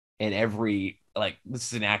piece, in every, like,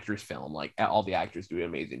 this is an actor's film. Like, all the actors do an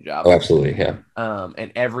amazing job. Oh, absolutely, yeah.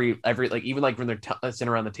 And every like, even like when they're sitting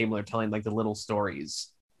around the table, they're telling like the little stories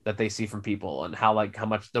that they see from people and how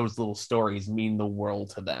much those little stories mean the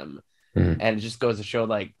world to them. And it just goes to show,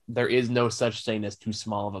 like, there is no such thing as too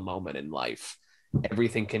small of a moment in life.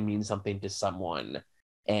 Everything can mean something to someone,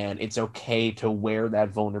 and it's okay to wear that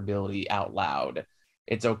vulnerability out loud.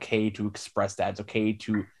 It's okay to express that. It's okay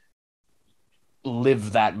to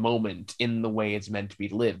live that moment in the way it's meant to be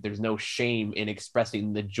lived. There's no shame in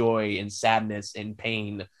expressing the joy and sadness and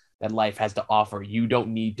pain that life has to offer. You don't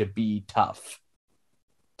need to be tough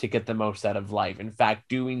to get the most out of life. In fact,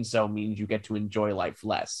 doing so means you get to enjoy life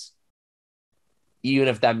less, even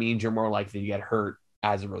if that means you're more likely to get hurt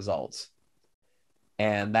as a result.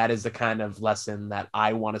 And that is the kind of lesson that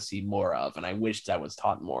I want to see more of, and I wish that was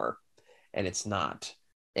taught more, and it's not.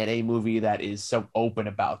 And a movie that is so open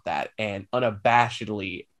about that and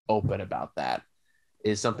unabashedly open about that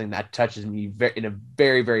is something that touches me in a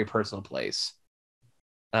very, very personal place.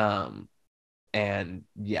 And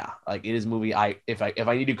yeah, like, it is a movie. If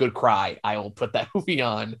I need a good cry, I will put that movie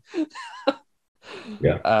on.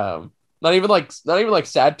 Yeah. Not even like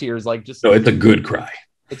sad tears, like, just, no, it's a good cry.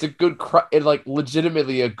 It's a good cry. It's like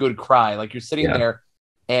legitimately a good cry. Like, you're sitting there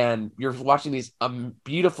and you're watching these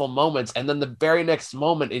beautiful moments, and then the very next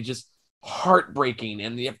moment is just heartbreaking,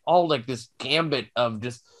 and you have all like this gambit of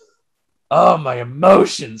just, oh, my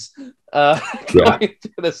emotions going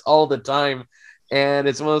through this all the time. And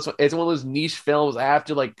it's one of those niche films I have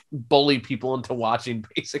to like bully people into watching,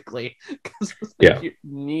 basically, because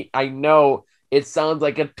I know it sounds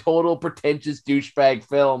like a total pretentious douchebag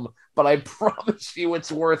film, but I promise you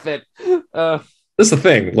it's worth it. That's the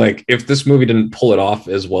thing. Like, if this movie didn't pull it off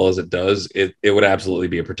as well as it does, it would absolutely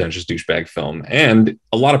be a pretentious douchebag film. And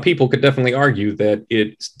a lot of people could definitely argue that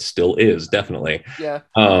it still is, definitely. Yeah.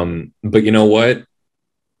 But you know what?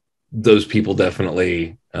 Those people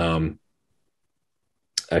definitely, I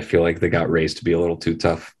feel like they got raised to be a little too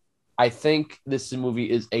tough. I think this movie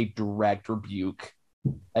is a direct rebuke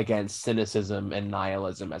against cynicism and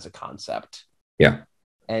nihilism as a concept. Yeah.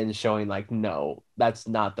 And showing, like, no, that's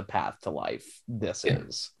not the path to life. This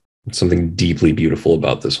is. It's something deeply beautiful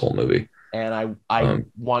about this whole movie. And I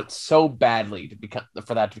want so badly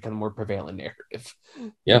for that to become a more prevalent narrative.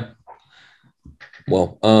 Yeah.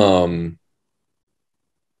 Well,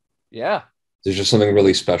 yeah. There's just something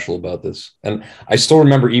really special about this. And I still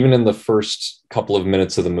remember, even in the first couple of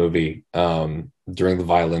minutes of the movie, during the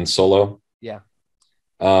violin solo. Yeah.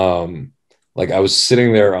 Like, I was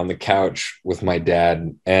sitting there on the couch with my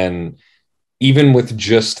dad, and even with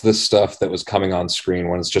just the stuff that was coming on screen,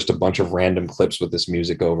 when it's just a bunch of random clips with this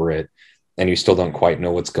music over it, and you still don't quite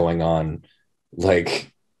know what's going on,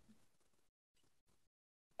 like,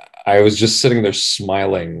 I was just sitting there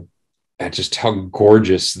smiling at just how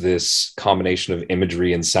gorgeous this combination of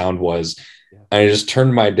imagery and sound was. Yeah. And I just turned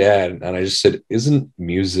to my dad and I just said, "Isn't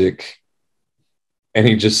music?" And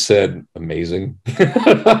he just said, "Amazing."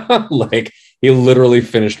 Like, he literally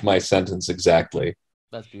finished my sentence exactly.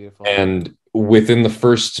 That's beautiful. And within the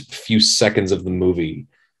first few seconds of the movie,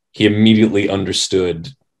 he immediately understood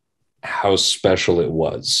how special it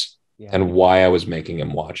was and why I was making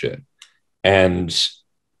him watch it. And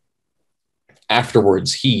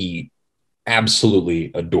afterwards, he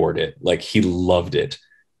absolutely adored it. Like, he loved it.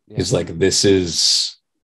 Yeah. He's like, this is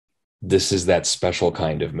that special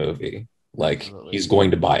kind of movie. Like, absolutely. He's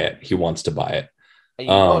going to buy it. He wants to buy it. And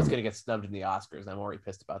you know it's going to get snubbed in the Oscars. I'm already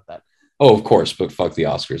pissed about that. Oh, of course, but fuck the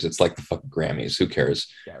Oscars. It's like the fucking Grammys. Who cares?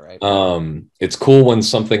 Yeah, right. It's cool when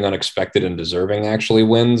something unexpected and deserving actually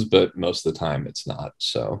wins, but most of the time it's not.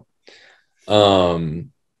 So,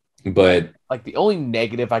 but like, the only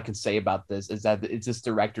negative I can say about this is that it's this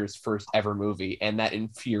director's first ever movie, and that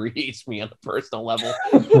infuriates me on a personal level.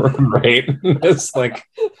 Right? It's like,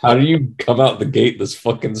 how do you come out the gate this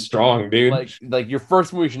fucking strong, dude? Like your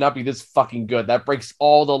first movie should not be this fucking good. That breaks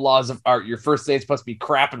all the laws of art. Your first day is supposed to be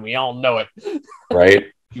crap, and we all know it.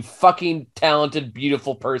 Right? You fucking talented,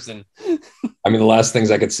 beautiful person. I mean, the last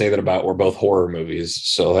things I could say that about were both horror movies.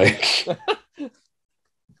 So, like,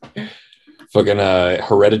 Fucking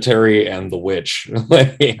Hereditary and The Witch.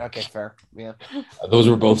 Okay, fair. Yeah. Those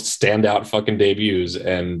were both standout fucking debuts,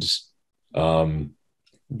 and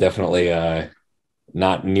definitely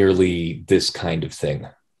not nearly this kind of thing.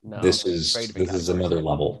 No, this is another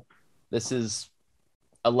level. This is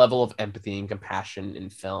a level of empathy and compassion in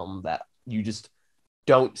film that you just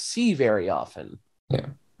don't see very often. Yeah.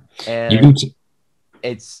 And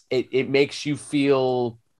it makes you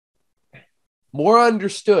feel more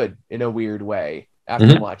understood in a weird way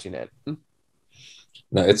after watching it.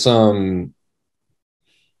 No, it's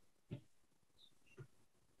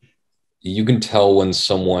you can tell when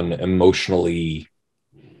someone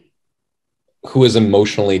who is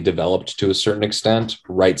emotionally developed to a certain extent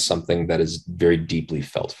writes something that is very deeply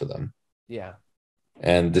felt for them. Yeah.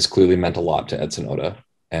 And this clearly meant a lot to Edson Oda.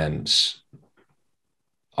 And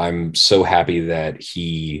I'm so happy that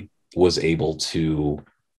he was able to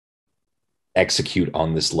execute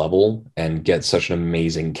on this level and get such an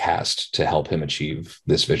amazing cast to help him achieve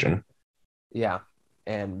this vision. Yeah.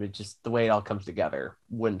 And it just the way it all comes together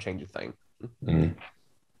wouldn't change a thing. Mm.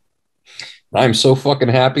 I'm so fucking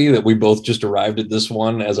happy that we both just arrived at this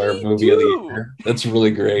one as our movie of the year. That's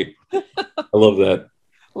really great. I love that.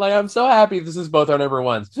 Like, I'm so happy this is both our number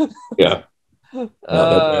ones. Yeah. No,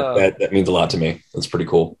 that means a lot to me. That's pretty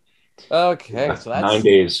cool. Okay. Yeah. So that's 9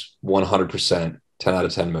 days, 100%, 10 out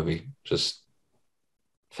of 10 movie. Just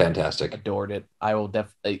fantastic. Adored it. I will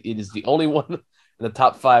definitely, it is the only one in the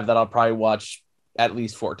top 5 that I'll probably watch at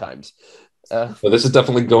least 4 times. But this is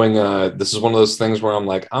definitely going, this is one of those things where I'm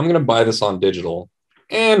like, I'm going to buy this on digital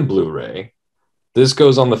and Blu-ray. This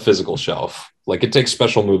goes on the physical shelf. Like, it takes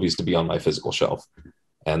special movies to be on my physical shelf.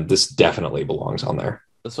 And this definitely belongs on there.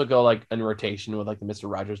 This will go like in rotation with like the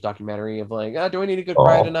Mr. Rogers documentary of like, do I need a good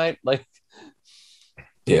cry tonight? Like,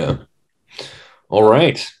 yeah. All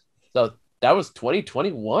right. So that was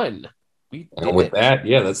 2021. And with that,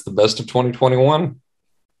 yeah, that's the best of 2021.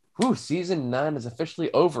 Whew, season 9 is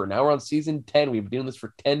officially over. Now we're on season 10. We've been doing this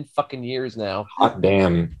for 10 fucking years now. Hot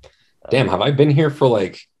damn. Damn, have I been here for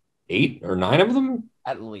like 8 or 9 of them?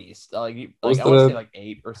 At least. I want to say like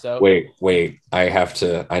 8 or so. Wait.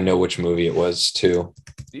 I know which movie it was too.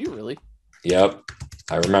 Do you really? Yep.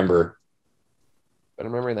 I remember. Better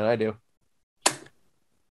memory than I do.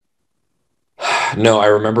 No, I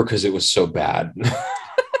remember because it was so bad.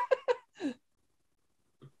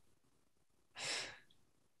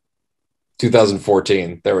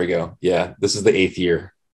 2014. There we go. Yeah, this is the 8th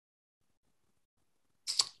year.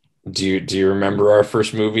 Do you remember our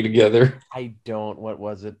first movie together? I don't. What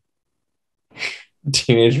was it?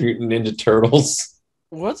 Teenage Mutant Ninja Turtles.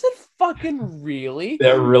 Was it fucking really?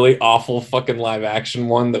 That really awful fucking live action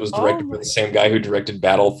one that was directed by the same guy who directed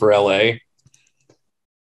Battle for LA.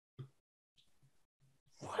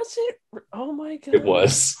 Was it? Oh my god. It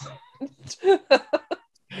was.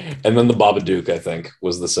 And then the Babadook, I think,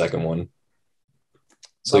 was the second one.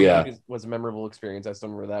 So Babadook, yeah, was a memorable experience. I still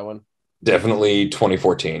remember that one. Definitely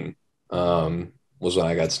 2014 was when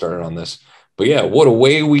I got started on this. But yeah, what a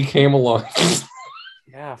way we came along.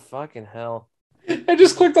 Yeah, fucking hell. I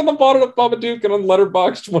just clicked on the bottom of Babadook and on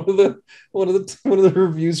Letterboxd one of the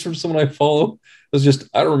reviews from someone I follow. It was just,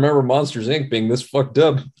 I don't remember Monsters Inc. being this fucked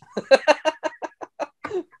up.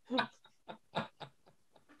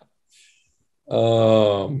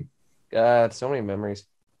 God, so many memories.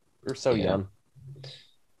 We were so young.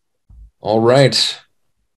 All right.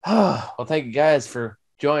 Well, thank you guys for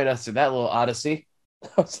joining us through that little odyssey.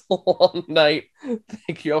 That was a long night.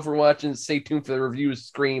 Thank you all for watching. Stay tuned for the reviews.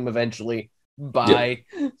 Scream eventually. Bye.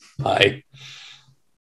 Yep. Bye.